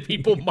missions that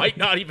people might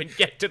not even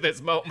get to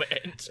this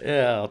moment.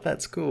 Yeah,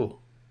 that's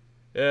cool.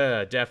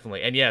 Yeah,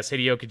 definitely. And yes,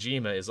 Hideo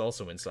Kojima is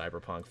also in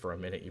Cyberpunk for a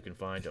minute. You can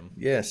find him.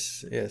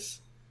 Yes.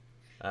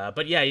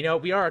 But yeah,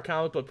 we are a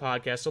comic book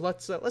podcast, so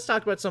let's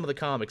talk about some of the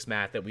comics,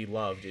 Matt, that we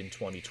loved in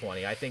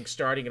 2020. I think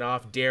starting it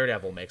off,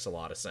 Daredevil makes a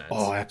lot of sense.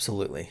 Oh,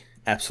 absolutely.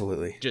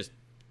 Just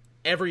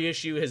every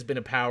issue has been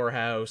a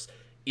powerhouse.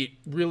 It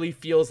really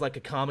feels like a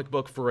comic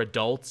book for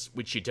adults,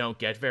 which you don't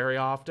get very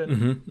often.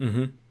 Mm-hmm,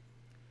 mm-hmm.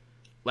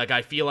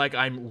 I feel like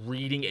I'm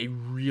reading a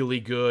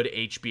really good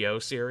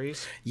HBO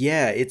series.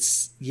 Yeah,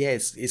 it's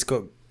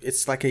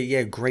like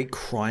a great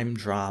crime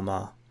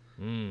drama.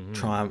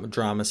 Mm-hmm.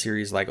 Drama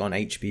series on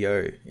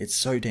HBO. It's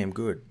so damn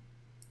good.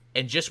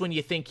 And just when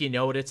you think you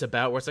know what it's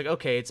about, where it's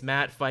okay, it's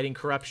Matt fighting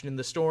corruption in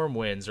the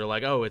Stormwinds,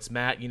 or it's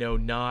Matt,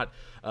 not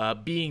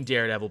being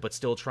Daredevil but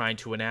still trying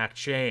to enact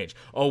change.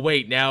 Oh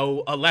wait,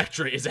 now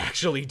Elektra is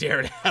actually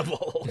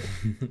Daredevil.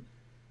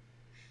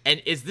 And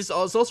it's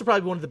also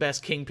probably one of the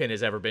best Kingpin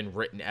has ever been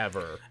written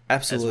ever.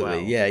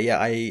 Absolutely, yeah.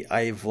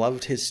 I've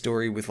loved his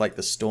story with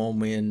the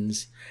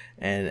Stormwinds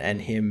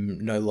and him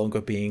no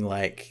longer being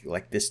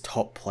like this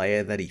top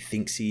player that he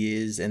thinks he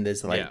is, and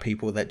there's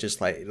people that just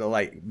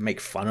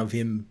make fun of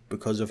him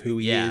because of who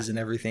he is and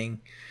everything.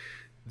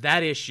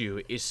 That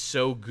issue is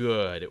so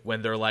good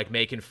when they're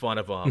making fun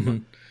of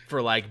him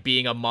for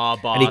being a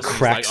mob boss, and he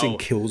cracks and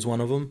kills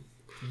one of them.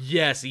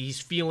 Yes,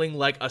 he's feeling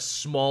like a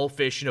small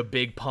fish in a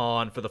big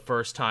pond for the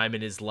first time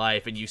in his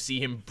life, and you see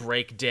him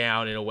break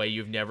down in a way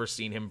you've never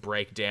seen him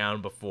break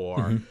down before.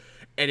 Mm-hmm.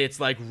 And it's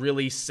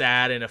really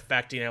sad and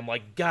affecting. I'm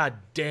like, God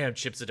damn,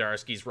 Chip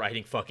Zdarsky's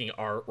writing fucking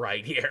art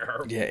right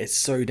here. Yeah, it's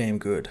so damn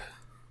good.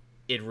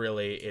 It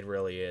really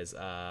is.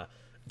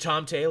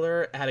 Tom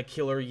Taylor had a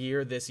killer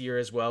year this year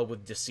as well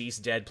with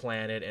Deceased, Dead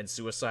Planet, and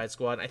Suicide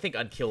Squad. And I think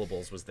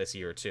Unkillables was this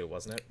year too,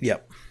 wasn't it?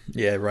 Yep.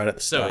 Yeah, right at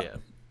the start. So yeah.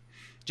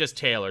 Just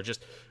Taylor,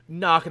 just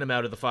knocking him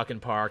out of the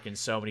fucking park in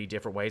so many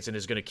different ways, and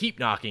is going to keep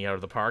knocking out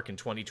of the park in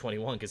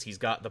 2021 because he's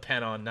got the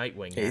pen on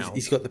Nightwing now.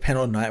 He's got the pen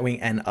on Nightwing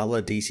and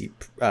other DC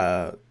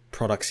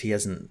products he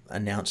hasn't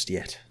announced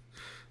yet.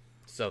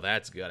 So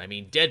that's good. I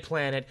mean, Dead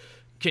Planet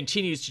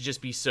continues to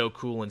just be so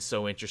cool and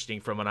so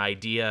interesting from an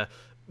idea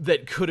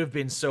that could have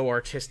been so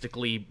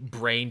artistically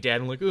brain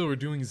dead and like, oh, we're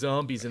doing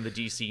zombies in the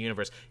DC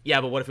universe.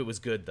 Yeah, but what if it was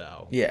good,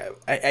 though? Yeah,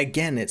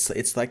 again,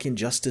 it's like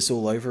Injustice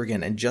all over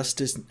again. And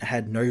Justice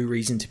had no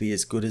reason to be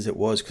as good as it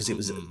was because it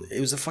was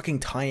a fucking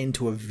tie-in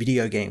to a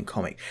video game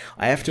comic.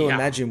 I have to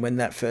imagine when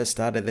that first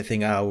started, they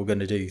think, oh, we're going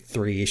to do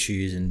 3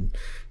 issues and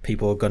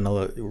people are going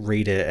to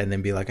read it and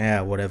then be like,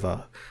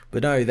 whatever.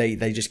 But no,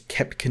 they just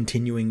kept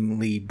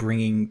continually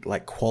bringing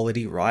like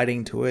quality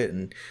writing to it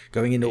and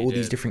going into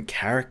these different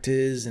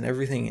characters and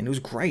everything, and it was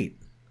great.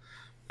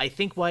 I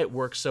think why it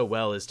works so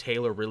well is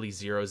Taylor really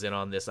zeroes in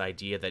on this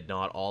idea that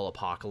not all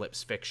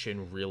apocalypse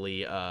fiction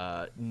really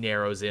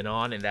narrows in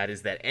on, and that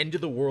is that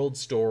end-of-the-world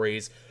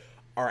stories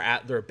are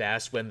at their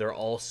best when they're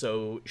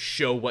also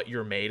show what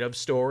you're made of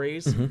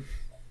stories. Mm-hmm.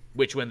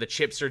 Which when the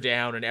chips are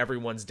down and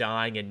everyone's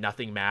dying and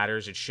nothing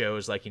matters, it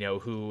shows like,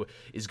 who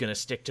is going to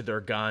stick to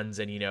their guns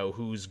and,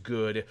 who's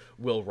good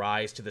will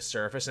rise to the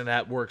surface. And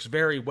that works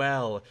very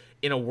well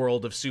in a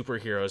world of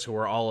superheroes who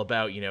are all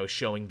about,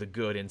 showing the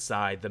good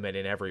inside them and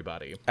in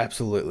everybody.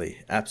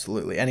 Absolutely.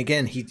 Absolutely. And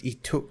again, he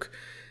took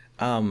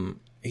that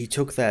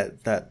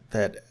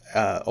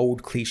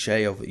old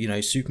cliche of,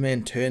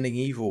 Superman turning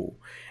evil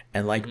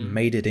and like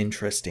made it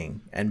interesting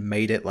and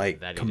made it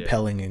like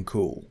compelling and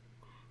cool.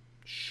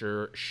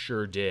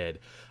 Sure did.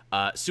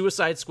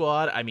 Suicide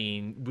Squad, I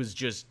mean, was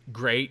just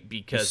great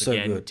because, so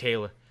again, good.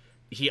 Taylor,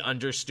 he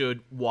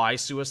understood why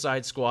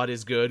Suicide Squad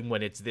is good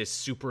when it's this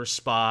super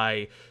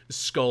spy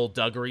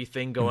skullduggery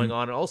thing going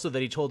on, and also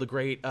that he told a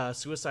great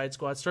Suicide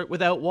Squad story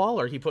without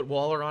Waller. He put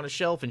Waller on a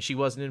shelf and she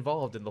wasn't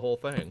involved in the whole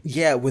thing.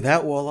 Yeah,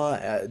 without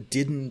Waller,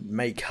 didn't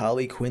make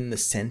Harley Quinn the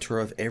center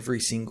of every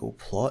single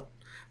plot.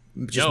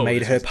 Just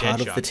made her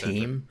part of the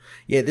team.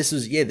 Yeah, this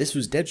was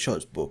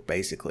Deadshot's book,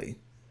 basically.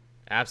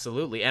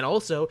 Absolutely. And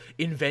also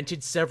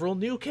invented several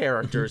new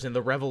characters in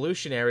the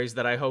Revolutionaries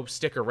that I hope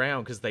stick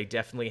around because they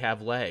definitely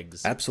have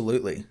legs.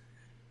 Absolutely.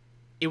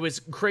 It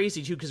was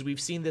crazy, too, because we've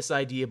seen this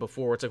idea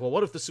before. It's like, well,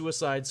 what if the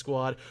Suicide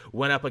Squad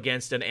went up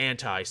against an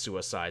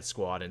anti-Suicide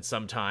Squad? And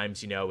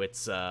sometimes,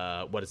 it's,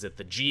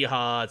 the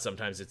Jihad.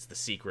 Sometimes it's the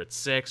Secret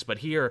Six. But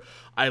here,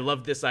 I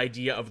love this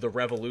idea of the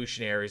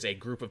Revolutionaries, a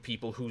group of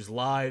people whose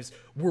lives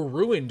were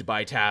ruined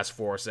by Task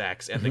Force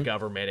X and the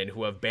government and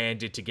who have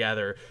banded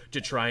together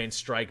to try and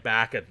strike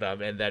back at them.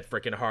 And that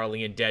frickin'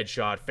 Harley and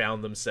Deadshot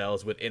found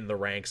themselves within the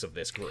ranks of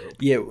this group.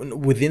 Yeah,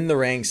 within the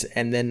ranks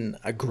and then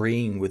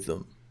agreeing with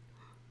them.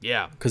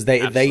 Yeah, because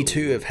they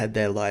too have had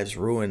their lives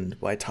ruined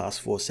by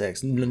Task Force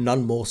X,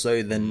 none more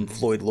so than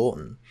Floyd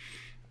Lawton.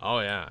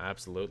 Oh yeah,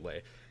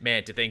 absolutely.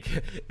 Man, to think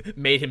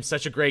made him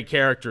such a great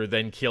character,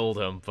 then killed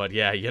him. But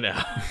yeah,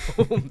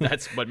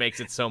 that's what makes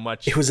it so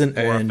much. It was an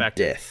more earned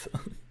effective.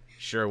 Death.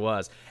 Sure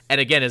was. And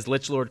again, as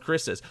Lich Lord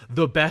Chris says,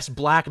 the best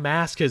Black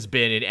Mask has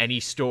been in any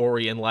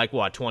story in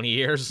 20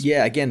 years?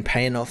 Yeah, again,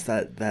 paying off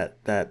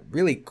that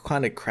really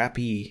kind of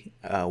crappy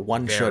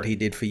one-shot he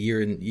did for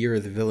Year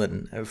of the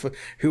Villain.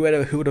 Who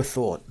would have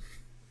thought?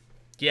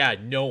 Yeah,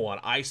 no one.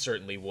 I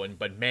certainly wouldn't.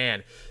 But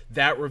man,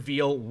 that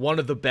reveal, one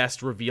of the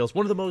best reveals,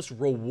 one of the most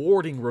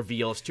rewarding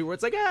reveals, too, where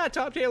it's like,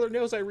 Tom Taylor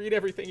knows I read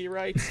everything he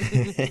writes.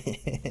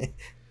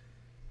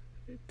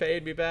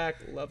 Paid me back.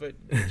 Love it.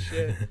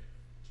 Shit.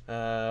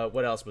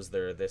 What else was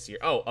there this year?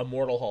 Oh,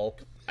 Immortal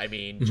Hulk. I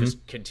mean,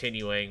 just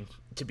continuing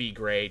to be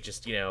great.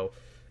 Just,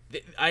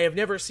 I have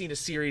never seen a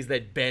series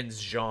that bends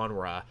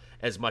genre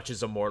as much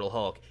as Immortal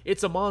Hulk.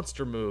 It's a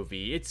monster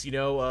movie. It's,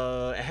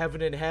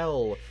 Heaven and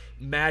Hell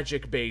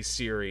magic-based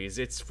series.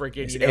 It's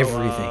friggin',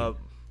 everything.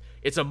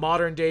 It's a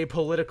modern-day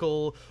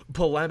political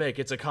polemic.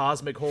 It's a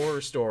cosmic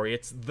horror story.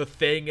 It's The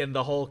Thing and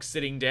the Hulk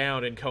sitting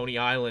down in Coney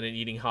Island and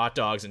eating hot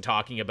dogs and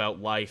talking about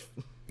life.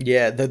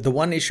 Yeah, the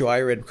one issue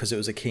I read, because it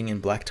was a King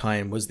in Black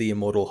tie-in, was the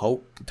Immortal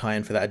Hulk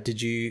tie-in for that.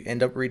 Did you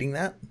end up reading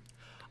that?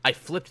 I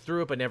flipped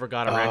through it, but never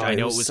got around to it. I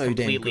know it was so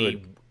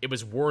completely... It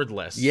was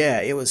wordless.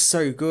 Yeah, it was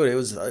so good. It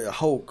was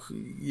Hulk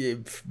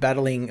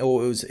battling...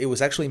 Or it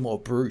was actually more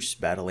Bruce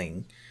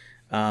battling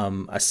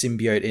a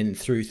symbiote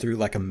through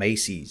like a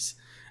Macy's.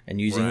 And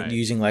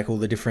using like all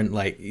the different,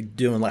 like,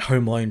 doing like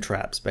home loan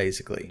traps,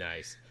 basically.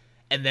 Nice.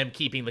 And them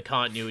keeping the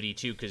continuity,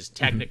 too, because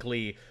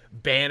technically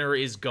Banner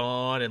is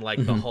gone and,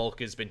 like, the Hulk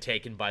has been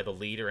taken by the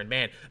leader. And,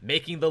 man,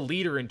 making the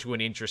leader into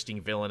an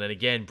interesting villain. And,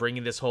 again,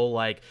 bringing this whole,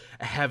 like,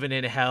 heaven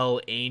and hell,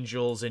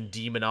 angels and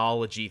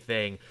demonology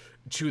thing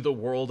to the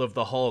world of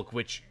the Hulk,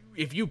 which...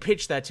 If you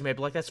pitch that to me, I'd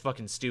be like, that's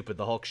fucking stupid.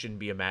 The Hulk shouldn't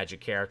be a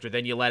magic character.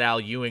 Then you let Al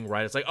Ewing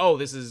write. It's like, oh,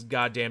 this is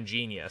goddamn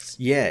genius.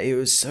 Yeah, it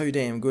was so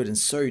damn good and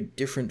so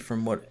different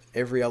from what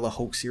every other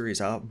Hulk series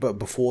but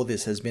before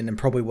this has been, and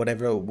probably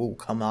whatever will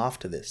come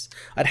after this.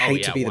 I'd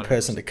hate to be 100%. The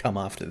person to come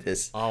after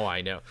this. Oh,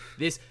 I know.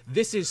 This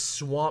is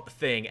Swamp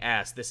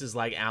Thing-esque. This is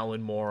like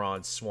Alan Moore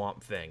on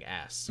Swamp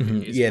Thing-esque.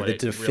 Yeah, the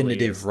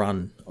definitive really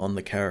run on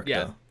the character.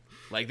 Yeah.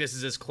 Like, this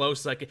is as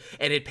close, like,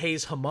 and it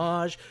pays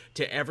homage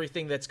to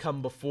everything that's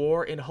come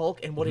before in Hulk.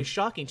 And what is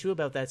shocking, too,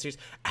 about that series,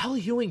 Al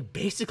Ewing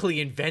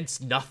basically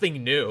invents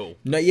nothing new.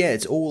 No, yeah,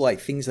 it's all, like,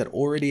 things that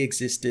already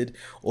existed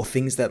or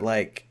things that,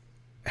 like,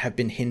 have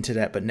been hinted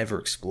at but never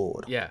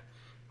explored. Yeah.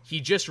 He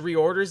just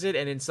reorders it,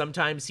 and then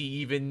sometimes he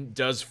even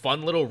does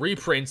fun little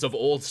reprints of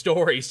old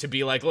stories to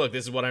be like, look,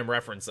 this is what I'm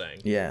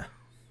referencing. Yeah.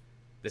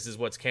 This is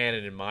what's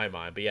canon in my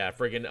mind. But yeah,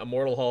 friggin'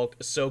 Immortal Hulk,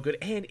 so good.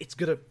 And it's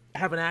gonna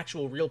have an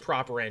actual, real,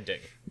 proper ending.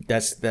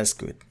 That's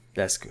good.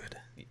 That's good.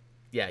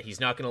 Yeah, he's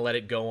not gonna let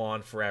it go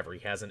on forever. He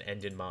has an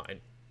end in mind.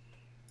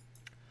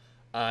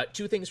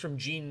 Two things from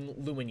Gene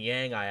Luen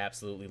Yang I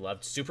absolutely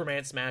loved.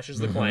 Superman smashes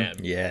the Klan.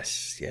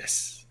 Yes.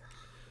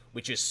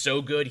 Which is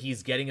so good,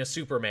 he's getting a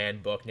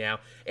Superman book now.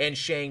 And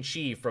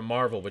Shang-Chi from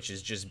Marvel, which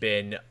has just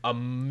been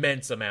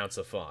immense amounts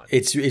of fun.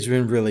 It's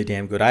been really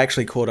damn good. I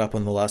actually caught up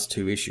on the last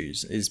 2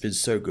 issues. It's been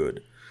so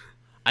good.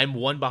 I'm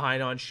one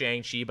behind on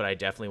Shang-Chi, but I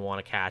definitely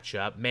want to catch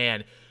up.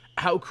 Man,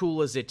 how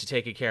cool is it to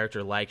take a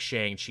character like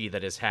Shang-Chi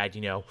that has had,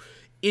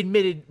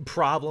 admitted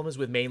problems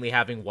with mainly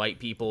having white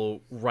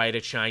people write a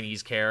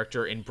Chinese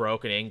character in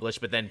broken English,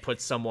 but then put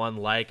someone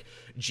like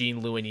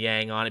Gene Luen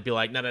Yang on it, be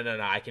like, no,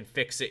 I can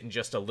fix it in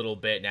just a little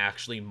bit and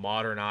actually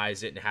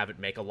modernize it and have it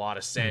make a lot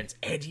of sense.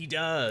 And he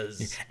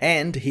does.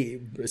 And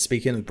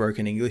speaking of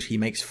broken English, he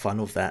makes fun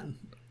of that.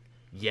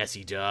 Yes,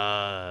 he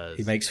does.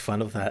 He makes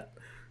fun of that.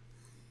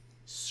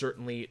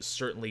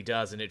 Certainly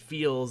does. And it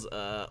feels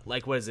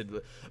like, what is it?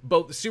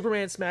 Both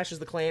Superman smashes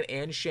the Klan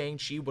and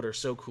Shang-Chi, what are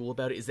so cool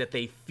about it is that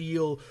they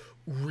feel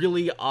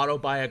really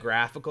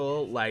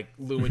autobiographical. Like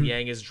Luen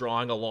Yang is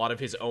drawing a lot of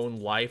his own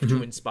life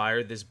to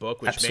inspire this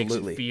book, which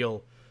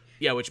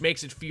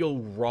makes it feel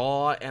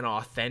raw and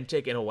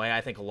authentic in a way I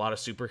think a lot of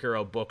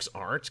superhero books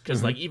aren't.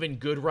 Because like even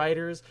good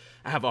writers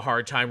have a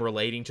hard time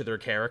relating to their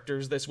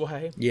characters this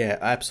way. Yeah,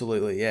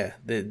 absolutely. Yeah,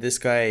 this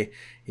guy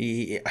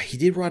he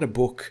did write a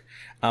book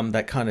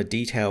that kind of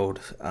detailed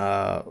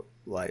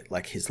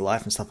like his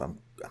life and stuff. I'm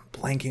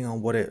blanking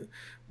on what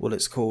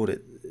it's called.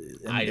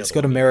 It's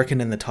got American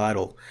in the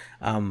title.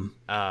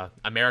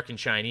 American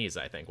Chinese,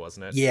 I think,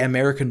 wasn't it? Yeah,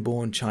 American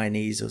born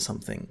Chinese or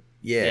something.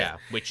 Yeah,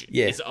 which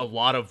is a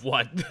lot of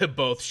what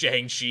both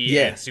Shang-Chi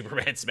and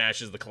Superman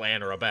smashes the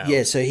Klan are about.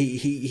 Yeah, so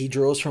he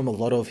draws from a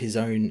lot of his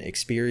own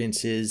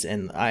experiences,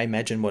 and I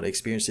imagine what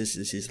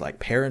experiences his like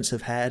parents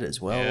have had as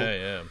well.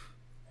 Yeah.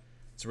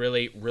 It's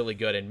really, really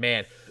good, and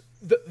man,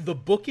 the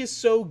book is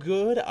so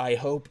good. I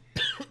hope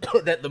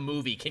that the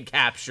movie can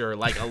capture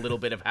like a little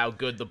bit of how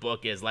good the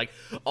book is. Like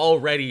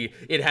already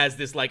it has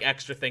this like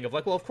extra thing of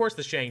like, well, of course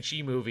the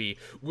Shang-Chi movie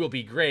will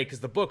be great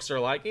because the books are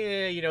like,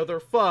 they're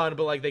fun,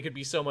 but like they could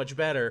be so much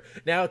better.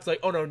 Now it's like,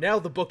 oh no, now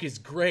the book is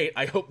great.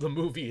 I hope the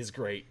movie is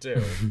great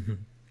too.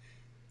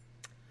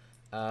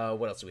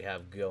 What else do we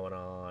have going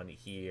on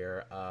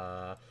here?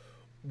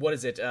 What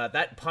is it?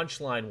 That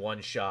Punchline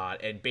one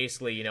shot, and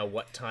basically,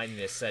 what Tynion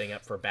is setting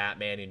up for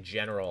Batman in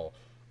general,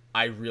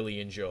 I really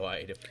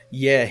enjoyed.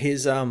 Yeah,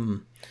 his that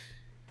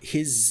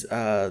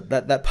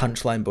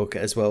Punchline book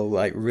as well,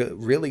 like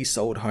really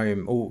sold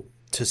home. Oh,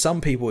 to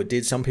some people it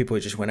did. Some people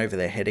it just went over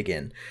their head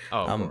again.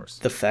 Oh, of course.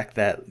 The fact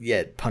that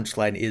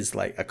Punchline is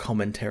like a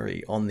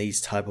commentary on these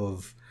type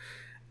of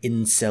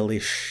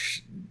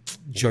incelish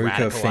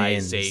Joker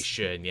fans.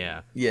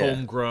 Yeah.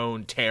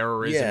 Homegrown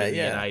terrorism in the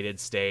United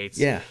States.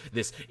 Yeah.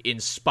 This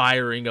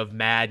inspiring of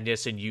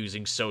madness and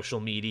using social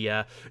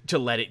media to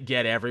let it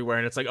get everywhere.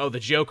 And it's like, oh, the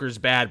Joker's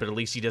bad, but at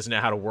least he doesn't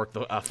know how to work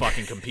a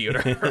fucking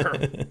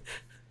computer.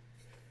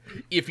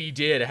 If he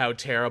did, how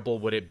terrible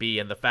would it be?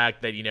 And the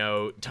fact that,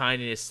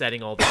 Tynion is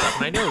setting all this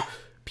up. And I know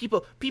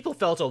people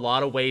felt a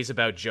lot of ways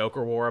about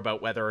Joker War,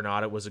 about whether or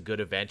not it was a good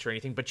event or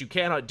anything, but you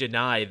cannot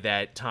deny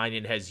that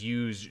Tynion has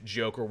used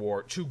Joker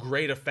War to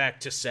great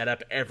effect to set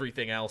up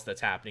everything else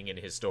that's happening in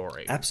his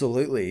story.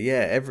 Absolutely,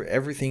 yeah.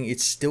 Everything,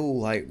 it's still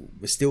like,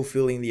 we're still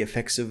feeling the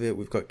effects of it.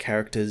 We've got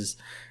characters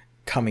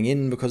coming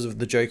in because of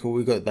the Joker.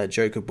 We've got that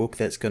Joker book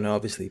that's going to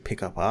obviously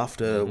pick up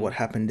after what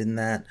happened in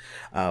that,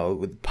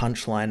 with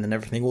Punchline and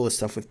everything, all the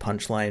stuff with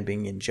Punchline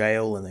being in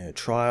jail and their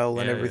trial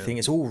and everything.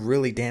 It's all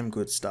really damn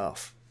good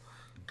stuff.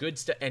 Good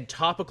stuff, and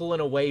topical in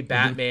a way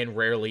Batman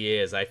rarely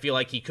is. I feel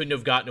like he couldn't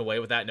have gotten away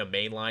with that in a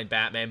mainline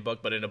Batman book,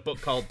 but in a book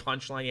called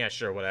Punchline, yeah,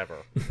 sure, whatever.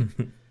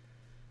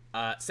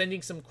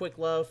 Sending some quick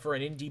love for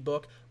an indie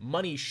book,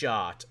 Money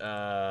Shot,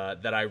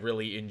 that I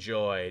really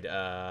enjoyed.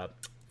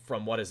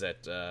 From, what is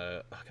it?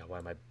 God, why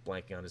am I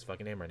blanking on his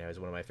fucking name right now? He's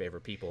one of my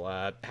favorite people.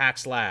 Hack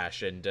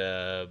Slash and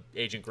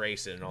Agent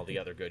Grayson and all the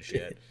other good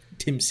shit.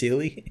 Tim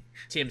Seeley,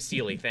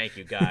 thank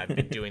you, God. I've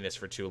been doing this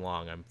for too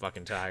long. I'm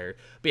fucking tired.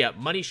 But yeah,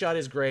 Money Shot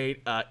is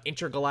great.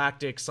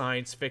 Intergalactic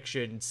science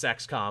fiction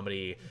sex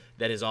comedy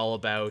that is all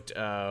about,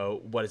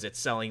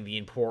 selling the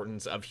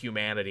importance of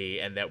humanity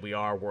and that we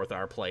are worth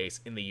our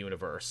place in the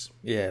universe.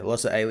 Yeah,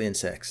 lots of alien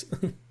sex.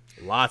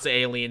 Lots of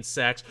alien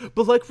sex,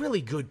 but like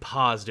really good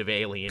positive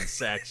alien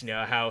sex.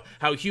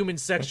 How human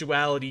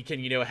sexuality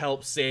can,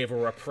 help save a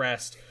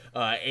repressed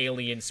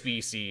alien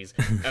species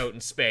out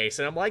in space,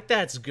 and I'm like,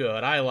 that's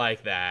good. I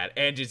like that,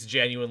 and it's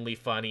genuinely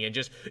funny and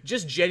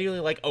just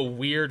genuinely like a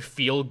weird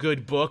feel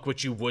good book,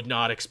 which you would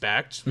not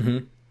expect.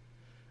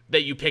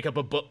 That you pick up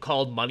a book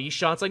called Money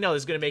Shots, like, no,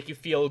 this is gonna make you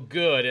feel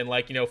good and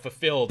like, you know,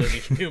 fulfilled as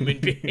a human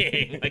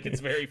being. Like, it's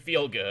very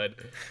feel good.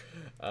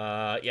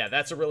 Yeah,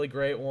 that's a really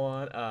great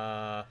one.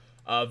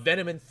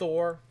 Venom and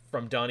Thor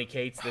from Donny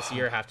Cates this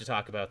year. Have to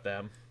talk about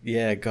them.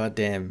 Yeah,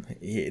 goddamn.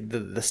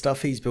 The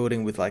stuff he's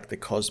building with like the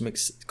cosmic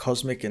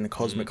and the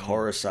cosmic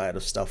horror side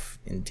of stuff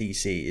in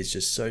DC is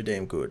just so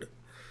damn good.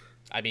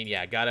 I mean,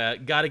 yeah,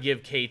 gotta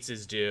give Cates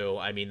his due.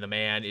 I mean, the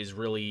man is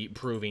really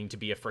proving to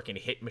be a freaking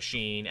hit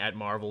machine at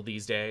Marvel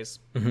these days.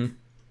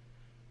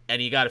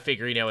 And you got to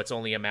figure, you know, it's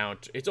only a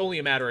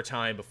matter of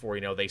time before,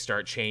 you know, they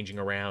start changing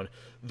around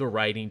the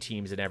writing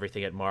teams and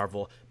everything at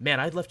Marvel. Man,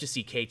 I'd love to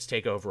see Cates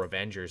take over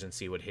Avengers and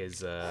see what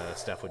his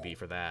stuff would be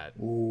for that.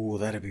 Ooh,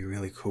 that'd be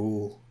really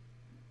cool.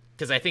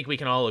 Because I think we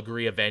can all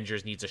agree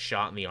Avengers needs a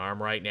shot in the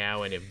arm right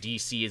now, and if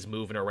DC is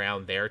moving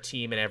around their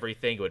team and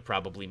everything, it would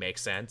probably make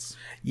sense.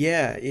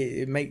 Yeah,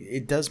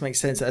 it does make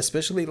sense,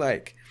 especially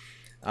like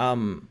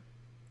some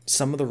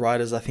of the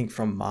writers I think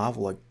from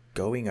Marvel are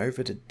going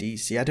over to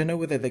DC. I don't know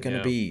whether they're going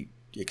to be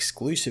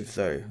exclusive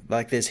though.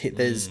 Like there's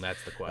that's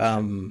the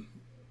question.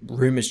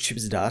 Rumors Chip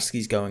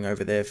Zdarsky's going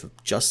over there for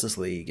Justice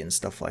League and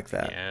stuff like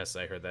that. Yes,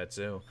 I heard that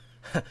too.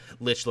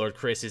 Lich Lord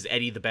Chris, is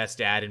Eddie the best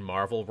dad in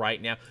Marvel right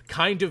now?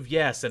 Kind of,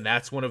 yes, and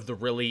that's one of the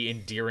really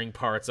endearing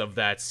parts of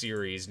that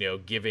series, you know,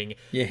 giving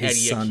Eddie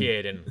son. A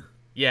kid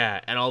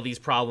and all these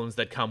problems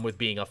that come with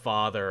being a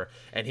father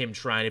and him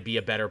trying to be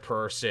a better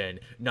person,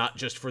 not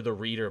just for the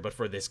reader but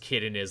for this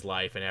kid in his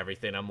life and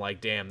everything. I'm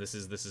like, damn, this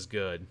is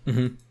good.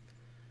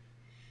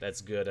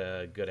 That's good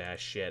ass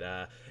shit.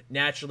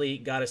 Naturally,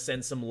 gotta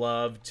send some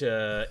love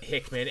to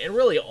Hickman and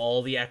really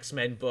all the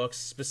X-Men books.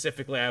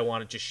 Specifically, I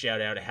wanted to shout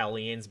out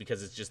Hellions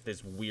because it's just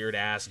this weird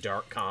ass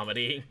dark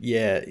comedy.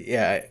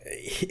 Yeah.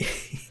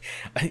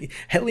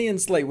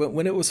 Hellions, like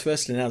when it was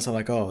first announced, I'm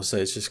like, oh, so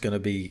it's just gonna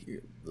be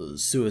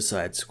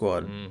Suicide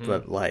Squad,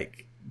 but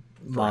like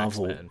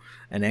Marvel X-Men.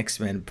 And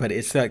X-Men, but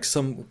it's like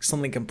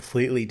something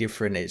completely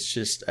different. It's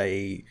just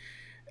a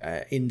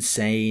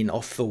insane,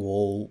 off the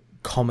wall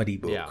comedy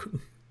book. Yeah.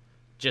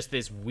 Just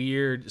this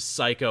weird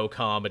psycho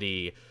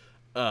comedy,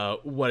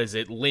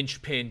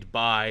 linchpinned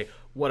by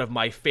one of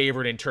my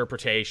favorite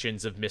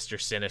interpretations of Mr.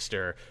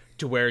 Sinister,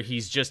 to where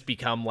he's just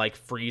become like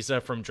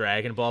Frieza from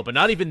Dragon Ball, but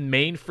not even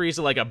main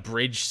Frieza, like a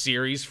bridge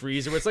series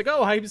Frieza, where it's like,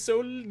 oh, I'm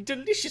so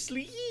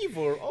deliciously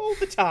evil all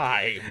the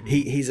time.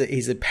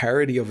 He's a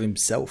parody of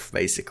himself,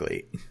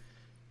 basically.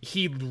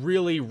 He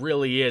really,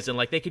 really is, and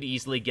like they could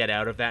easily get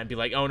out of that and be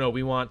like, oh no,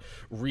 we want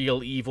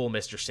real evil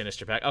Mr.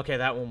 Sinister back. Okay,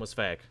 that one was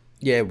fake.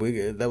 Yeah,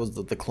 that was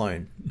the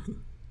clone.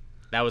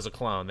 That was a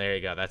clone. There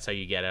you go. That's how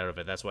you get out of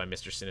it. That's why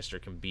Mr. Sinister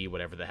can be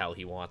whatever the hell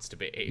he wants to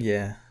be.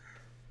 Yeah.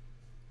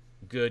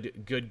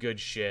 Good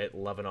shit.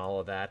 Loving all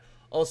of that.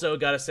 Also,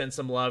 got to send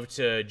some love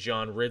to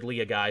John Ridley,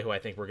 a guy who I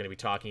think we're going to be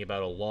talking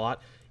about a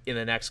lot in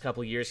the next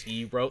couple of years.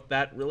 He wrote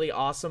that really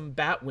awesome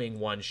Batwing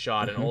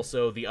one-shot, and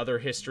also the other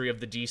history of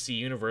the DC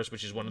Universe,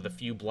 which is one of the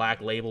few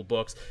Black Label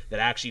books that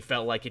actually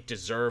felt like it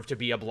deserved to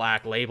be a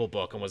Black Label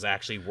book and was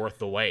actually worth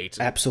the wait.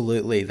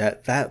 Absolutely.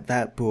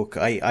 That book,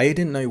 I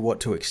didn't know what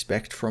to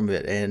expect from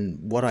it,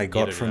 and what I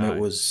got from it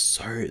was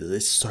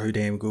so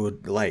damn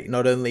good. Like,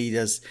 not only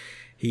does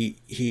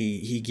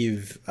he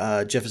give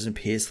Jefferson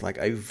Pierce like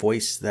a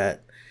voice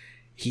that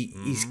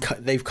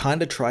they've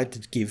kind of tried to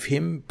give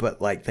him,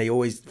 but like they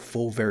always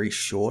fall very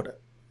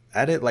short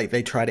at it. Like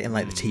they tried it in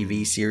like the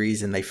TV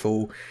series and they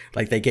fall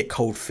like they get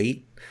cold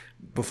feet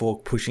before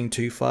pushing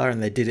too far,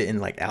 and they did it in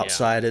like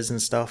Outsiders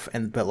and stuff.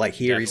 But like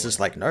here he's just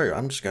like, no,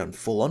 I'm just going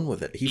full on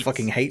with it. He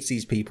fucking hates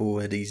these people,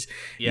 and he's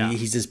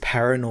this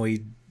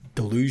paranoid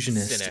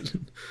delusionist. Cynic.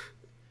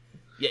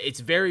 Yeah,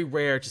 it's very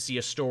rare to see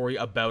a story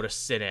about a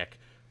cynic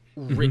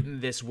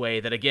written this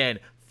way that, again,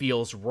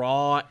 feels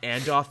raw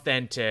and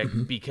authentic,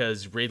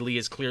 because Ridley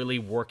is clearly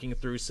working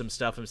through some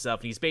stuff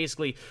himself, and he's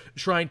basically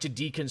trying to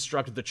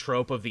deconstruct the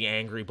trope of the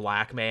angry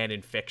black man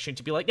in fiction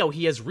to be like, no,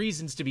 he has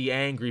reasons to be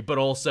angry, but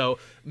also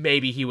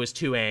maybe he was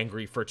too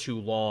angry for too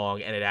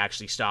long and it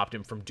actually stopped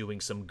him from doing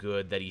some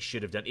good that he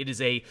should have done. It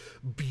is a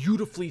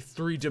beautifully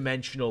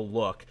three-dimensional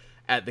look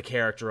at the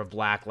character of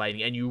Black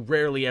Lightning, and you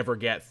rarely ever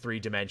get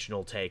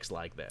three-dimensional takes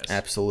like this.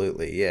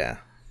 Absolutely, yeah.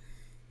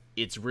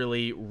 It's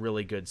really,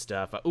 really good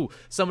stuff.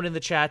 Someone in the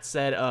chat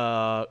said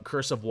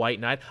Curse of White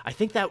Knight. I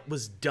think that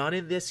was done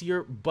in this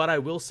year, but I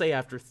will say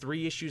after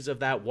 3 issues of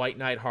that White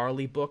Knight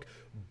Harley book,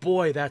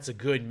 boy, that's a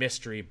good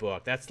mystery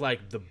book. That's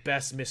like the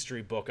best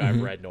mystery book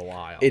I've read in a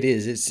while. It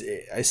is.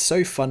 It's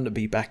so fun to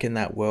be back in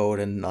that world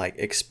and like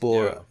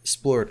explore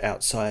it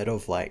outside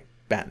of like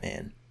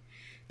Batman.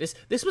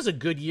 This was a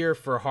good year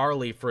for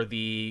Harley for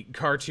the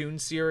cartoon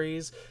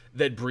series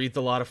that breathed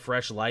a lot of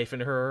fresh life in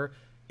her.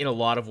 in a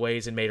lot of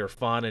ways and made her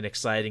fun and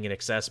exciting and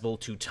accessible,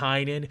 to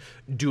Tynan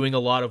doing a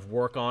lot of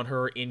work on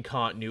her in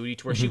continuity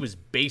to where she was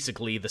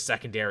basically the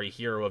secondary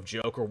hero of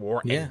Joker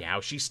War, and now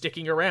she's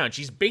sticking around.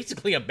 She's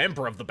basically a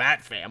member of the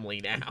Bat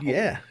family now.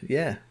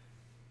 Yeah.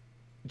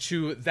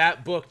 To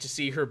that book, to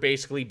see her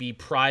basically be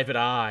Private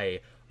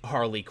Eye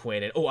Harley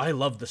Quinn, and I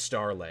love the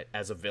Starlet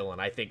as a villain.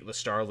 I think the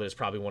Starlet is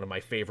probably one of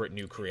my favorite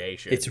new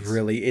creations. It's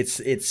really,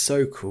 it's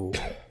so cool.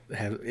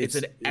 It's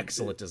an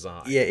excellent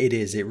design. Yeah, it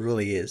is. It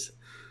really is.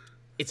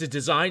 It's a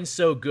design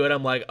so good,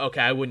 I'm like,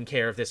 okay, I wouldn't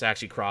care if this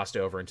actually crossed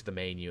over into the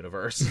main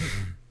universe.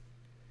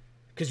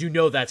 Because you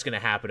know that's going to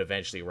happen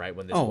eventually, right?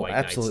 When this White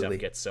Knight stuff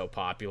gets so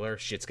popular,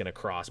 shit's going to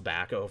cross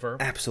back over.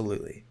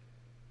 Absolutely.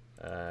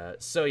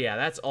 So yeah,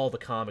 that's all the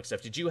comic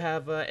stuff. Did you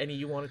have any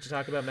you wanted to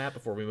talk about, Matt,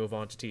 before we move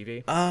on to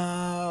TV?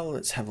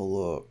 Let's have a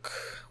look.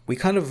 We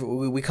kind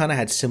of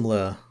had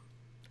similar...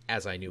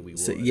 As I knew we would.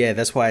 So, yeah,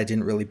 that's why I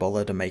didn't really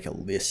bother to make a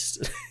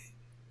list.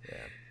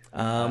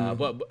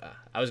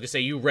 I was gonna say,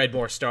 you read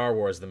more Star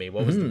Wars than me.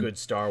 What was the good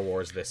Star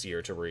Wars this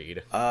year to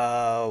read?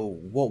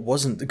 What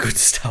wasn't the good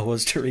Star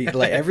Wars to read?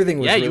 Like, everything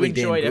was really damn good.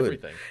 Yeah, you enjoyed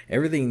everything.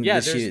 Everything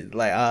this year,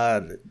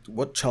 like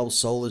what Charles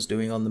Soule is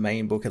doing on the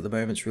main book at the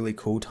moment is really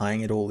cool,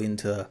 tying it all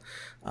into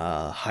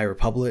High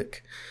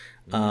Republic.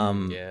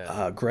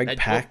 Greg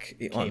Pak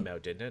came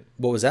out, didn't it?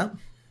 What was that?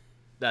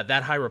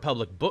 That High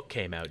Republic book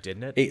came out,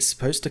 didn't it? It's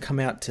supposed to come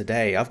out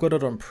today. I've got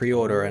it on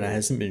pre-order and it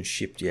hasn't been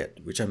shipped yet,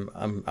 which I'm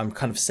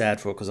kind of sad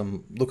for because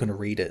I'm looking to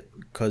read it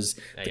because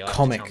the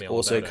comic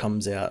also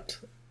comes out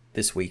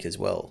this week as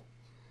well.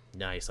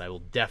 Nice. I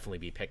will definitely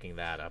be picking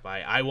that up.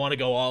 I want to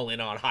go all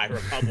in on High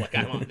Republic.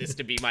 I want this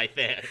to be my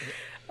thing.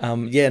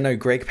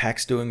 Greg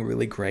Pak's doing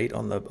really great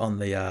on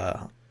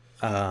the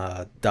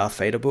Darth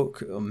Vader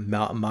book,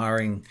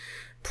 marring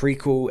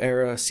prequel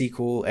era,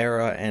 sequel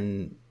era,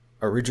 and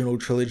original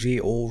trilogy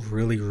all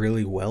really,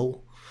 really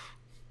well.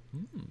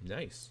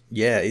 Nice.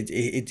 Yeah,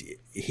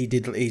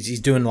 he's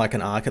doing like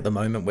an arc at the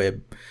moment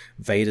where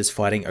Vader's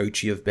fighting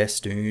Ochi of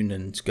Bestoon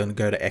and is going to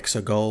go to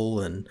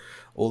Exegol and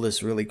all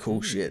this really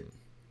cool shit.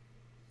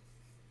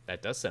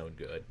 That does sound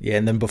good. Yeah,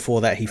 and then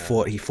before that he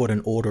fought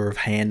an order of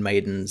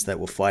handmaidens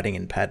that were fighting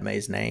in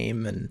Padme's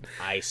name, and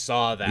I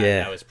saw that.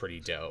 Yeah. That was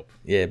pretty dope.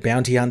 Yeah,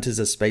 Bounty Hunters,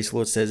 as Space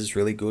Lord says, is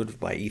really good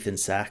by Ethan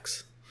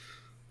Sachs.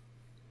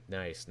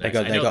 Nice. They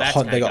got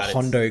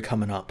Hondo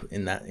coming up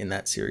in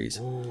that series.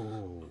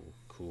 Ooh,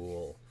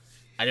 cool.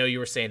 I know you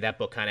were saying that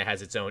book kind of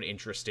has its own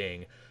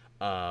interesting,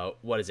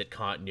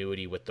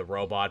 continuity with the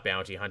robot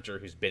bounty hunter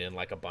who's been in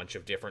like a bunch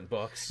of different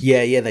books.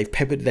 Yeah.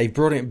 They've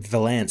brought in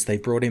Valance. They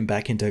brought him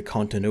back into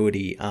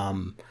continuity.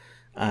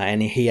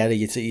 And he had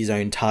his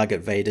own Target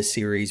Vader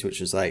series,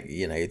 which was like,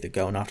 they're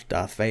going after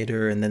Darth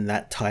Vader, and then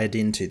that tied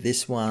into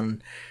this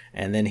one,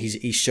 and then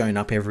he's shown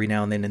up every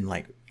now and then in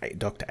like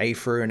Dr.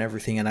 Aphra and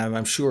everything, and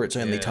I'm sure it's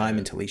only time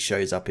until he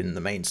shows up in the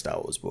main Star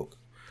Wars book.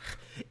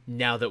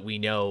 Now that we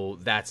know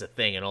that's a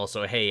thing, and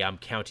also, hey, I'm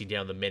counting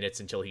down the minutes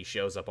until he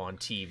shows up on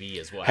TV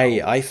as well.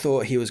 Hey, I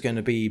thought he was going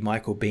to be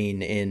Michael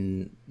Biehn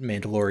in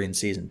Mandalorian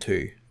Season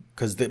 2,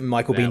 because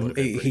Michael Biehn,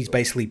 he's cool.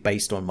 Basically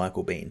based on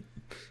Michael Biehn.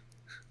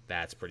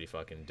 That's pretty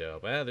fucking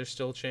dope. There's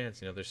still a chance,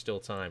 there's still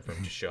time for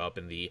him to show up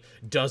in the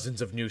dozens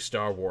of new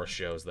Star Wars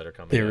shows that are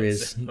coming out. There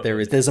is.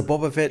 There's a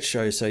Boba Fett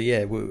show, so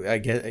yeah, I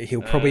guess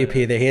he'll probably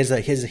appear there. Here's a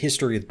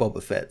history with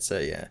Boba Fett, so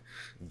yeah.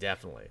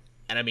 Definitely.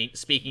 And I mean,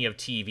 speaking of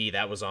TV,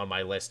 that was on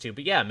my list too.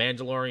 But yeah,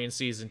 Mandalorian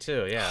Season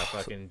 2, yeah,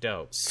 fucking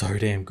dope. So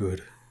damn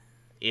good.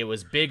 It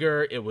was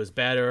bigger, it was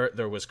better.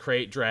 There was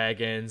Krayt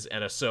Dragons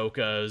and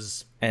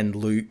Ahsoka's. And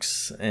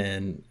Luke's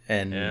and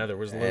there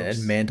was Luke's.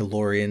 And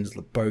Mandalorians,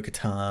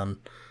 Bo-Katan.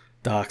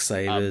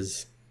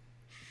 Darksiders.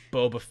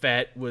 Boba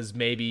Fett was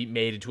maybe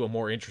made into a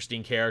more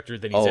interesting character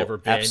than he's ever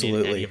been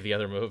in any of the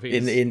other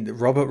movies. In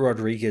Robert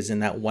Rodriguez in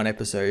that one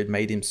episode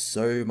made him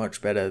so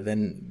much better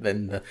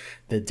than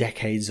the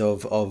decades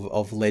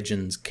of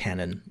Legends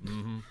canon.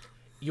 Mm-hmm.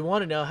 You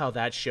want to know how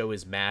that show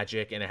is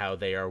magic and how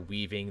they are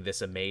weaving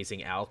this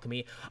amazing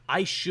alchemy?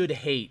 I should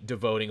hate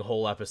devoting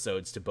whole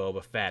episodes to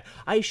Boba Fett.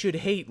 I should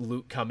hate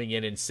Luke coming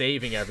in and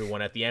saving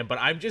everyone at the end, but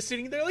I'm just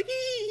sitting there like,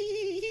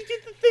 he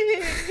did the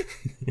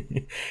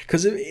thing.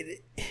 Because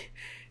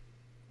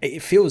it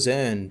feels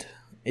earned.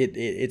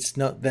 It's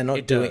not.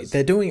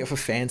 They're doing it for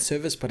fan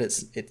service, but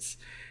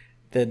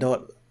they're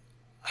not.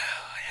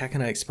 How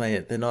can I explain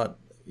it? They're not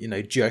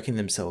jerking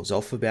themselves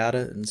off about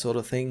it and sort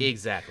of thing.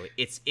 Exactly.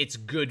 It's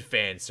good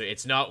fan service.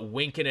 It's not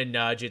wink and a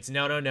nudge. It's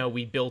no.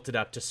 We built it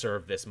up to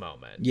serve this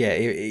moment.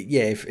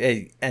 Yeah.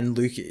 And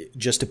Luke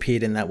just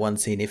appeared in that one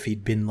scene. If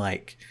he'd been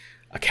like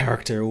a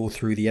character all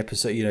through the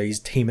episode, he's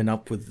teaming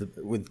up with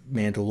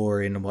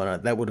Mandalorian and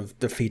whatnot, that would have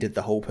defeated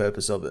the whole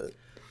purpose of it.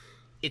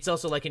 It's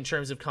also like, in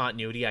terms of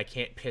continuity, I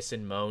can't piss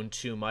and moan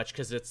too much,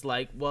 because it's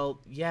like,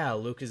 well, yeah,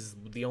 Luke is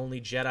the only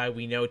Jedi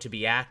we know to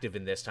be active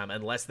in this time,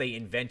 unless they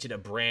invented a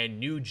brand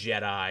new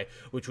Jedi,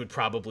 which would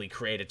probably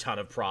create a ton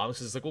of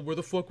problems. It's like, well, where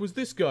the fuck was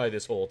this guy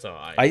this whole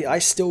time? I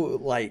still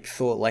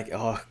thought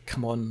oh,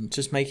 come on,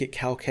 just make it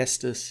Cal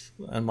Kestis.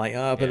 I'm like,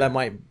 but that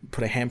might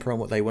put a hamper on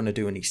what they want to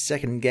do in his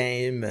second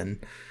game,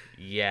 and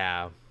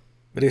yeah.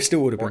 But it still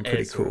would have Or been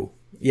pretty Ezra. cool.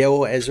 Yeah,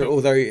 or Ezra,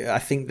 although I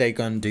think they're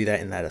going to do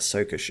that in that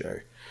Ahsoka show.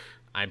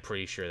 I'm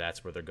pretty sure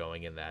that's where they're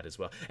going in that as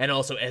well. And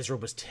also, Ezra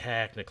was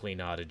technically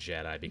not a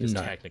Jedi because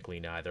technically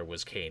neither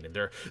was Kanan.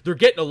 They're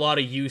getting a lot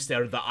of use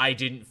out of the I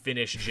didn't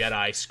finish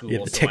Jedi school. Yeah,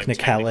 the so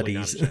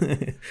technicalities. I'm technically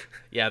not a Jedi.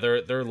 Yeah,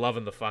 they're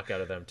loving the fuck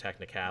out of them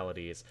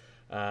technicalities.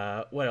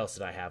 What else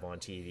did I have on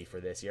TV for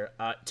this year?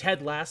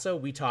 Ted Lasso.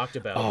 We talked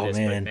about this,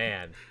 but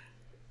man,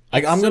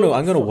 I'm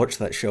gonna watch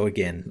that show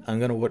again. I'm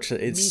gonna watch it.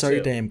 It's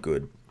so damn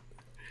good.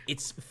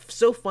 It's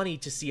so funny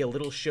to see a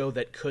little show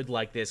that could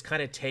like this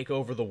kind of take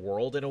over the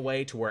world in a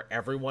way to where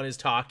everyone is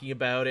talking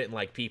about it and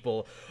like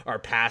people are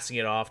passing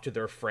it off to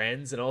their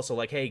friends, and also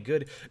like, hey,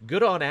 good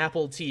on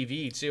Apple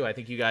TV too. I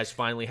think you guys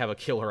finally have a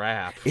killer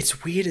app.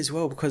 It's weird as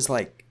well because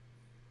like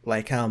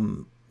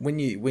when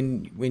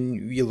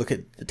you look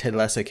at the Ted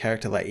Lasso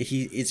character, like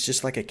it's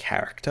just like a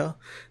character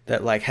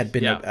that like had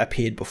been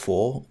appeared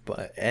before,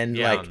 but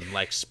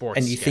like sports,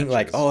 and you sketches. think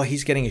like, oh,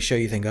 he's getting a show.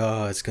 You think,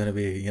 oh, it's gonna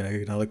be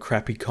another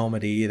crappy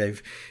comedy.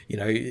 They've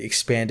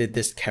expanded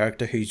this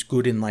character who's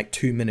good in like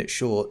 2-minute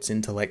shorts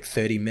into like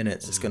 30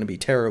 minutes. It's gonna be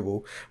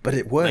terrible, but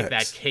it works. Like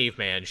that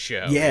caveman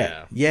show.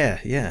 Yeah.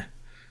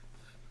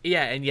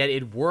 Yeah, and yet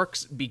it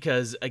works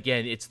because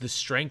again, it's the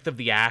strength of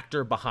the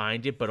actor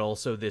behind it, but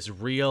also this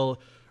real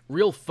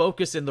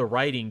focus in the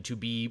writing to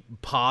be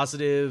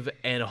positive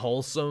and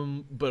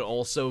wholesome, but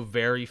also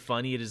very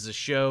funny. It is a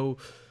show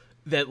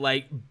that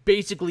like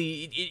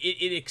basically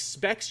it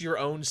expects your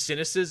own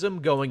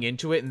cynicism going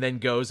into it and then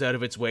goes out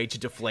of its way to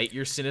deflate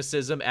your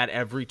cynicism at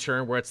every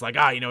turn, where it's like,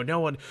 no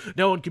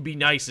one can be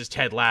nice as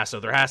Ted Lasso.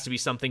 There has to be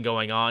something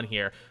going on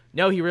here.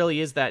 No, he really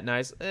is that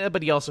nice,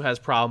 but he also has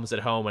problems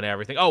at home and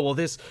everything. Oh, well,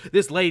 this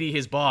lady,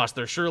 his boss,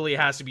 there surely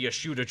has to be a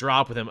shoe to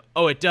drop with him.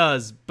 Oh, it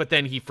does, but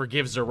then he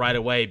forgives her right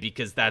away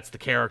because that's the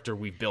character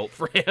we built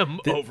for him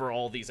over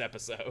all these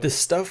episodes. The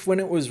stuff when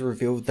it was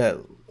revealed that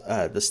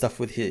the stuff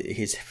with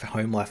his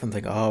home life, I'm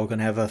thinking, oh, we're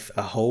gonna have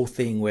a whole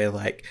thing where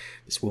like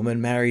this woman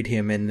married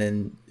him and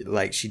then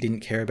like she didn't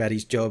care about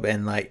his job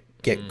and like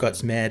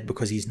got mad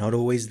because he's not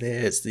always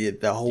there. It's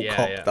the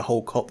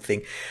whole cop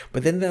thing,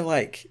 but then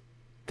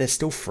they're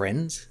still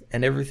friends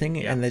and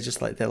everything, and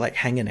they're like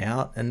hanging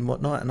out and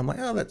whatnot, and I'm like,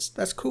 oh,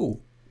 that's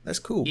cool. That's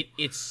cool.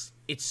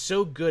 It's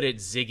so good at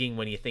zigging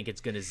when you think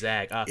it's gonna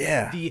zag.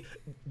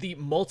 The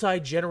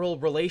multi-general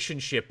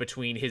relationship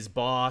between his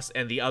boss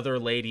and the other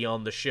lady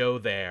on the show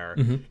there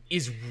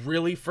is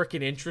really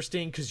freaking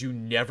interesting because you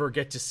never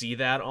get to see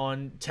that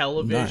on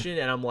television.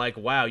 No. And I'm like,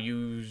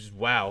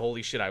 wow,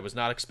 holy shit, I was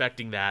not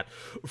expecting that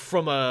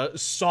from a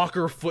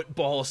soccer,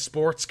 football,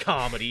 sports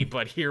comedy,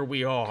 but here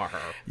we are.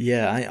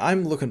 Yeah,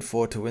 I'm looking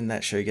forward to when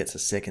that show gets a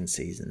second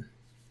season.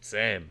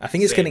 Same. I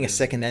think it's getting a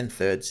second and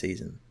third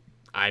season.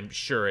 I'm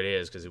sure it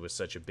is because it was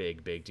such a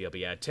big deal. But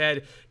yeah,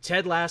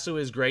 Ted Lasso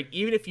is great.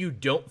 Even if you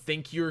don't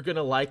think you're going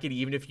to like it,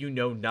 even if you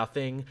know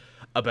nothing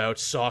about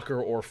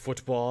soccer or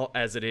football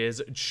as it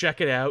is, check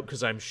it out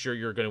because I'm sure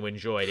you're going to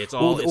enjoy it. It's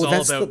all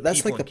about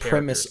that's like the characters.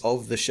 Premise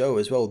of the show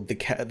as well.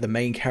 The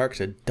main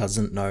character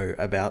doesn't know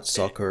about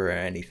soccer or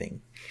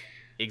anything.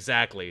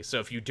 Exactly. So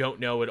if you don't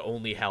know, it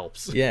only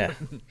helps. Yeah.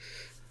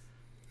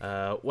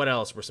 What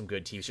else were some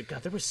good TV shows?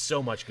 God, there was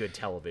so much good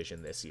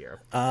television this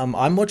year.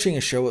 I'm watching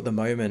a show at the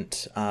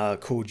moment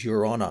called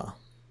Your Honor,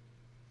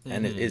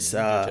 and it's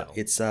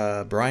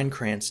Bryan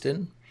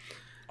Cranston.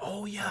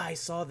 Oh yeah, I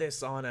saw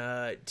this on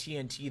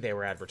TNT. They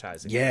were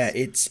advertising. Yeah,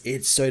 this.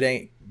 it's so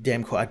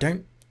damn cool. I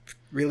don't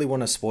really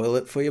want to spoil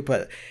it for you,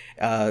 but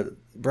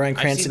Bryan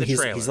Cranston,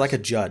 he's like a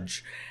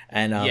judge.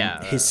 And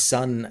his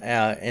son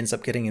ends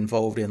up getting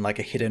involved in like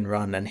a hit and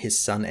run, and his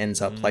son ends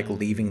up like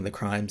leaving the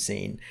crime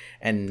scene,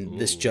 and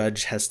this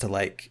judge has to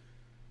like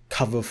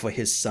cover for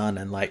his son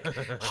and like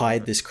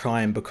hide this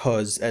crime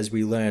because, as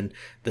we learn,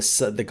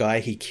 the guy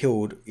he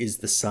killed is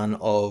the son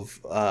of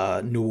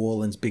New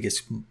Orleans'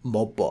 biggest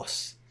mob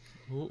boss.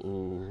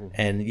 Ooh.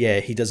 And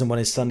yeah, he doesn't want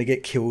his son to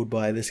get killed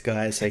by this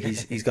guy, so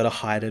he's got to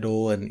hide it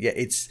all. And yeah,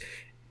 it's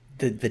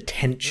the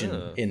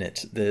tension in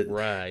it,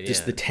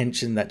 the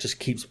tension that just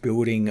keeps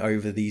building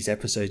over these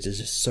episodes is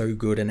just so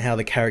good, and how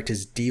the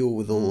characters deal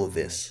with all of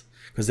this,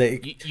 because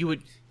you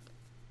would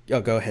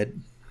go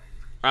ahead.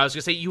 I was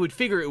gonna say you would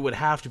figure it would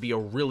have to be a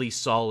really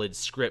solid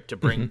script to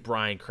bring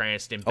Bryan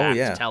Cranston back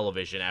to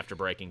television after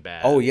Breaking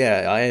Bad. Oh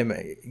yeah,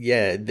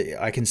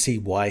 I can see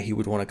why he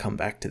would want to come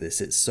back to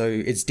this.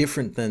 It's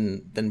different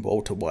than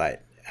Walter White,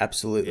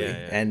 absolutely,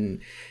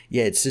 and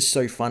yeah, it's just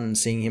so fun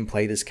seeing him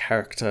play this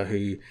character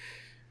who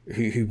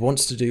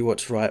wants to do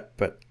what's right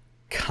but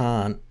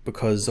can't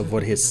because of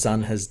what his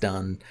son has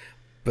done,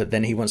 but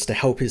then he wants to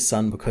help his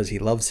son because he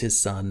loves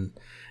his son,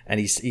 and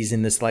he's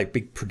in this like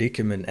big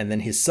predicament, and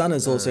then his son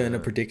is also in a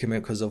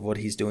predicament because of what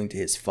he's doing to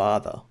his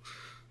father.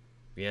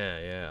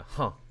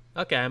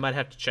 Okay, I might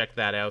have to check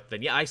that out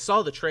then. Yeah, I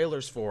saw the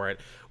trailers for it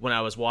when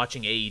I was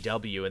watching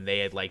AEW, and they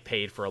had like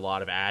paid for a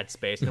lot of ad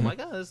space, and I'm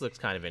like, oh, this looks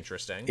kind of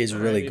interesting. It's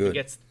really good.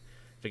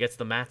 If it gets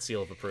the Matt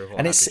seal of approval,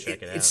 and I'll have to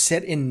check it out. It's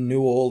set in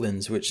New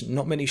Orleans, which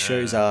not many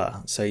shows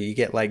are. So you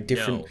get like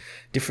different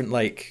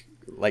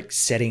like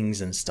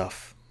settings and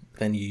stuff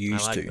than you I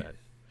used like to. that.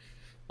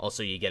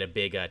 Also, you get a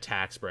big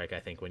tax break, I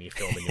think, when you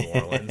film in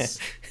New Orleans.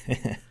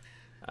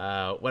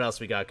 What else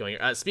we got going?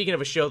 Speaking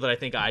of a show that I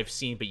think I've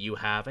seen but you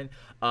haven't,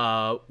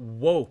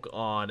 Woke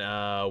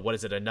on what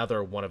is it?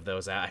 Another one of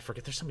those. I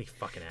forget. There's so many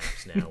fucking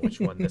apps now. Which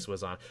one this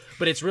was on?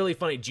 But it's really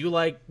funny. Do you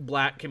like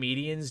black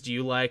comedians? Do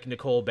you like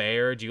Nicole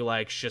Bayer? Do you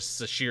like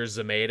Sashir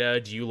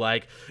Zameda? Do you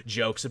like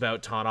jokes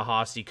about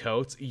Ta-Nehisi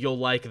Coates? You'll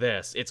like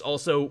this. It's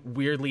also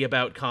weirdly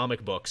about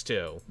comic books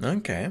too.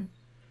 Okay.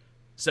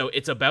 So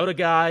it's about a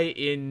guy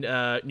in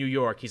New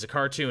York. He's a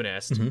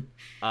cartoonist.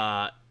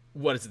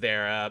 What is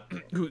there?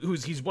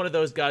 He's one of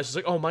those guys who's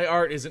like, oh, my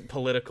art isn't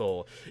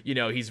political. You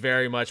know, he's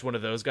very much one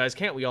of those guys.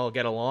 Can't we all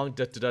get along?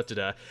 Da, da, da, da,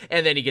 da.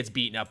 And then he gets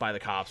beaten up by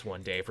the cops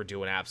one day for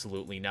doing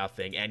absolutely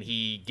nothing. And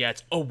he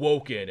gets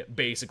awoken,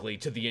 basically,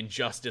 to the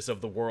injustice of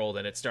the world.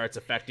 And it starts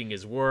affecting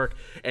his work.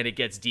 And it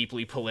gets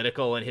deeply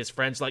political. And his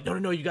friends like,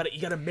 no, you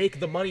gotta make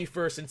the money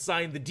first and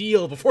sign the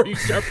deal before you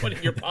start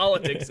putting your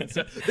politics and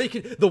stuff.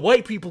 The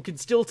white people can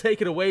still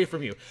take it away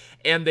from you.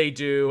 And they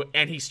do.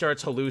 And he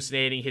starts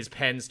hallucinating. His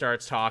pen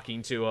starts talking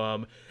to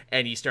him,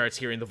 and he starts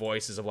hearing the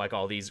voices of like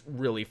all these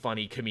really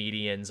funny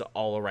comedians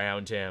all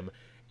around him,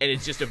 and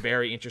it's just a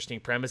very interesting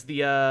premise.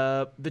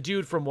 The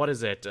dude from what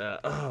is it?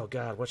 Oh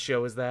god, what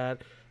show is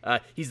that?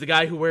 He's the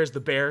guy who wears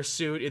the bear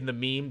suit in the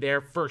meme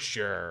there for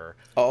sure.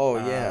 Oh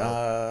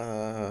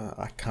yeah,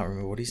 I can't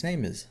remember what his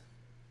name is.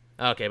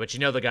 Okay, but you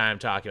know the guy I'm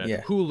talking about.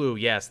 Yeah.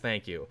 Hulu, yes,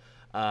 thank you.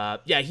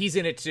 Yeah, he's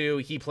in it too.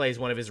 He plays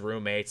one of his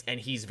roommates, and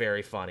he's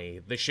very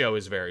funny. The show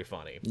is very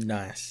funny.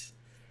 Nice.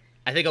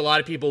 I think a lot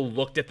of people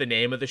looked at the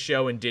name of the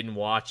show and didn't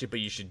watch it, but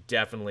you should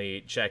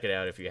definitely check it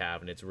out if you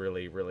haven't. It's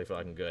really, really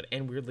fucking good.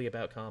 And weirdly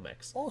about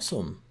comics.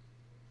 Awesome.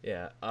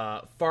 Yeah.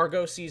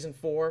 Fargo Season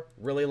 4.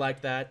 Really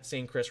like that.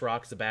 Seeing Chris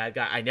Rock as a bad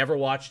guy. I never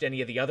watched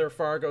any of the other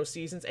Fargo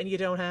seasons, and you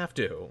don't have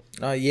to.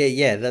 Oh,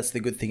 yeah. That's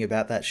the good thing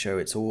about that show.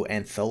 It's all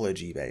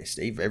anthology based.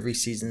 Every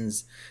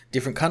season's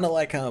different. Kind of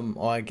like,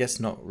 I guess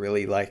not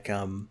really like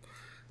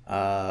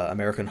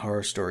American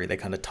Horror Story. They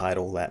kind of tied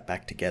all that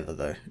back together,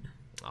 though.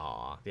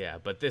 Aw, yeah,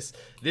 but this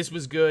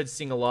was good,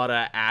 seeing a lot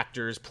of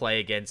actors play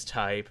against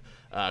type.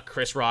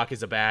 Chris Rock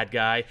is a bad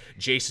guy.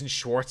 Jason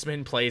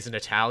Schwartzman plays an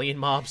Italian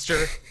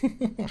mobster.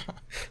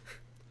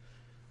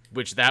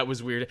 Which, that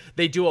was weird.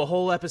 They do a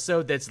whole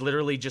episode that's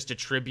literally just a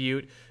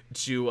tribute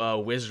to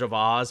Wizard of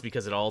Oz,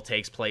 because it all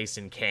takes place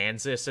in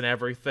Kansas and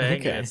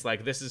everything. Okay. And it's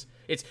like,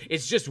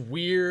 it's just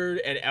weird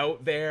and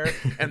out there,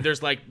 and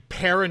there's like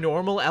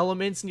paranormal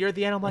elements near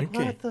the end. I'm like,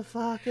 what the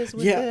fuck is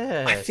with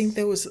this? I think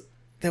there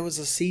was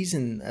a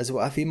season as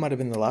well. I think it might have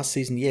been the last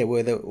season,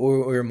 where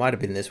or it might have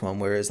been this one,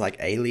 where it's like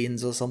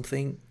aliens or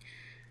something.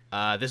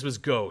 This was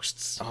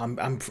Ghosts.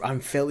 I'm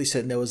fairly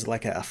certain there was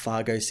like a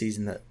Fargo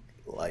season that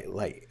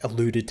like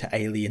alluded to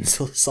aliens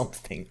or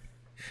something.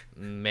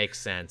 Makes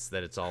sense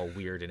that it's all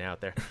weird and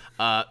out there.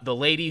 The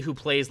lady who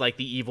plays like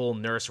the evil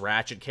Nurse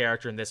Ratched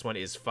character in this one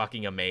is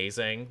fucking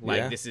amazing.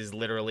 Like, this is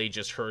literally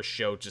just her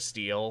show to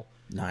steal.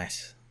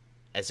 Nice.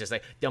 It's just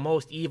like the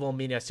most evil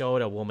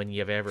Minnesota woman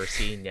you've ever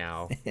seen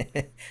now.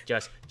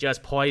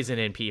 just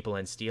poisoning people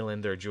and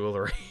stealing their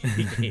jewelry.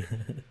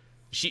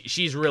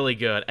 She's really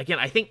good. Again,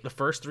 I think the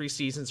first 3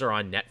 seasons are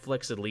on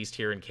Netflix, at least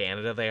here in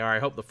Canada they are. I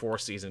hope the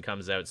 4th season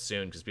comes out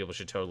soon, because people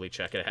should totally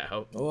check it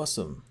out.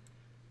 Awesome.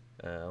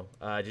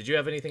 Did you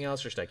have anything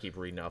else, or should I keep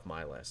reading off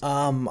my list?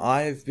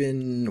 I've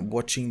been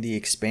watching The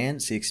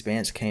Expanse. The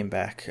Expanse came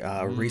back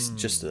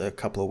just a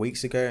couple of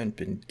weeks ago and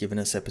been giving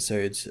us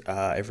episodes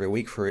every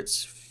week for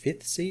its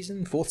 5th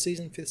season.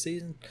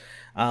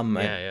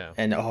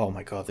 And oh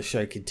my god, the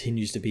show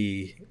continues to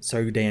be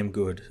so damn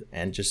good,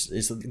 and just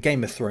it's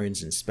Game of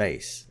Thrones in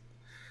space.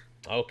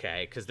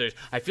 Okay, because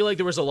I feel like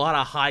there was a lot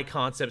of high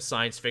concept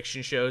science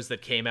fiction shows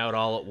that came out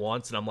all at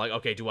once, and I'm like,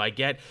 okay, do I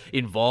get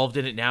involved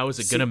in it now? Is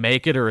it gonna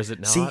make it, or is it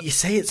not? See, you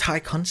say it's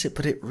high concept,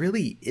 but it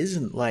really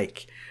isn't.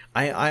 Like,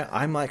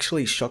 I'm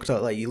actually shocked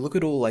at, like, you look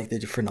at all like the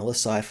different other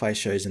sci-fi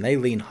shows, and they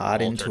lean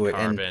hard into it,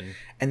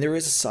 and there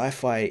is a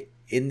sci-fi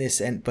in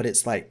this, but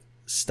it's like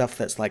stuff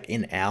that's like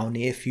in our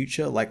near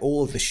future. Like,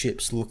 all of the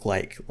ships look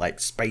like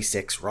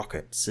SpaceX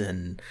rockets,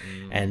 and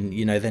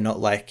you know, they're not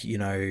like, you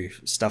know,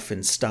 stuff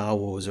in Star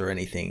Wars or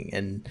anything.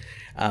 And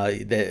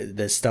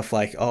there's stuff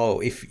like,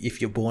 oh,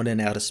 if you're born in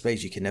outer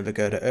space, you can never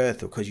go to Earth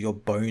because your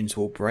bones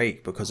will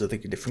break because of the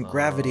different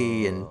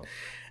gravity and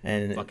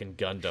fucking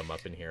Gundam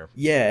up in here.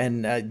 Yeah,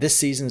 and this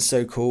season's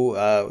so cool.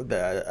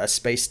 A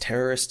space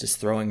terrorist is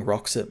throwing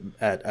rocks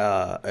at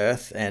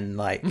Earth, and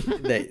like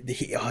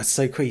it's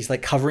so cool. He's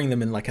like covering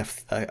them in like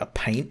a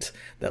paint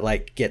that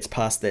like gets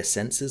past their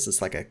senses.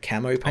 It's like a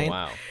camo paint. Oh,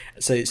 wow.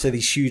 So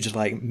these huge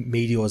like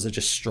meteors are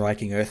just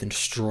striking Earth and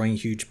destroying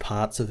huge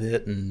parts of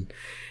it, and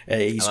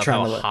he's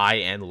trying to high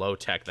and low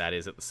tech that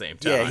is at the same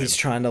time. Yeah, he's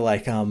trying to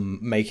like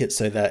make it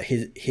so that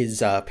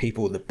his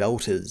people, the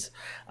Belters,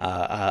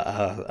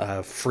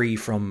 are free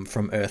from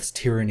Earth's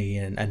tyranny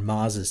and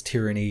Mars's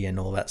tyranny and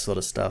all that sort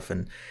of stuff.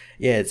 And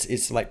yeah,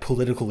 it's like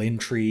political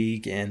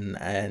intrigue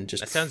and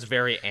just that sounds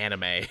very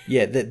anime.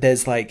 Yeah,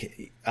 there's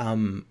like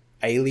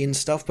alien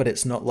stuff, but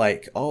it's not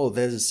like, oh,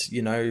 there's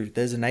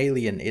an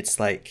alien. It's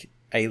like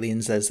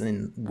aliens as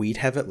in we'd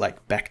have it,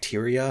 like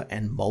bacteria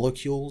and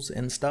molecules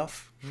and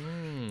stuff,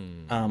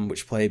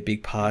 which play a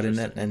big part in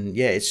it. And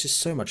yeah, it's just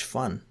so much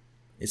fun.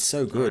 It's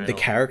so good. The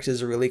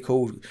characters are really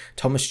cool.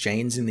 Thomas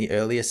Jane's in the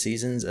earlier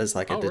seasons as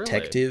like a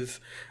detective,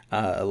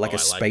 like a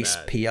space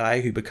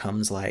PI who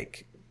becomes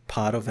like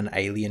part of an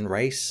alien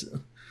race.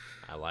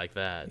 I like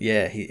that.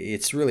 Yeah,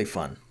 it's really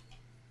fun.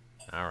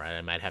 All right,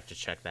 I might have to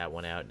check that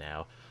one out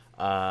now.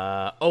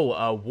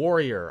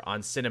 Warrior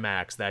on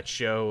Cinemax, that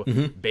show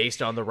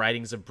based on the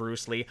writings of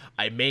Bruce Lee.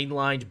 I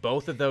mainlined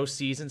both of those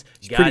seasons.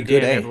 Goddamn,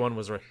 good, eh? Everyone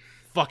was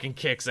fucking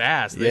kicks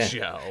ass this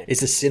show.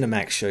 It's a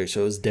Cinemax show,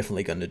 so it's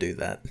definitely going to do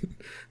that.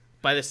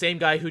 By the same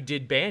guy who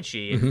did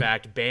Banshee. In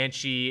fact,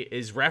 Banshee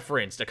is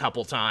referenced a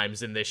couple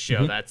times in this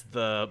show. That's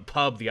the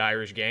pub the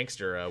Irish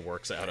gangster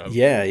works out of.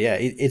 Yeah.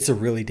 It's a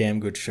really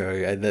damn good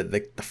show.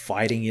 The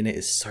fighting in it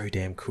is so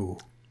damn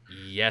cool.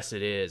 Yes,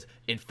 it is.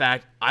 In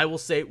fact, I will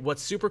say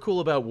what's super cool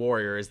about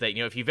Warrior is that,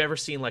 if you've ever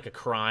seen like a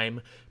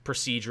crime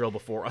procedural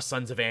before, a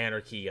Sons of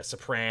Anarchy, a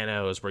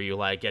Sopranos, where you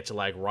like get to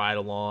like ride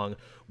along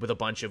with a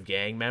bunch of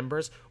gang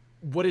members,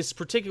 what is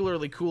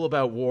particularly cool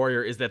about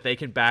Warrior is that they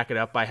can back it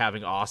up by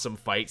having awesome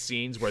fight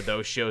scenes where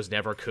those shows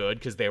never could,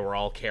 because they were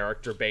all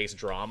character-based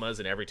dramas,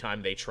 and every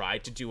time they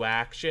tried to do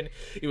action,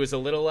 it was a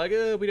little like,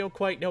 we don't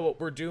quite know what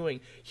we're doing.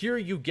 Here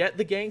you get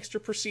the gangster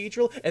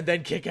procedural, and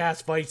then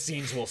kick-ass fight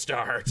scenes will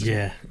start.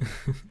 Yeah.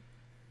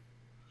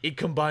 It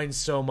combines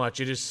so much.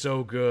 It is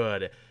so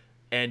good.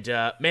 And,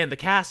 man, the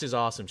cast is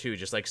awesome, too.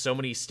 Just, like, so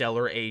many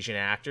stellar Asian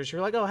actors.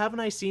 You're like, oh, haven't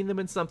I seen them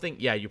in something?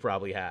 Yeah, you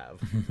probably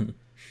have.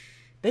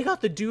 They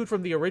got the dude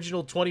from the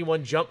original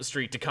 21 Jump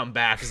Street to come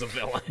back as a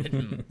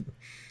villain.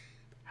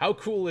 How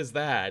cool is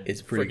that?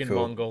 It's pretty Friggin'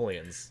 cool.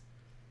 Mongolians.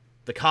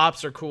 The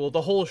cops are cool.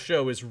 The whole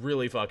show is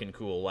really fucking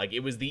cool. Like, it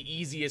was the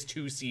easiest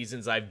 2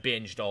 seasons I've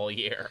binged all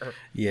year.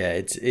 Yeah,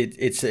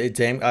 it's a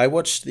damn. I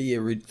watched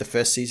the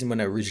first season when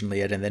it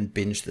originally aired, and then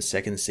binged the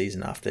second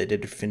season after it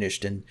had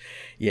finished. And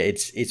yeah,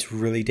 it's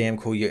really damn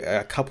cool. You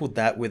coupled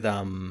that with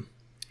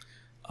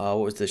what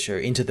was the show?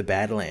 Into the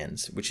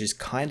Badlands, which is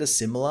kind of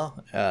similar.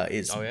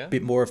 It's a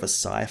bit more of a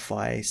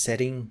sci-fi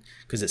setting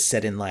because it's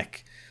set in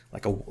like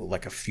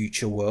a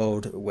future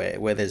world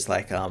where there's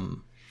like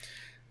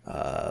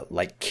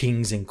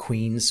kings and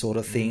queens sort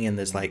of thing, and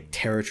there's like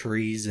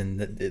territories, and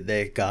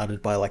they're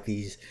guarded by like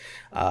these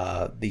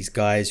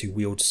guys who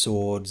wield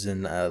swords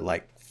and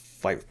like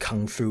fight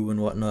kung fu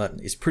and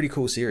whatnot. It's a pretty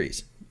cool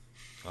series.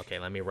 Okay,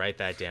 let me write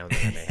that down. Then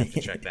I may have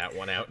to check that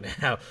one out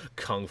now.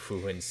 Kung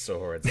fu and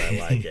swords, I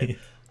like it.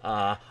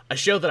 A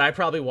show that I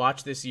probably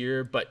watched this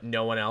year, but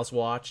no one else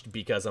watched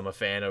because I'm a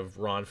fan of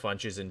Ron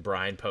Funches and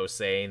Brian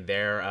Posehn.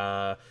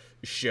 Their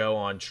show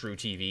on True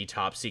TV,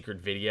 Top Secret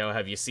Video.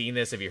 Have you seen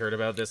this? Have you heard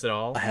about this at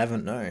all? I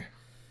haven't, no.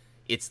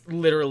 It's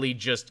literally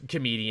just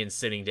comedians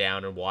sitting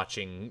down and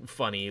watching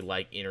funny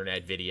like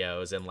internet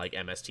videos and like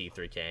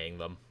MST3K'ing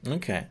them.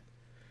 Okay.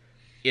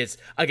 It's,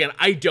 again,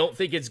 I don't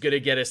think it's going to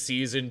get a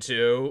season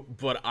 2,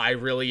 but I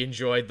really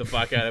enjoyed the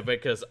fuck out of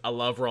it because I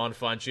love Ron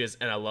Funches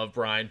and I love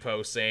Brian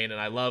Posehn, and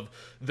I love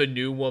the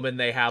new woman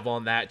they have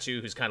on that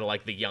too, who's kind of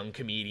like the young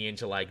comedian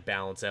to like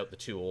balance out the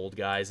 2 old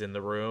guys in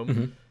the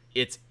room.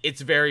 It's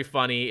very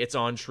funny. It's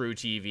on True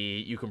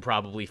TV. You can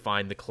probably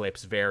find the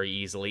clips very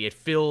easily. It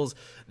fills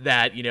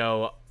that,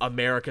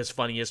 America's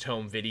Funniest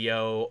Home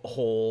Video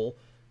hole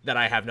that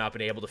I have not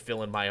been able to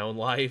fill in my own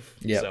life.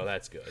 Yep. So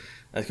that's good.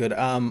 That's good.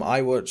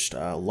 I watched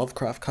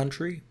Lovecraft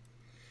Country.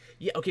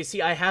 Yeah, okay,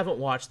 see, I haven't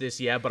watched this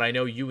yet, but I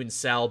know you and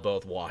Sal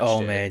both watched it.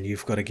 Oh, man,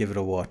 you've got to give it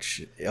a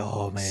watch.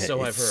 Oh, man,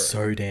 So it's I've heard.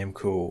 so damn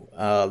cool.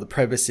 The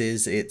premise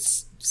is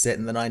it's set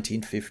in the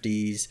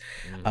 1950s.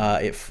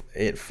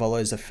 It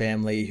follows a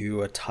family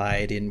who are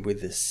tied in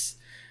with this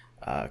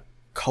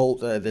cult,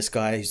 this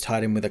guy who's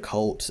tied in with a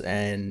cult,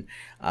 and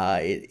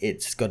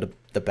it's got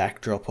the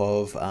backdrop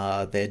of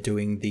they're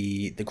doing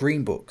the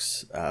green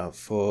books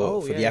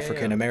for the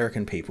African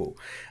American people,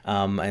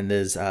 and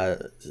there's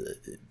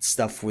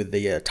stuff with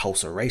the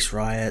Tulsa race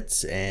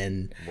riots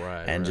and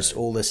just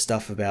all this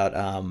stuff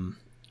about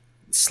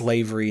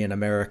slavery in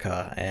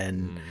America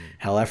and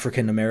how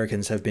African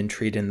Americans have been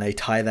treated, and they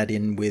tie that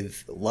in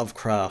with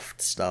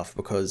Lovecraft stuff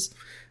because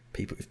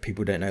if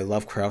people don't know,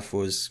 Lovecraft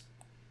was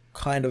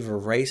kind of a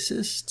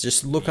racist.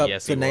 Just look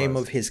up the name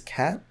of his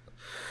cat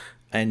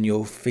and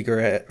you'll figure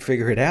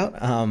it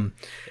out.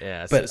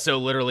 So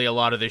literally a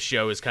lot of this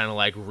show is kind of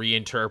like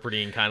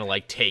reinterpreting, kind of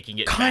like taking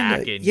it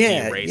back and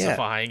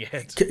de-racifying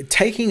it.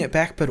 Taking it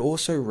back, but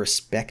also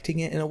respecting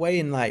it in a way.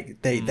 And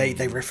like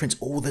they reference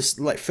all this,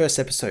 like first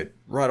episode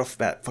right off the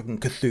bat, fucking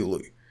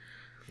Cthulhu.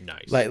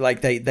 Nice.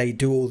 Like they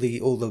do all the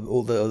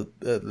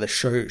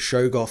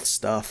Shoggoth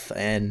stuff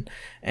and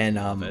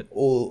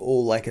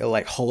all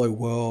like Hollow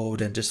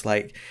World, and just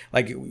like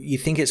you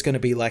think it's going to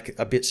be like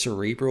a bit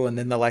cerebral, and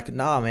then they're like,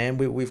 nah man,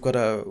 we've got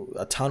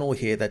a tunnel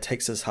here that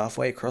takes us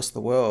halfway across the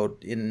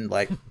world in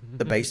like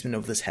the basement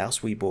of this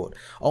house we bought.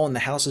 Oh, and the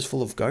house is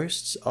full of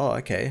ghosts. Oh,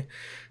 okay.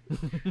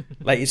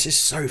 Like it's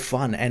just so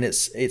fun, and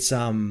it's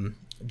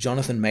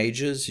Jonathan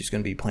Majors, who's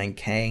going to be playing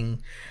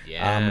Kang.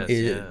 Yes,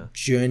 yeah.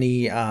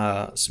 Journey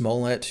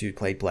Smollett, who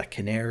played Black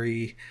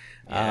Canary.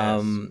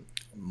 Yes.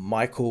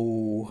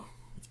 Michael,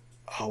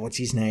 what's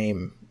his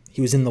name?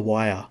 He was in The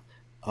Wire.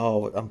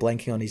 Oh, I'm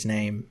blanking on his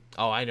name.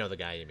 Oh, I know the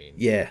guy you mean.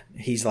 Yeah,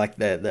 he's like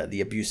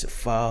the abusive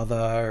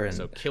father. And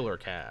so killer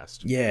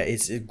cast. Yeah,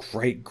 it's a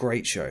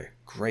great show.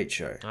 Great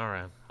show. All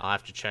right. I'll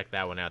have to check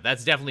that one out.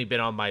 That's definitely been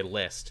on my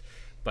list.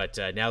 But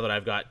now that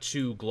I've got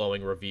 2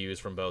 glowing reviews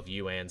from both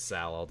you and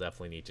Sal, I'll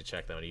definitely need to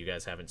check them out. You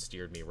guys haven't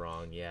steered me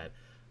wrong yet.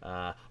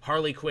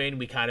 Harley Quinn,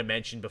 we kind of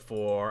mentioned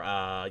before.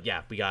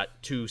 Yeah, we got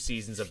 2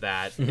 seasons of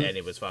that, and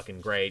it was fucking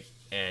great.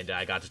 And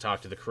I got to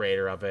talk to the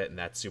creator of it, and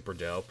that's super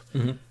dope.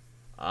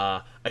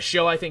 A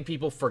show I think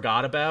people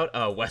forgot about,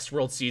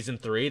 Westworld Season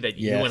 3, that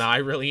you and I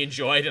really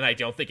enjoyed, and I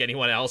don't think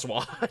anyone else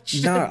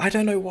watched. No, I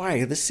don't know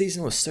why. This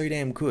season was so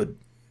damn good.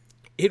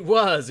 It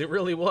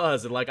really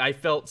was. And, like, I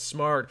felt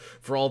smart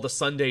for all the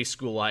Sunday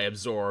school I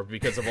absorbed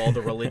because of all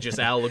the religious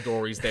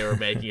allegories they were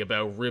making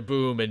about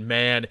Riboom and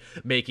man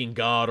making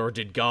God, or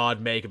did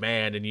God make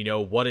man, and, you know,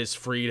 what is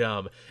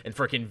freedom? And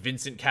frickin'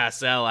 Vincent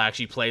Cassel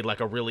actually played, like,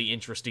 a really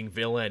interesting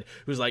villain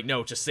who's like,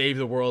 no, to save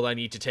the world, I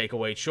need to take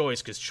away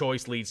choice, because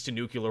choice leads to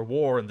nuclear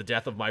war and the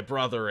death of my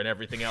brother and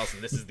everything else,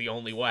 and this is the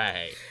only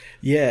way.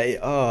 Yeah,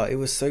 it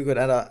was so good.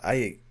 And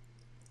I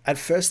at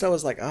first I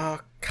was like,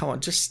 come on,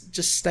 just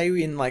stay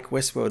in like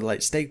Westworld,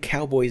 like stay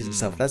cowboys and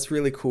stuff. That's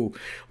really cool.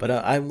 But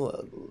I'm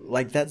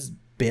like, that's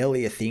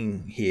barely a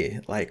thing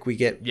here. Like we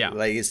get,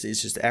 like it's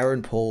just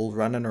Aaron Paul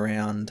running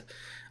around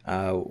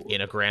in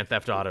a Grand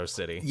Theft Auto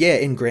city. Yeah,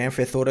 in Grand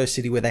Theft Auto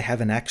City, where they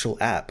have an actual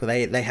app.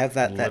 They have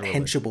that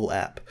henchable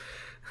app.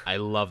 I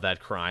love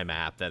that crime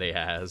app that he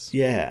has.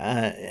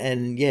 Yeah,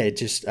 and yeah,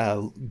 just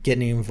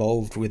getting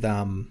involved with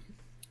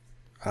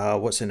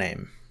what's her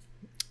name?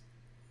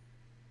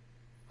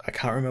 I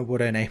can't remember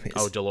what her name is.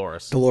 Oh,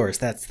 Dolores. Dolores,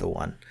 that's the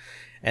one.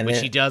 And which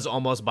he does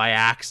almost by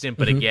accident,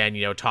 but again,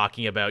 you know,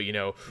 talking about, you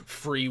know,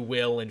 free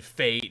will and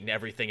fate and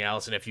everything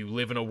else, and if you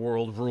live in a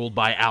world ruled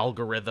by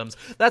algorithms,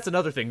 that's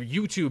another thing.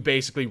 YouTube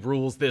basically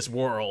rules this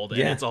world,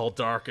 and it's all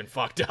dark and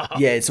fucked up.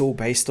 Yeah, it's all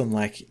based on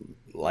like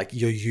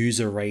your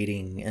user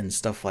rating and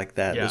stuff like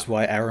that. That's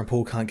why Aaron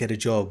Paul can't get a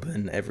job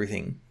and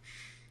everything.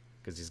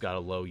 Because he's got a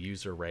low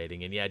user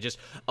rating. And yeah, just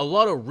a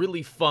lot of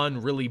really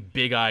fun, really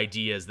big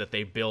ideas that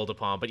they build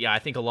upon. But yeah, I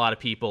think a lot of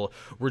people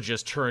were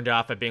just turned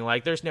off at being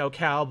like, there's no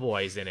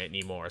cowboys in it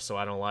anymore, so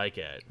I don't like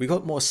it. We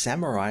got more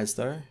samurais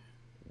though.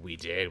 We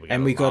did.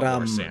 We got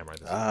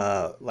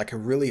like a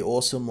really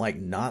awesome like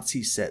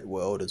Nazi set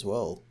world as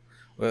well.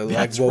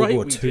 Like World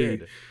War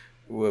II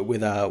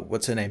with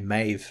what's her name,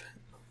 Maeve.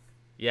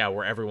 Yeah,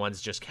 where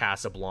everyone's just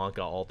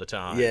Casablanca all the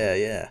time.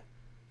 Yeah.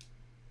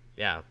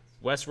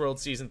 Westworld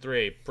Season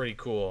 3, pretty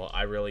cool.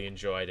 I really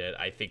enjoyed it.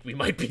 I think we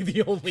might be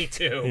the only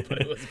 2, but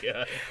it was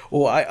good.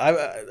 Well,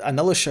 I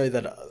another show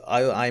that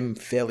I'm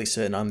fairly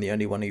certain I'm the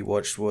only one who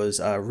watched was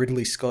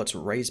Ridley Scott's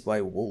Raised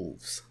by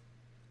Wolves.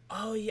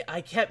 Oh, yeah,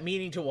 I kept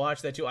meaning to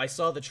watch that, too. I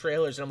saw the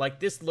trailers, and I'm like,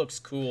 this looks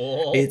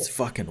cool. It's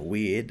fucking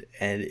weird,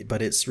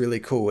 but it's really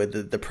cool.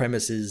 The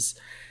premise is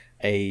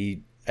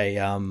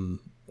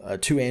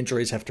two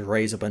androids have to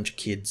raise a bunch of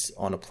kids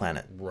on a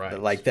planet.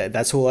 Right. Like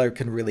that's all I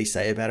can really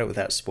say about it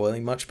without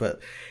spoiling much, but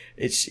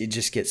it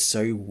just gets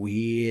so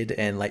weird.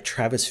 And like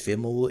Travis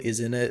Fimmel is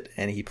in it,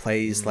 and he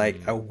plays like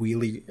a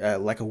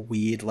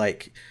weird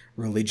like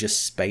religious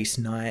space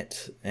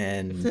knight.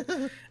 And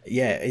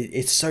yeah,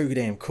 it's so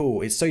damn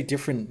cool. It's so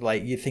different.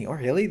 Like you think, oh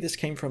really? This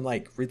came from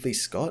like Ridley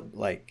Scott?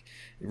 Like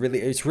really,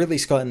 it's Ridley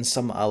Scott and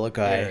some other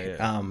guy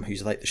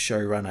who's like the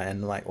showrunner,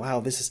 and like, wow,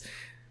 this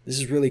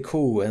is really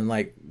cool. And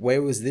like,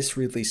 where was this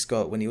Ridley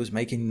Scott when he was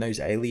making those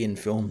Alien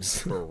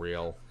films? For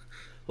real.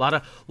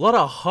 A lot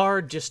of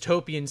hard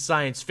dystopian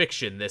science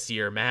fiction this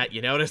year, Matt.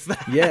 You notice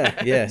that?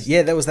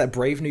 Yeah. There was that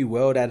Brave New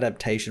World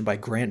adaptation by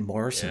Grant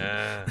Morrison.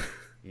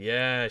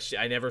 Yeah.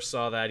 I never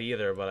saw that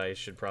either, but I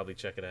should probably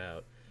check it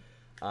out.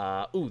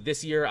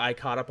 This year I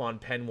caught up on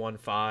Pen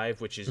 1-5,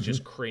 which is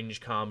just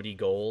cringe comedy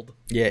gold.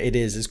 Yeah, it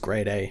is. It's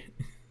great, eh?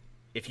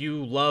 If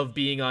you love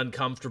being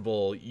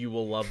uncomfortable, you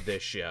will love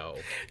this show.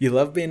 You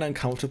love being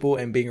uncomfortable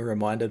and being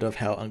reminded of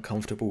how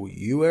uncomfortable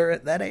you were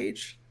at that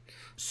age?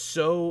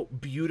 So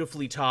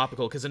beautifully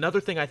topical, because another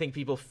thing I think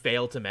people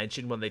fail to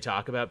mention when they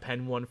talk about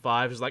Pen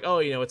 1-5 is like, oh,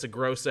 you know, it's a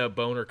gross out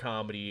boner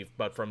comedy,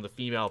 but from the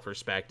female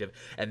perspective,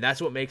 and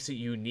that's what makes it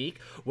unique.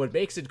 What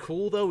makes it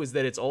cool, though, is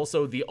that it's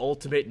also the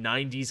ultimate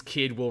 90s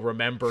kid will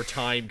remember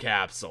time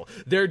capsule.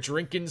 They're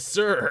drinking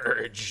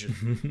Surge.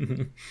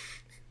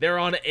 They're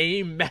on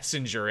AIM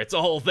Messenger. It's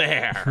all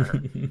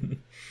there.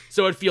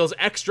 So it feels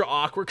extra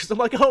awkward because I'm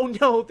like, oh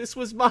no, this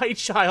was my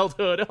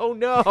childhood. Oh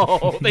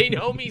no, they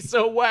know me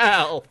so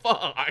well.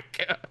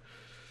 Fuck.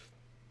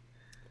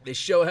 this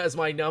show has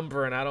my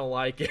number and I don't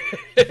like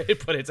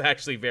it. But it's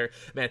actually very,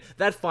 man,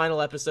 that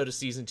final episode of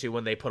season 2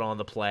 when they put on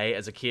the play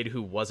as a kid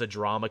who was a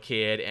drama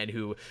kid and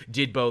who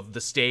did both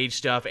the stage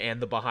stuff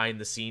and the behind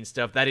the scenes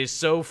stuff, that is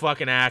so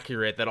fucking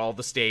accurate that all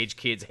the stage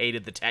kids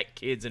hated the tech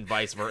kids and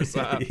vice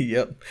versa.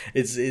 Yep.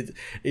 It's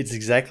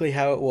exactly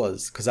how it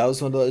was, because I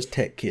was one of those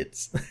tech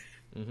kids.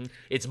 Mm-hmm.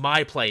 It's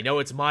my play. No,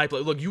 it's my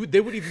play. Look, they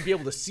wouldn't even be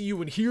able to see you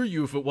and hear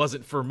you if it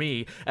wasn't for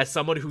me. As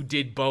someone who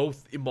did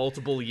both in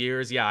multiple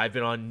years, yeah, I've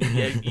been on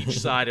each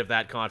side of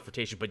that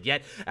confrontation. But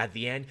yet, at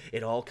the end,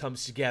 it all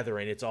comes together,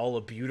 and it's all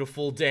a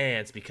beautiful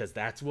dance, because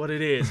that's what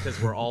it is, because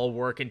we're all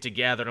working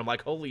together. And I'm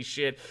like, holy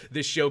shit,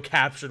 this show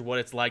captured what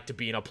it's like to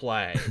be in a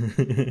play.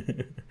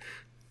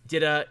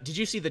 Did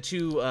you see the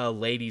two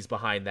ladies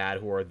behind that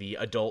who are the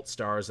adult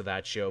stars of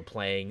that show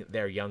playing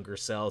their younger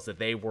selves, that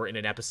they were in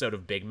an episode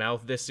of Big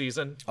Mouth this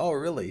season? Oh,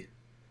 really?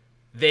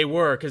 They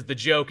were, because the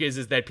joke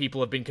is that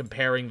people have been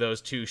comparing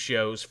those two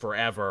shows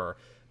forever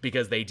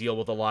because they deal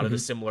with a lot of the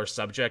similar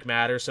subject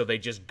matter, so they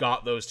just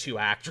got those two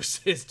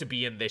actresses to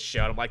be in this show.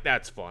 And I'm like,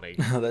 that's funny.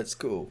 Oh, that's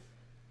cool.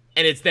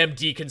 And it's them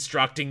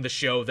deconstructing the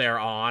show they're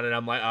on, and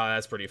I'm like, oh,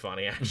 that's pretty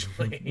funny,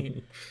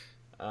 actually.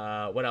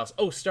 What else?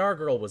 Oh,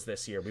 Stargirl was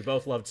this year. We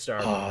both loved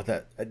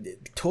Stargirl. Oh,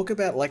 talk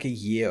about like a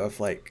year of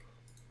like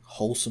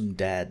wholesome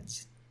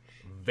dads.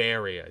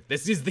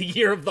 This is the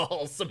year of the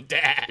wholesome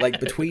dad. Like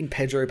between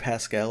Pedro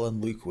Pascal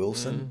and Luke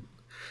Wilson.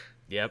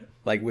 Yep.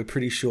 Like we're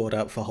pretty short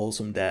up for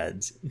wholesome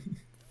dads.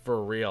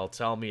 For real.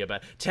 Tell me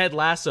about Ted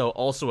Lasso,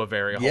 also a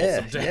very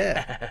wholesome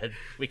dad. Yeah.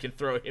 We can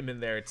throw him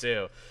in there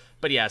too.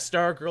 But yeah,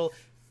 Stargirl,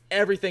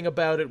 everything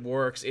about it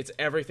works. It's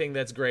everything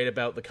that's great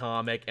about the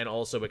comic, and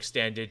also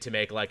extended to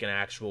make like an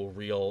actual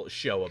real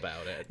show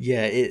about it.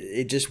 Yeah,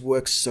 it just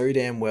works so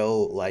damn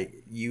well.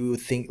 Like you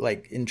think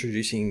like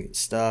introducing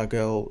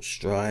Stargirl,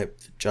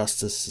 Stripe,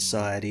 Justice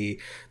Society,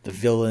 the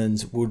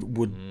villains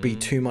would be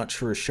too much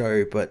for a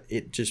show, but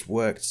it just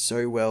worked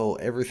so well.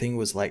 Everything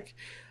was like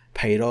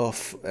paid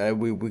off.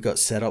 We got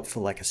set up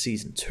for like a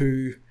season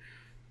 2.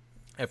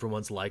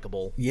 Everyone's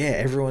likable. Yeah,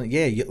 everyone.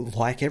 Yeah, you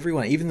like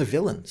everyone, even the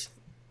villains.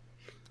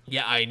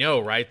 Yeah, I know,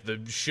 right?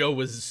 The show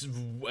was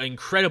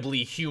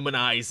incredibly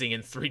humanizing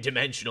and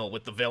three-dimensional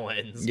with the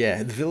villains.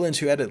 Yeah, the villains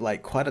who had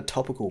like quite a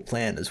topical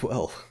plan as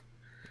well.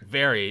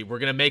 Very. We're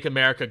going to make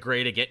America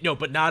great again. No,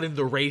 but not in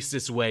the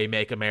racist way,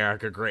 make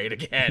America great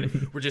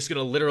again. We're just going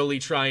to literally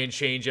try and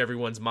change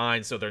everyone's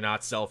mind so they're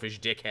not selfish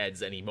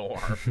dickheads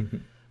anymore.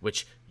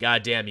 Which,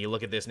 goddamn, you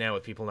look at this now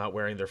with people not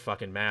wearing their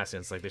fucking masks,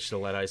 and it's like they should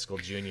have let Icicle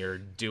Jr.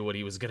 do what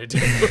he was going to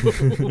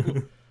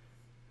do.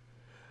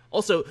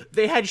 Also,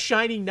 they had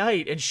Shining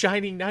Knight, and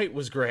Shining Knight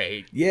was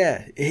great.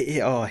 Yeah,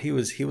 he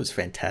was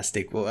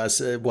fantastic. Well,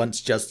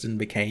 once Justin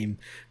became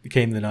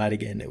the Knight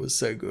again, it was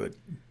so good.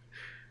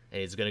 And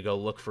he's gonna go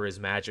look for his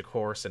magic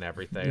horse and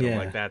everything. Yeah. I'm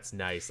like, that's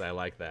nice. I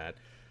like that.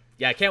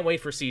 Yeah, I can't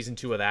wait for season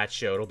 2 of that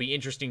show. It'll be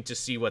interesting to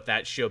see what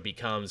that show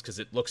becomes, because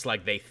it looks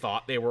like they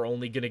thought they were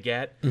only gonna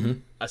get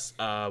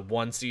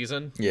one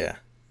season. Yeah.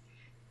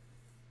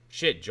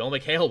 Shit, Joel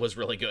McHale was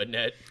really good in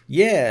it.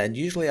 Yeah, and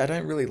usually I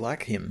don't really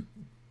like him.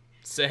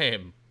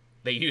 Same.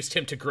 They used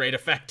him to great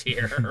effect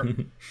here.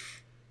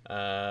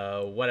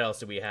 What else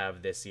do we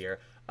have this year?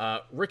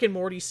 Rick and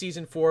Morty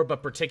season 4,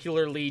 but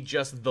particularly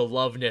just the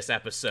Loveness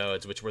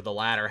episodes, which were the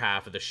latter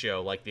half of the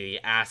show, like the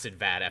acid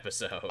vat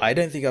episode. I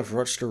don't think I've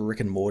watched a Rick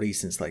and Morty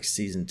since like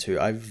season 2.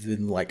 I've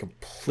been like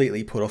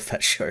completely put off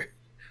that show.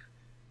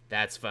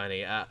 That's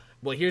funny.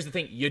 Well, here's the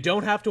thing. You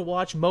don't have to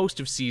watch most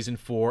of season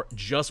 4.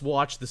 Just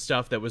watch the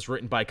stuff that was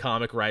written by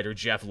comic writer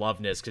Jeff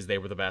Loveness, because they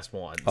were the best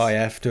ones. Oh, I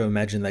have to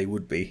imagine they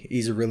would be.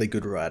 He's a really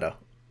good writer.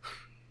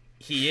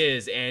 He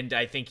is, and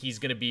I think he's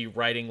going to be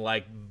writing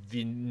like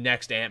the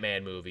next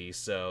Ant-Man movie,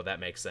 so that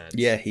makes sense.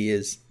 Yeah, he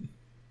is.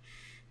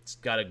 It's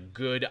got a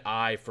good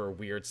eye for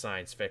weird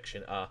science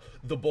fiction.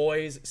 The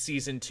Boys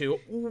season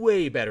 2,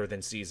 way better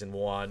than season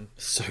 1.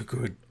 So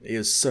good. It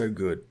was so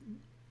good.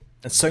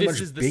 And so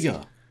much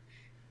bigger.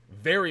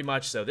 Very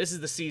much so. This is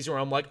the season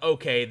where I'm like,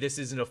 okay, this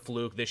isn't a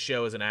fluke. This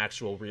show is an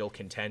actual real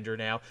contender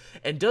now.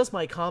 And does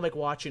my comic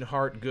watching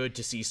heart good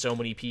to see so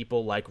many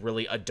people like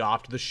really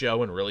adopt the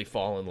show and really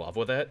fall in love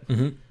with it?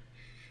 Mm-hmm.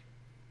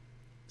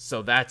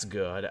 So that's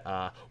good.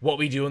 What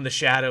We Do in the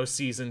Shadows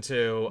season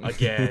 2,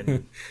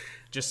 again,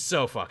 just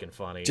so fucking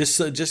funny.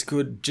 Just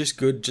good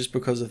just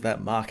because of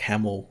that Mark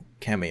Hamill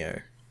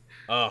cameo.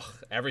 Ugh,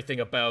 everything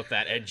about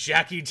that. And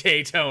Jackie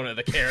Daytona,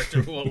 the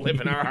character who will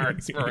live in our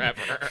hearts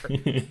forever.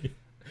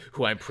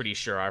 Who I'm pretty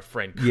sure our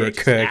friend Kirk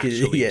is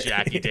actually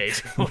Jackie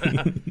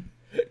Daytona.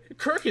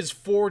 Kirk is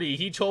 40.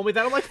 He told me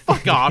that. I'm like,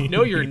 fuck off.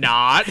 No, you're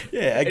not.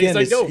 Yeah, again,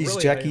 he's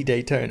really, Jackie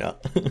Daytona.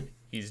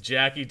 He's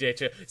Jackie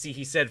Daytona. See,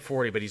 he said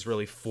 40, but he's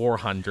really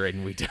 400,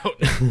 and we don't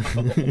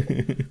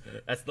know.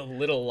 That's the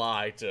little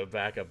lie to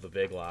back up the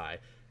big lie.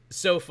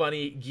 So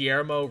funny.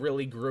 Guillermo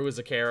really grew as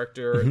a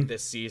character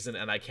this season,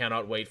 and I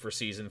cannot wait for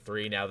season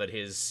 3 now that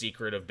his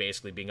secret of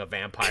basically being a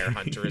vampire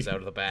hunter is out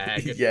of the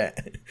bag. Yeah.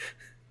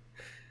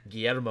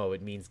 Guillermo,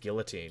 it means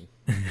guillotine.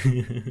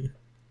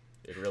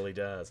 It really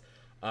does.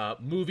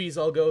 Movies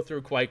I'll go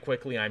through quite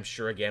quickly. I'm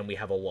sure, again, we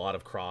have a lot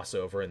of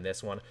crossover in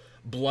this one.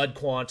 Blood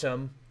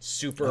Quantum,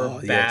 super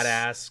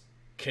badass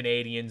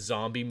Canadian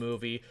zombie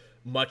movie,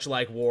 much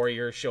like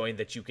Warrior, showing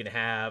that you can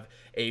have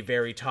a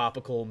very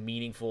topical,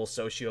 meaningful,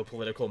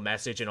 socio-political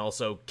message and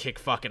also kick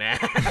fucking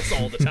ass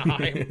all the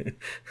time.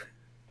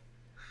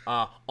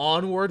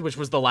 Onward, which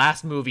was the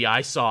last movie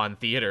I saw in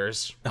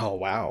theaters. Oh,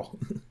 wow.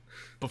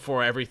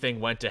 Before everything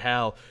went to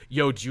hell.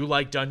 Yo, do you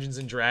like Dungeons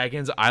and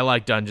Dragons? I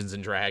like Dungeons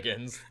and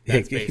Dragons.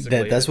 That's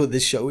basically that's what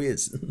this show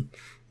is.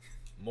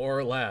 More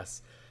or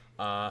less.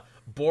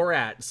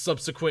 Borat,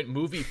 subsequent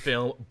movie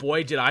film.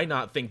 Boy, did I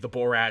not think the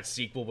Borat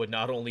sequel would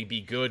not only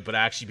be good, but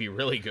actually be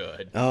really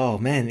good. Oh,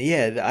 man.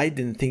 Yeah, I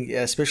didn't think,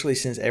 especially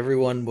since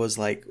everyone was,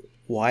 like,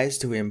 wise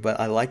to him, but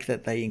I like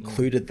that they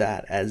included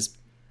that as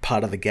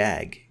part of the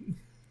gag.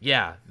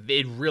 Yeah,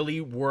 it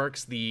really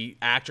works. The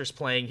actress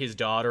playing his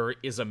daughter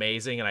is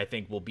amazing, and I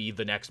think will be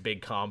the next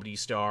big comedy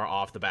star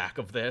off the back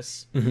of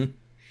this. Mm-hmm.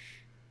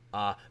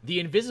 The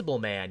Invisible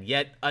Man,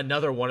 yet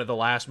another one of the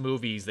last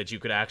movies that you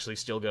could actually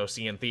still go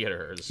see in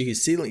theaters. You can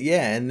see,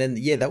 yeah, and then,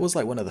 yeah, that was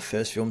like one of the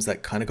first films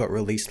that kind of got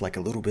released like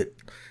a little bit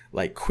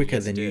like quicker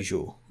than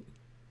usual.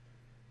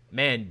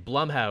 Man,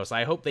 Blumhouse,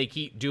 I hope they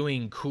keep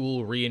doing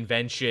cool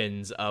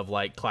reinventions of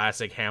like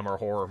classic Hammer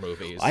horror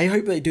movies. I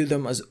hope they do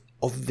them as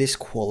of this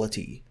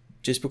quality,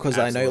 just because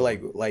Absolutely. I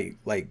know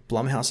like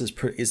Blumhouse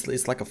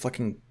is like a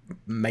fucking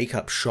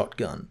makeup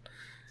shotgun.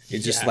 It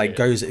just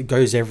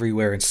goes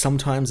everywhere, and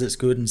sometimes it's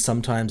good and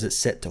sometimes it's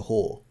set to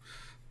whore.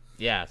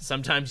 Yeah,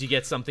 sometimes you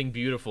get something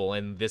beautiful,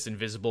 and this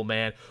Invisible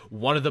Man,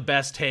 one of the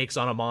best takes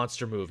on a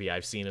monster movie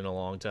I've seen in a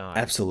long time.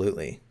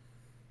 Absolutely.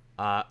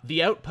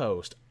 The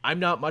Outpost. I'm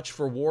not much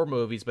for war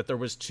movies, but there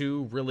was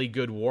 2 really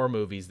good war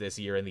movies this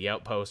year, and The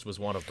Outpost was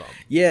one of them.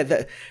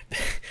 Yeah,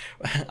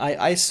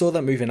 I saw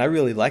that movie and I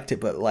really liked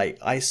it, but like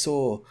I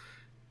saw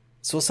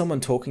someone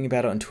talking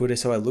about it on Twitter,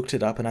 so I looked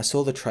it up and I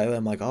saw the trailer.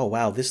 I'm like, oh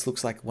wow, this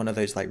looks like one of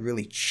those like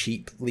really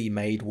cheaply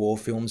made war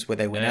films where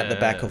they went out the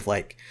back of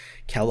like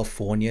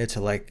California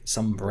to like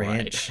some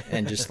ranch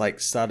and just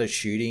like started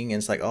shooting, and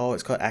it's like, oh,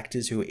 it's got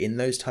actors who are in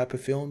those type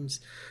of films.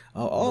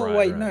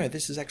 No,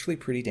 this is actually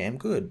pretty damn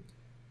good.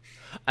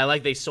 I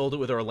like they sold it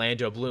with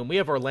Orlando Bloom. We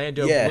have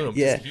Orlando Bloom.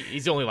 Yeah.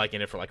 He's only like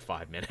in it for like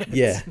 5 minutes.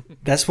 Yeah,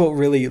 that's what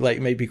really like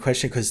made me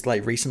question, because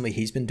like recently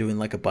he's been doing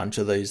like a bunch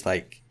of those,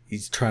 like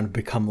he's trying to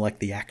become like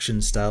the action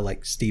star,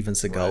 like Steven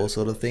Seagal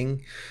sort of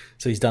thing.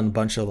 So he's done a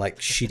bunch of like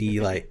shitty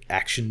like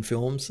action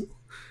films.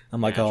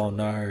 I'm like, oh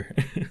no.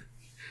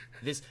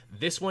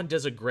 This one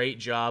does a great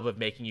job of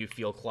making you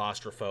feel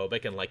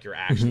claustrophobic and like you're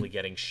actually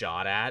getting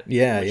shot at,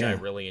 which I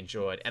really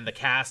enjoyed. And the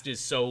cast is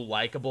so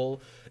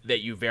likable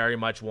that you very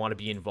much want to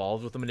be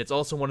involved with them. And it's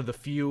also one of the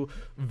few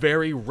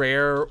very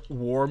rare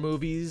war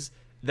movies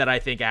that I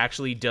think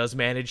actually does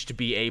manage to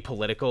be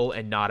apolitical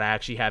and not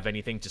actually have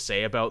anything to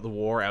say about the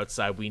war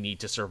outside we need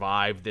to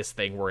survive this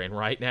thing we're in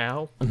right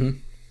now. Mm-hmm.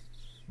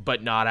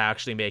 But not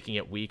actually making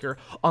it weaker.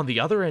 On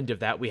the other end of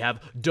that, we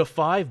have Da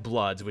 5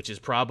 Bloods, which is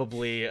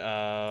probably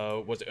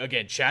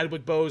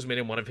Chadwick Boseman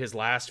in one of his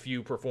last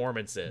few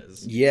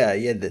performances.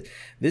 Yeah.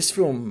 This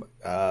film,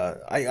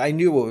 I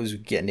knew what I was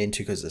getting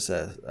into because it's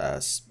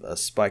a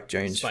Spike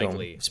Jones film.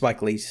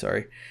 Spike Lee,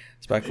 sorry.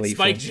 Spike Lee.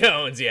 Spike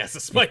Jones, yes, a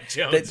Spike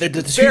Jones. The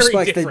two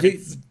Spikes, they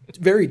do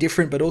very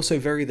different, but also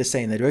very the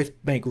same. They both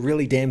make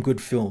really damn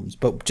good films,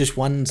 but just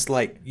one's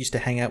like used to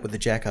hang out with the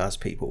jackass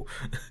people.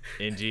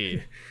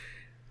 Indeed.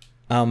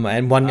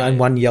 And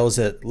one yells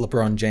at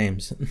LeBron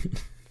James.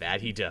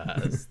 That he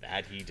does.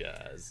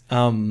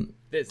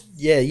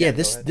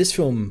 This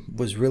film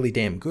was really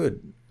damn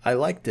good. I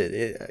liked it.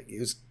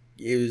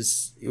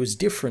 It was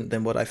different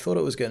than what I thought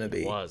it was going to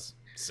be. It was.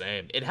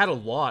 Same. It had a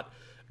lot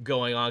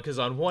going on, because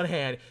on one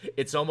hand,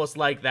 it's almost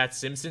like that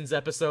Simpsons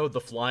episode, The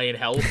Flying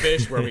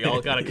Hellfish, where we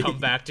all got to come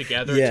back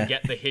together to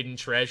get the hidden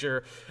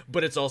treasure,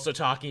 but it's also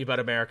talking about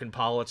American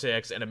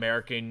politics and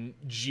American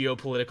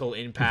geopolitical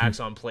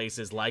impacts on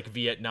places like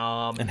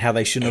Vietnam. And how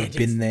they shouldn't have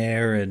been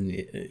there. And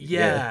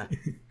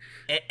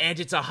And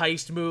it's a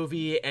heist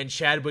movie, and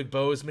Chadwick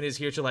Boseman is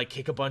here to like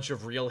kick a bunch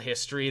of real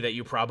history that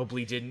you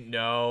probably didn't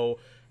know.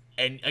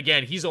 And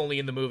again, he's only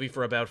in the movie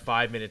for about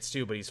 5 minutes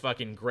too, but he's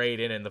fucking great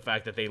in it. And the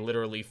fact that they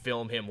literally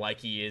film him like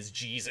he is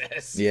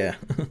Jesus. Yeah.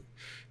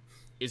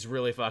 is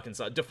really fucking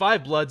solid. Da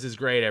 5 Bloods is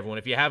great, everyone.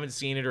 If you haven't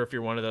seen it, or if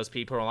you're one of those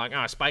people who are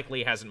like, Spike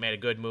Lee hasn't made a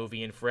good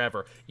movie in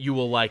forever, you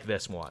will like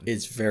this one.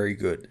 It's very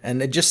good.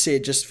 And just see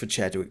it just for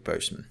Chadwick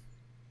Boseman.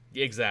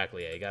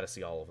 Exactly, yeah. You got to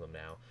see all of them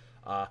now.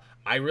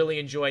 I really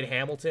enjoyed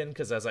Hamilton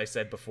because, as I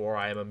said before,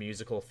 I am a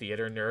musical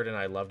theater nerd, and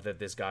I loved that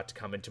this got to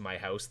come into my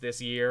house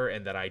this year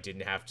and that I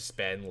didn't have to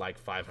spend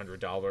like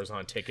 $500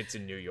 on tickets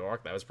in New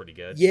York. That was pretty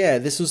good. Yeah,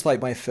 this was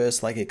like my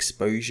first like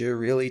exposure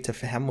really to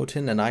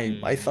Hamilton, and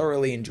I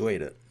thoroughly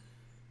enjoyed it.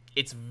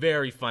 It's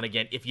very fun.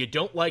 Again, if you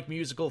don't like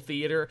musical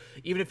theater,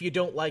 even if you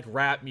don't like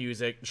rap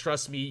music,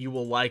 trust me, you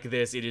will like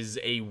this. It is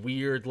a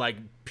weird like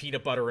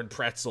peanut butter and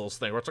pretzels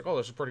thing where it's like, oh,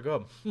 this is pretty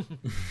good.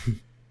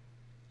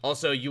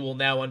 Also, you will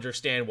now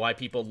understand why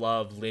people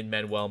love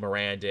Lin-Manuel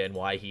Miranda and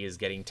why he is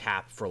getting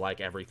tapped for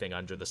like everything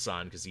under the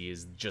sun, because he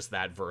is just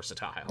that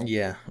versatile.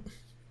 Yeah.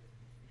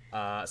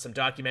 Some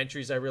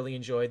documentaries I really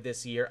enjoyed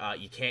this year.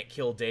 You Can't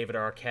Kill David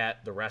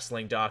Arquette, the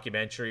wrestling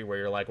documentary, where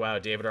you're like, wow,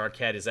 David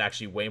Arquette is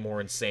actually way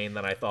more insane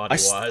than I thought he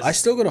was. I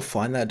still got to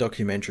find that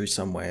documentary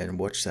somewhere and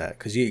watch that,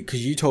 because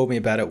you told me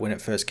about it when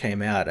it first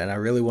came out, and I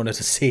really wanted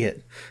to see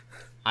it.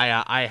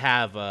 I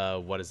have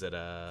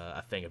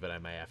a thing of it I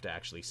may have to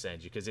actually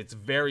send you, because it's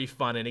very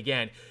fun. And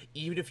again,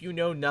 even if you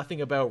know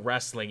nothing about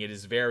wrestling, it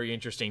is very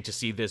interesting to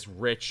see this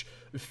rich,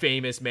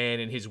 famous man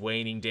in his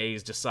waning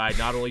days decide,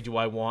 not only do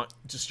I want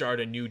to start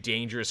a new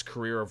dangerous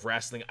career of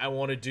wrestling, I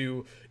want to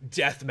do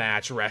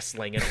deathmatch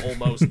wrestling and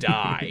almost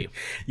die.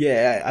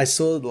 Yeah, I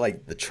saw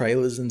like the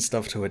trailers and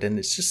stuff to it, and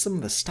it's just some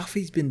of the stuff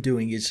he's been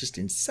doing is just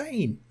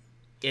insane.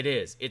 It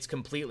is. It's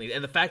completely.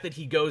 And the fact that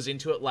he goes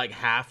into it like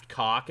half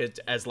cock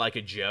as like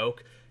a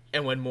joke,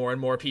 and when more and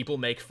more people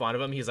make fun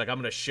of him, he's like, I'm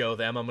going to show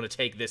them, I'm going to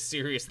take this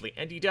seriously.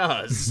 And he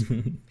does.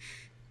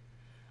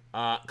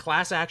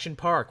 Class Action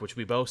Park, which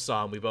we both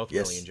saw and we both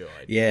really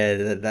enjoyed.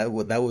 Yeah, that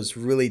was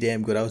really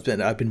damn good.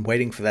 I've been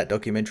waiting for that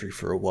documentary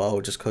for a while,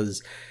 just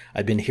because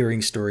I've been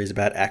hearing stories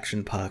about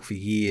Action Park for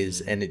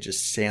years, and it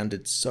just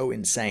sounded so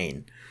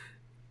insane.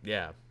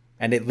 Yeah.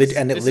 And it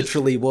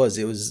literally was.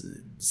 It was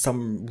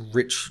some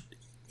rich,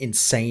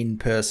 insane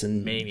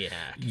person maniac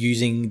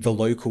using the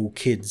local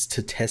kids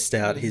to test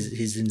out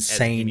his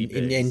insane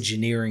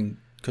engineering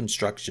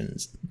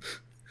constructions.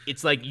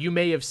 It's like, you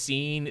may have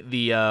seen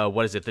the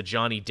the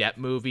Johnny Depp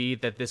movie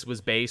that this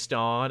was based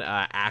on,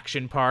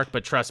 Action Park,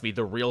 but trust me,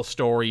 the real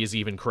story is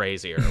even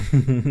crazier.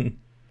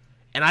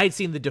 And I had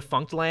seen the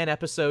Defunct Land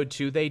episode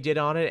too they did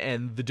on it,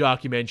 and the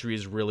documentary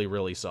is really,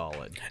 really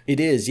solid. It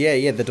is,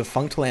 yeah. The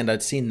Defunct Land,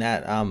 I'd seen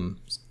that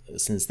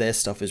since their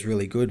stuff is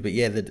really good, but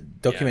yeah, the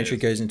documentary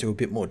goes into a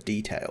bit more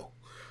detail.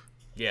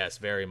 Yes,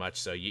 very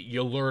much so.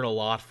 You'll learn a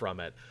lot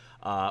from it.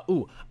 A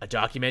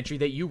documentary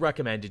that you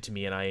recommended to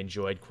me and I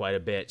enjoyed quite a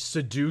bit: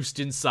 Seduced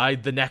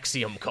Inside the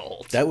NXIVM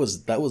Cult. That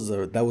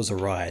was a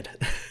ride.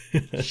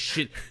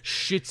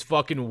 Shit's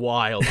fucking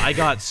wild. I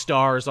got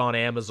stars on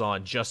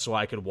Amazon just so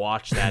I could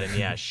watch that, and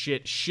yeah,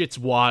 shit's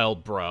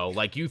wild, bro.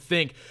 Like, you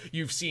think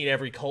you've seen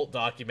every cult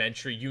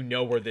documentary, you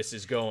know where this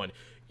is going.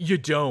 You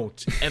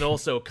don't. And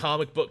also,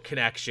 Comic Book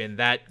Connection,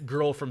 that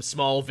girl from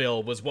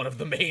Smallville was one of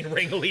the main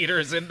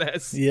ringleaders in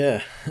this.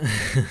 Yeah.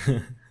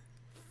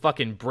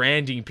 Fucking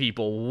branding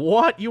people.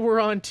 What? You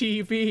were on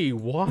TV.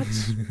 What?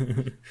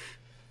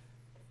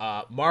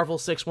 Marvel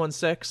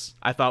 616,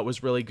 I thought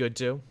was really good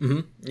too. Mm-hmm.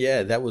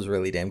 Yeah, that was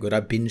really damn good.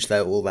 I binged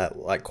all that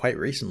like quite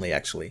recently,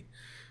 actually.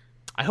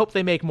 I hope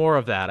they make more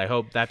of that. I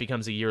hope that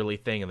becomes a yearly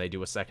thing and they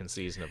do a second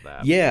season of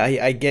that. Yeah,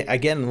 I get,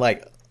 again,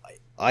 like,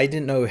 I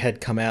didn't know it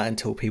had come out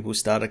until people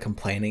started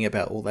complaining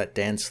about all that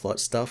Dan Slott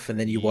stuff, and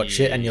then you watch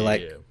it and you're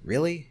like,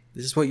 really?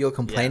 This is what you're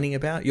complaining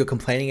about? You're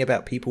complaining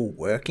about people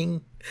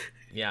working?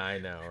 Yeah, I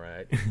know,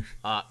 right?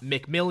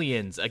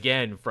 McMillions,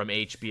 again, from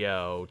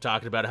HBO,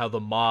 talking about how the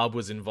mob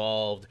was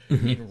involved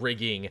in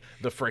rigging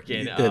the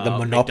frickin' the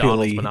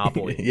Monopoly.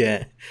 Monopoly.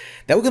 Yeah.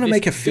 They were going to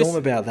make a film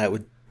about that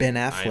with Ben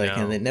Affleck,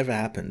 and it never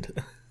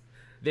happened.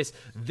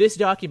 This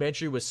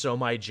documentary was so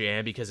my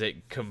jam because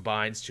it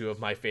combines two of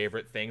my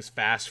favorite things: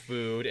 fast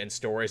food and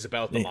stories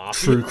about the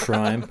mafia. True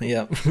crime,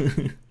 yeah.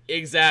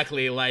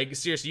 Exactly. Like,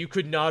 seriously, you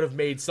could not have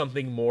made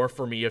something more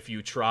for me if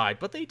you tried,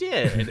 but they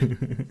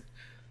did.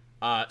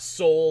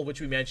 Soul, which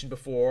we mentioned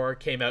before,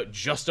 came out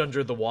just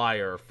under the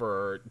wire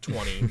for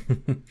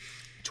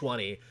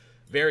 2020.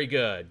 Very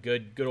good.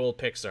 Good old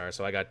Pixar.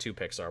 So I got 2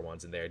 Pixar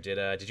ones in there.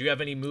 Did you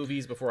have any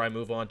movies before I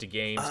move on to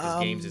games?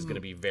 Because games is going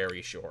to be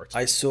very short.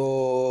 I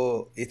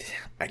saw it.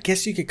 I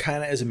guess you could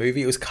kind of, as a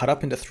movie, it was cut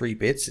up into 3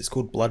 bits. It's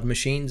called Blood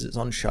Machines. It's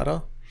on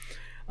Shudder.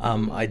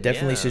 I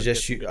definitely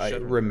suggest you.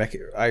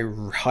 I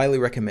highly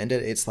recommend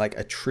it. It's like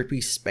a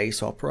trippy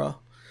space opera.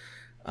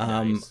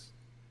 Nice.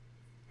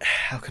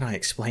 How can I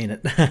explain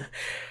it?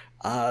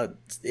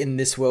 In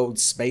this world,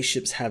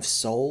 spaceships have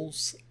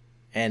souls,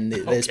 and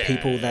there's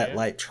people that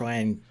like try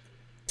and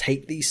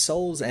take these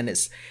souls, and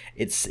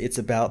it's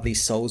about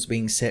these souls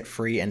being set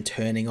free and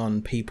turning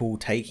on people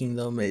taking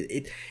them.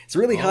 It's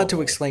really hard to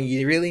explain.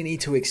 You really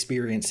need to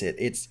experience it.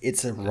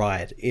 It's a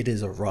ride. It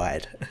is a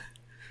ride.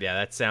 Yeah,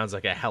 that sounds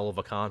like a hell of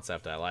a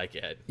concept. I like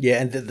it.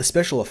 Yeah, and the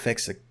special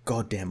effects are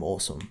goddamn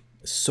awesome.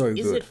 So good.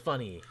 Is it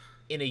funny?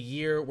 In a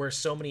year where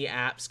so many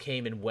apps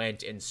came and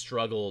went and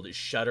struggled,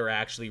 Shudder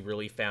actually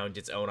really found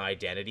its own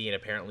identity, and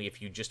apparently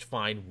if you just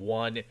find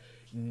one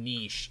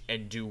niche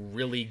and do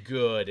really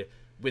good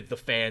with the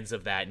fans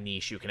of that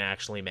niche, you can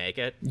actually make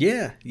it.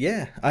 Yeah.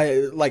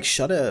 I like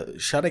Shudder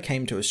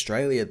came to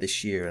Australia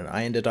this year, and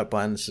I ended up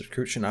buying the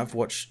subscription. I've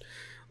watched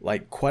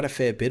like quite a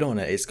fair bit on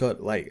it. It's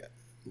got like a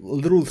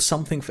little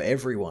something for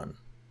everyone.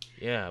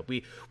 Yeah,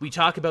 we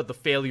talk about the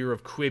failure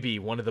of Quibi,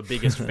 one of the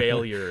biggest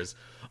failures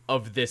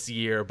of this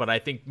year, but I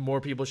think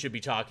more people should be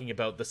talking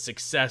about the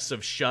success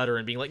of Shudder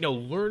and being like, no,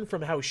 learn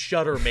from how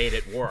Shudder made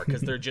it work,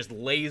 because they're just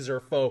laser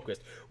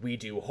focused. We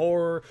do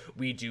horror,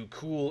 we do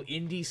cool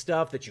indie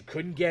stuff that you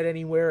couldn't get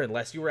anywhere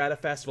unless you were at a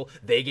festival.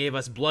 They gave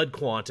us Blood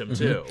Quantum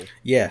too.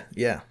 Yeah.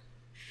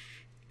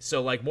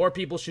 So, like, more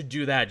people should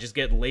do that. Just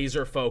get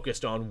laser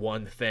focused on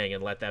one thing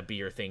and let that be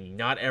your thing.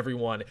 Not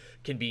everyone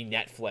can be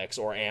Netflix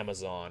or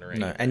Amazon or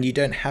anything. No, and you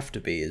don't have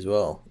to be as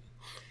well.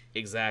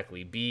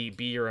 Exactly. Be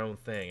your own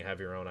thing. Have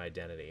your own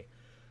identity.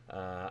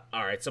 All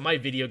right, so my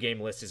video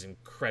game list is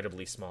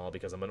incredibly small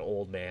because I'm an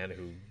old man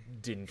who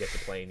didn't get to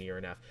play near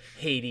enough.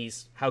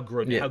 Hades. How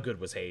good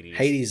was Hades?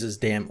 Hades is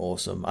damn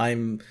awesome.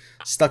 I'm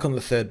stuck on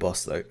the third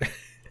boss, though.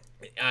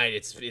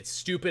 It's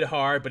stupid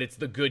hard, but it's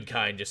the good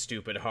kind of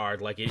stupid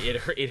hard. Like,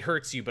 it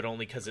hurts you, but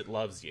only because it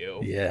loves you.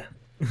 Yeah.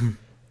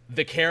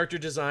 The character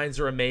designs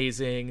are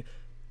amazing.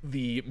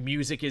 The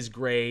music is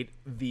great.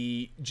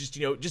 The just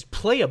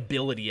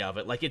playability of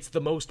it. Like, it's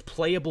the most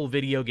playable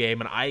video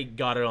game, and I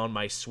got it on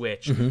my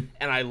Switch, and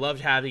I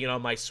loved having it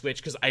on my Switch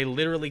because I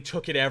literally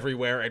took it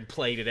everywhere and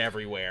played it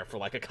everywhere for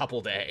like a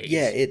couple days.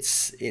 Yeah,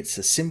 it's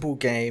a simple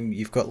game.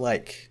 You've got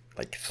like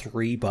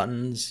 3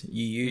 buttons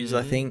you use,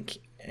 I think,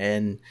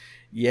 and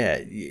yeah,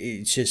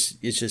 it's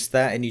just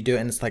that, and you do it,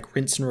 and it's like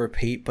rinse and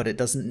repeat, but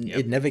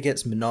it never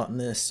gets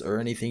monotonous or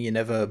anything. You're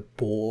never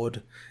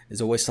bored.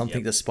 There's always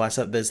something to spice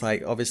up. There's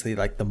like obviously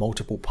like the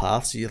multiple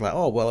paths. You're like,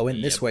 oh well, I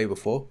went this way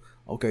before,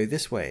 I'll go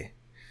this way.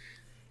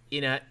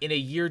 In a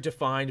year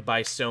defined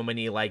by so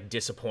many like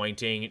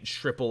disappointing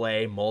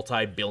AAA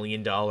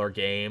multi-billion-dollar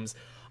games,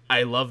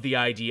 I love the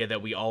idea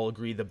that we all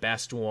agree the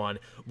best one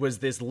was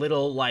this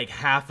little, like,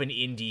 half an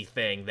indie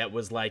thing that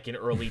was, like, in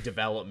early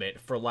development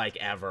for, like,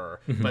 ever,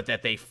 but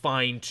that they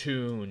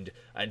fine-tuned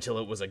until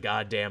it was a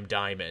goddamn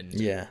diamond.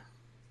 Yeah.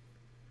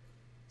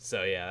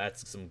 So, yeah,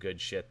 that's some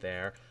good shit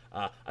there.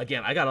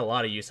 Again, I got a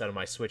lot of use out of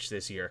my Switch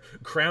this year.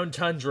 Crown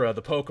Tundra,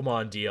 the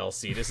Pokemon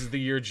DLC. This is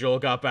the year Joel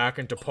got back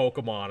into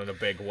Pokemon in a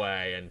big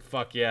way, and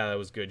fuck yeah, that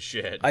was good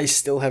shit. I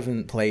still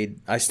haven't played...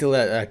 I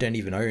don't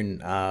even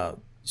own...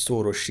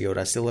 Sword or Shield.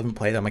 I still haven't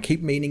played them. I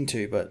keep meaning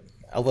to, but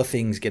other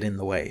things get in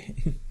the way.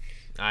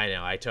 I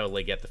know. I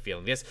totally get the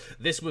feeling.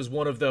 This was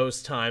one of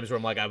those times where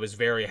I'm like, I was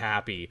very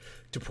happy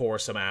to pour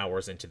some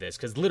hours into this,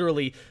 because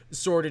literally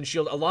Sword and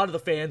Shield, a lot of the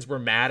fans were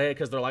mad at it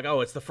because they're like,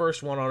 oh, it's the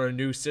first one on a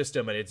new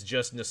system and it's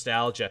just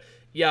nostalgia.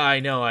 Yeah,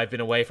 I know. I've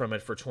been away from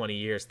it for 20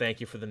 years.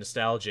 Thank you for the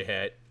nostalgia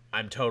hit.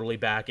 I'm totally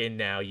back in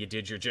now. You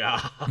did your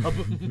job.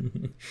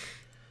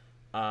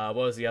 What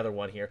was the other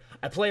one here?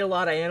 I played a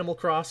lot of Animal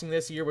Crossing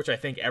this year, which I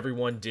think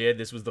everyone did.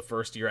 This was the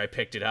first year I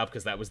picked it up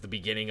because that was the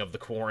beginning of the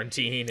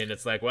quarantine, and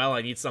it's like, well,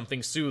 I need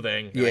something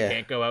soothing. Yeah. I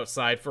can't go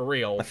outside for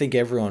real. I think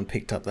everyone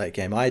picked up that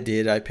game. I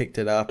did. I picked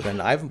it up,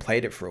 and I haven't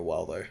played it for a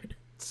while, though.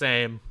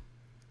 Same.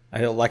 I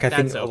think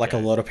like a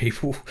lot of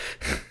people...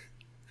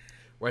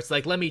 Where it's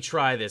like, let me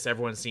try this.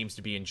 Everyone seems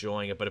to be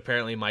enjoying it, but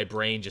apparently my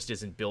brain just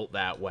isn't built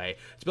that way.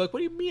 To be like, what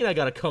do you mean I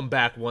gotta come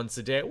back once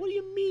a day? What do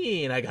you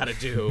mean I gotta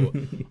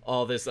do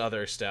all this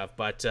other stuff?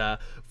 But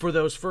for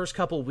those first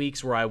couple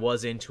weeks where I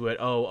was into it,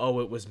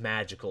 it was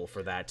magical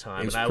for that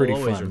time. And I will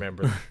always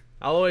remember.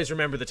 I'll always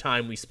remember the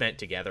time we spent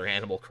together,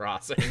 Animal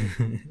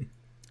Crossing.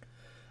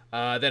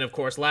 Then, of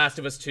course, Last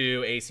of Us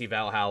 2, AC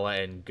Valhalla,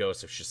 and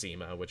Ghost of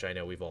Tsushima, which I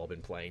know we've all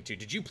been playing too.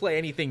 Did you play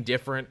anything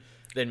different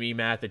than me,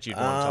 Matt, that you'd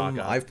want to talk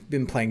about? I've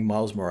been playing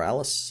Miles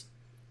Morales,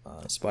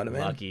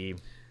 Spider-Man. Lucky.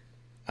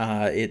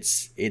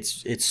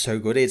 It's so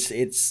good.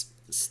 It's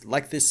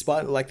like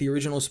like the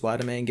original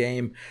Spider-Man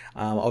game.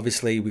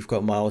 Obviously, we've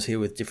got Miles here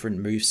with different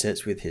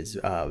movesets with his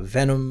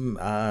Venom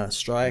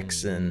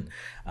strikes and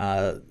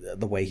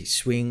the way he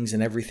swings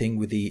and everything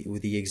with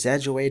the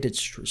exaggerated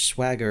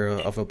swagger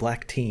of a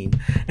black teen.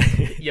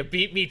 You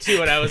beat me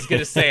to it. I was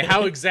gonna say,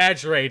 how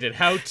exaggerated,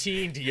 how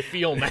teen do you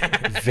feel,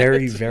 Matt?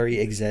 Very, very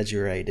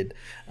exaggerated.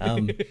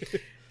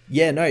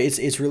 Yeah, no,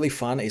 it's really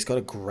fun. It's got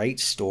a great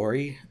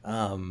story.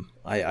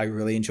 I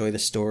really enjoy the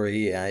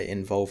story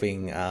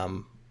involving.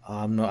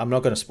 I'm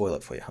not going to spoil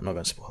it for you.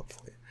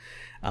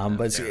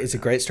 But it's a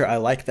great story. I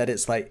like that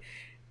it's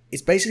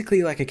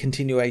basically like a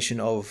continuation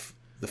of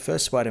the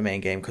first Spider-Man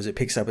game because it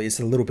picks up. It's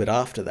a little bit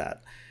after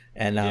that,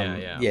 and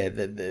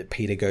the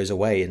Peter goes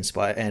away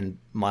and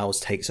Miles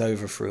takes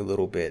over for a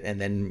little bit, and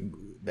then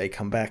they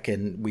come back,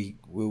 and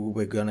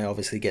we're going to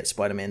obviously get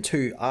Spider-Man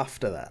 2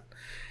 after that.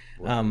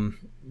 Right.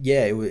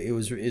 It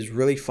was a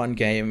really fun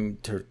game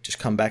to just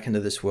come back into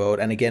this world,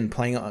 and again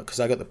playing it because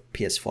I got the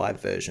PS5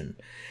 version.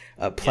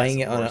 Playing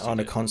it on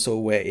a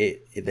console where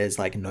there's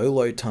like no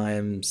load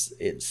times,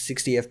 it's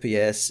 60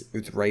 FPS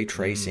with ray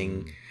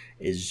tracing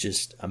is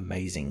just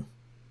amazing.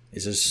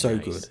 It's just so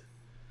good.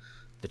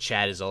 The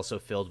chat is also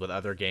filled with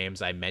other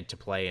games I meant to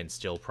play and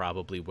still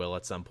probably will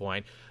at some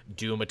point.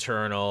 Doom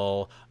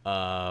Eternal,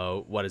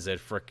 what is it,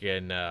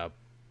 frickin'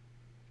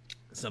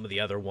 some of the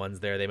other ones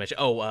there they mentioned.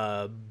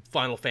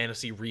 Final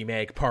Fantasy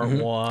Remake Part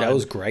 1. That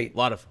was great.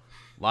 A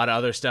A lot of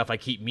other stuff I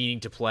keep meaning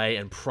to play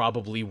and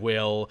probably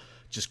will,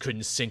 just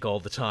couldn't sink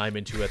all the time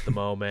into at the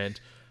moment.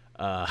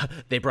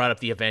 They brought up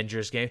the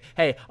Avengers game.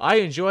 Hey, I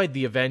enjoyed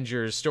the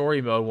Avengers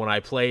story mode when I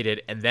played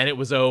it, and then it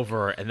was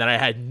over, and then I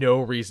had no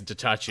reason to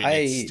touch it.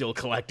 It's still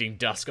collecting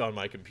dust on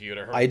my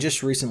computer. I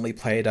just recently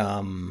played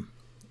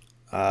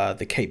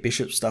the Kate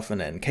Bishop stuff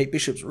in it, and Kate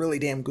Bishop's really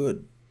damn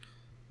good.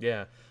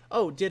 Yeah.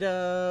 Oh, did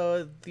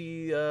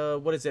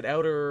what is it?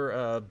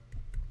 Outer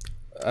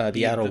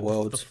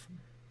Worlds.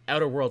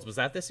 Outer Worlds, was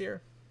that this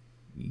year?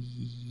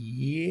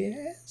 Yes.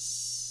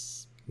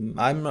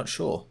 I'm not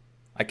sure.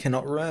 I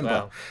cannot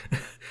remember.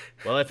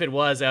 Well, if it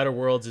was, Outer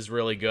Worlds is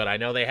really good. I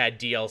know they had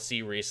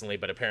DLC recently,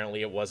 but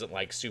apparently it wasn't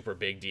like super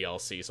big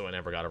DLC, so I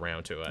never got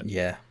around to it.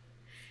 Yeah.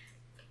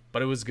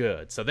 But it was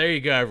good. So there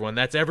you go, everyone.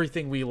 That's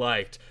everything we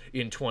liked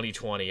in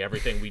 2020.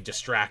 Everything we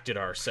distracted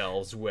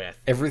ourselves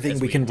with. Everything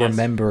we can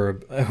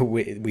remember,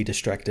 we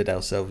distracted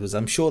ourselves with.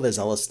 I'm sure there's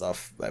other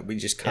stuff that we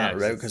just can't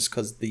remember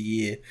because the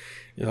year.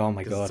 Oh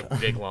my god. It's a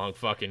big long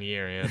fucking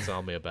year. Yeah,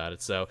 tell me about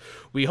it. So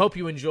we hope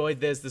you enjoyed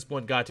this. This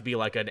one got to be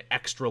like an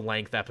extra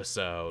length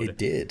episode. It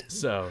did.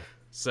 So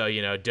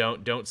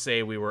don't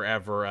say we were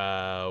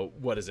ever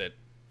what is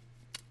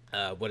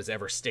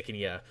ever sticking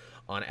you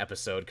on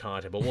episode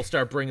content, but we'll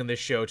start bringing this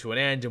show to an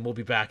end, and we'll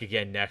be back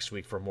again next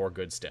week for more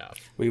good stuff.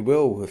 We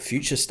will.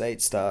 Future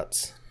State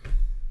starts.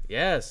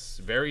 Yes,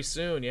 very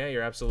soon. Yeah,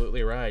 you're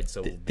absolutely right.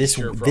 So this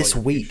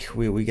week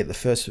we get the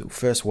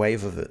first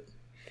wave of it.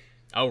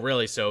 Oh,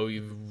 really? So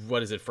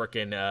what is it?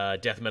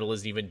 Frickin' Death Metal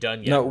isn't even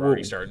done yet. No, we're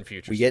already starting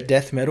Future State. We get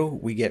Death Metal,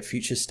 we get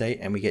Future State,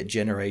 and we get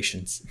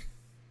Generations.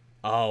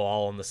 Oh,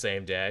 all on the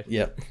same day.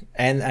 Yep.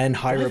 And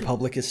High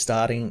Republic is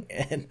starting,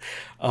 and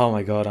oh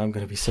my god, I'm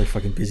gonna be so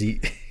fucking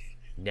busy.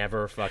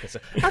 Never fucking.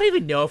 I don't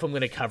even know if I'm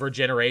going to cover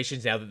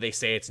Generations now that they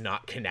say it's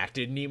not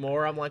connected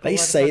anymore. I'm like, they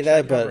say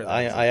that, but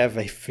I have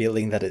a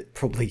feeling that it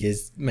probably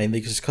is,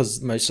 mainly just because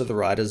most of the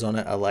writers on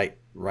it are like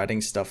writing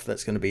stuff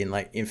that's going to be in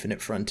like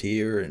Infinite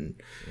Frontier and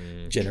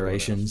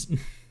Generations.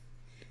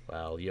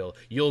 Well,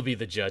 you'll be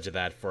the judge of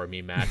that for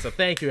me, Matt. So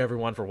thank you,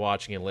 everyone, for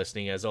watching and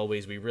listening. As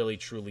always, we really,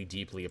 truly,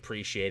 deeply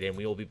appreciate it. And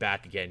we will be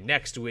back again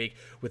next week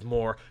with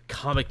more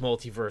comic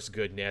multiverse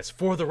goodness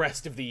for the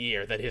rest of the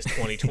year that is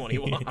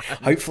 2021.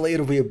 Hopefully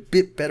it'll be a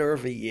bit better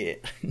of a year.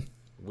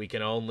 We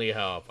can only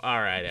hope.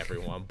 All right,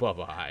 everyone.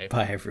 Bye-bye.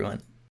 Bye, everyone.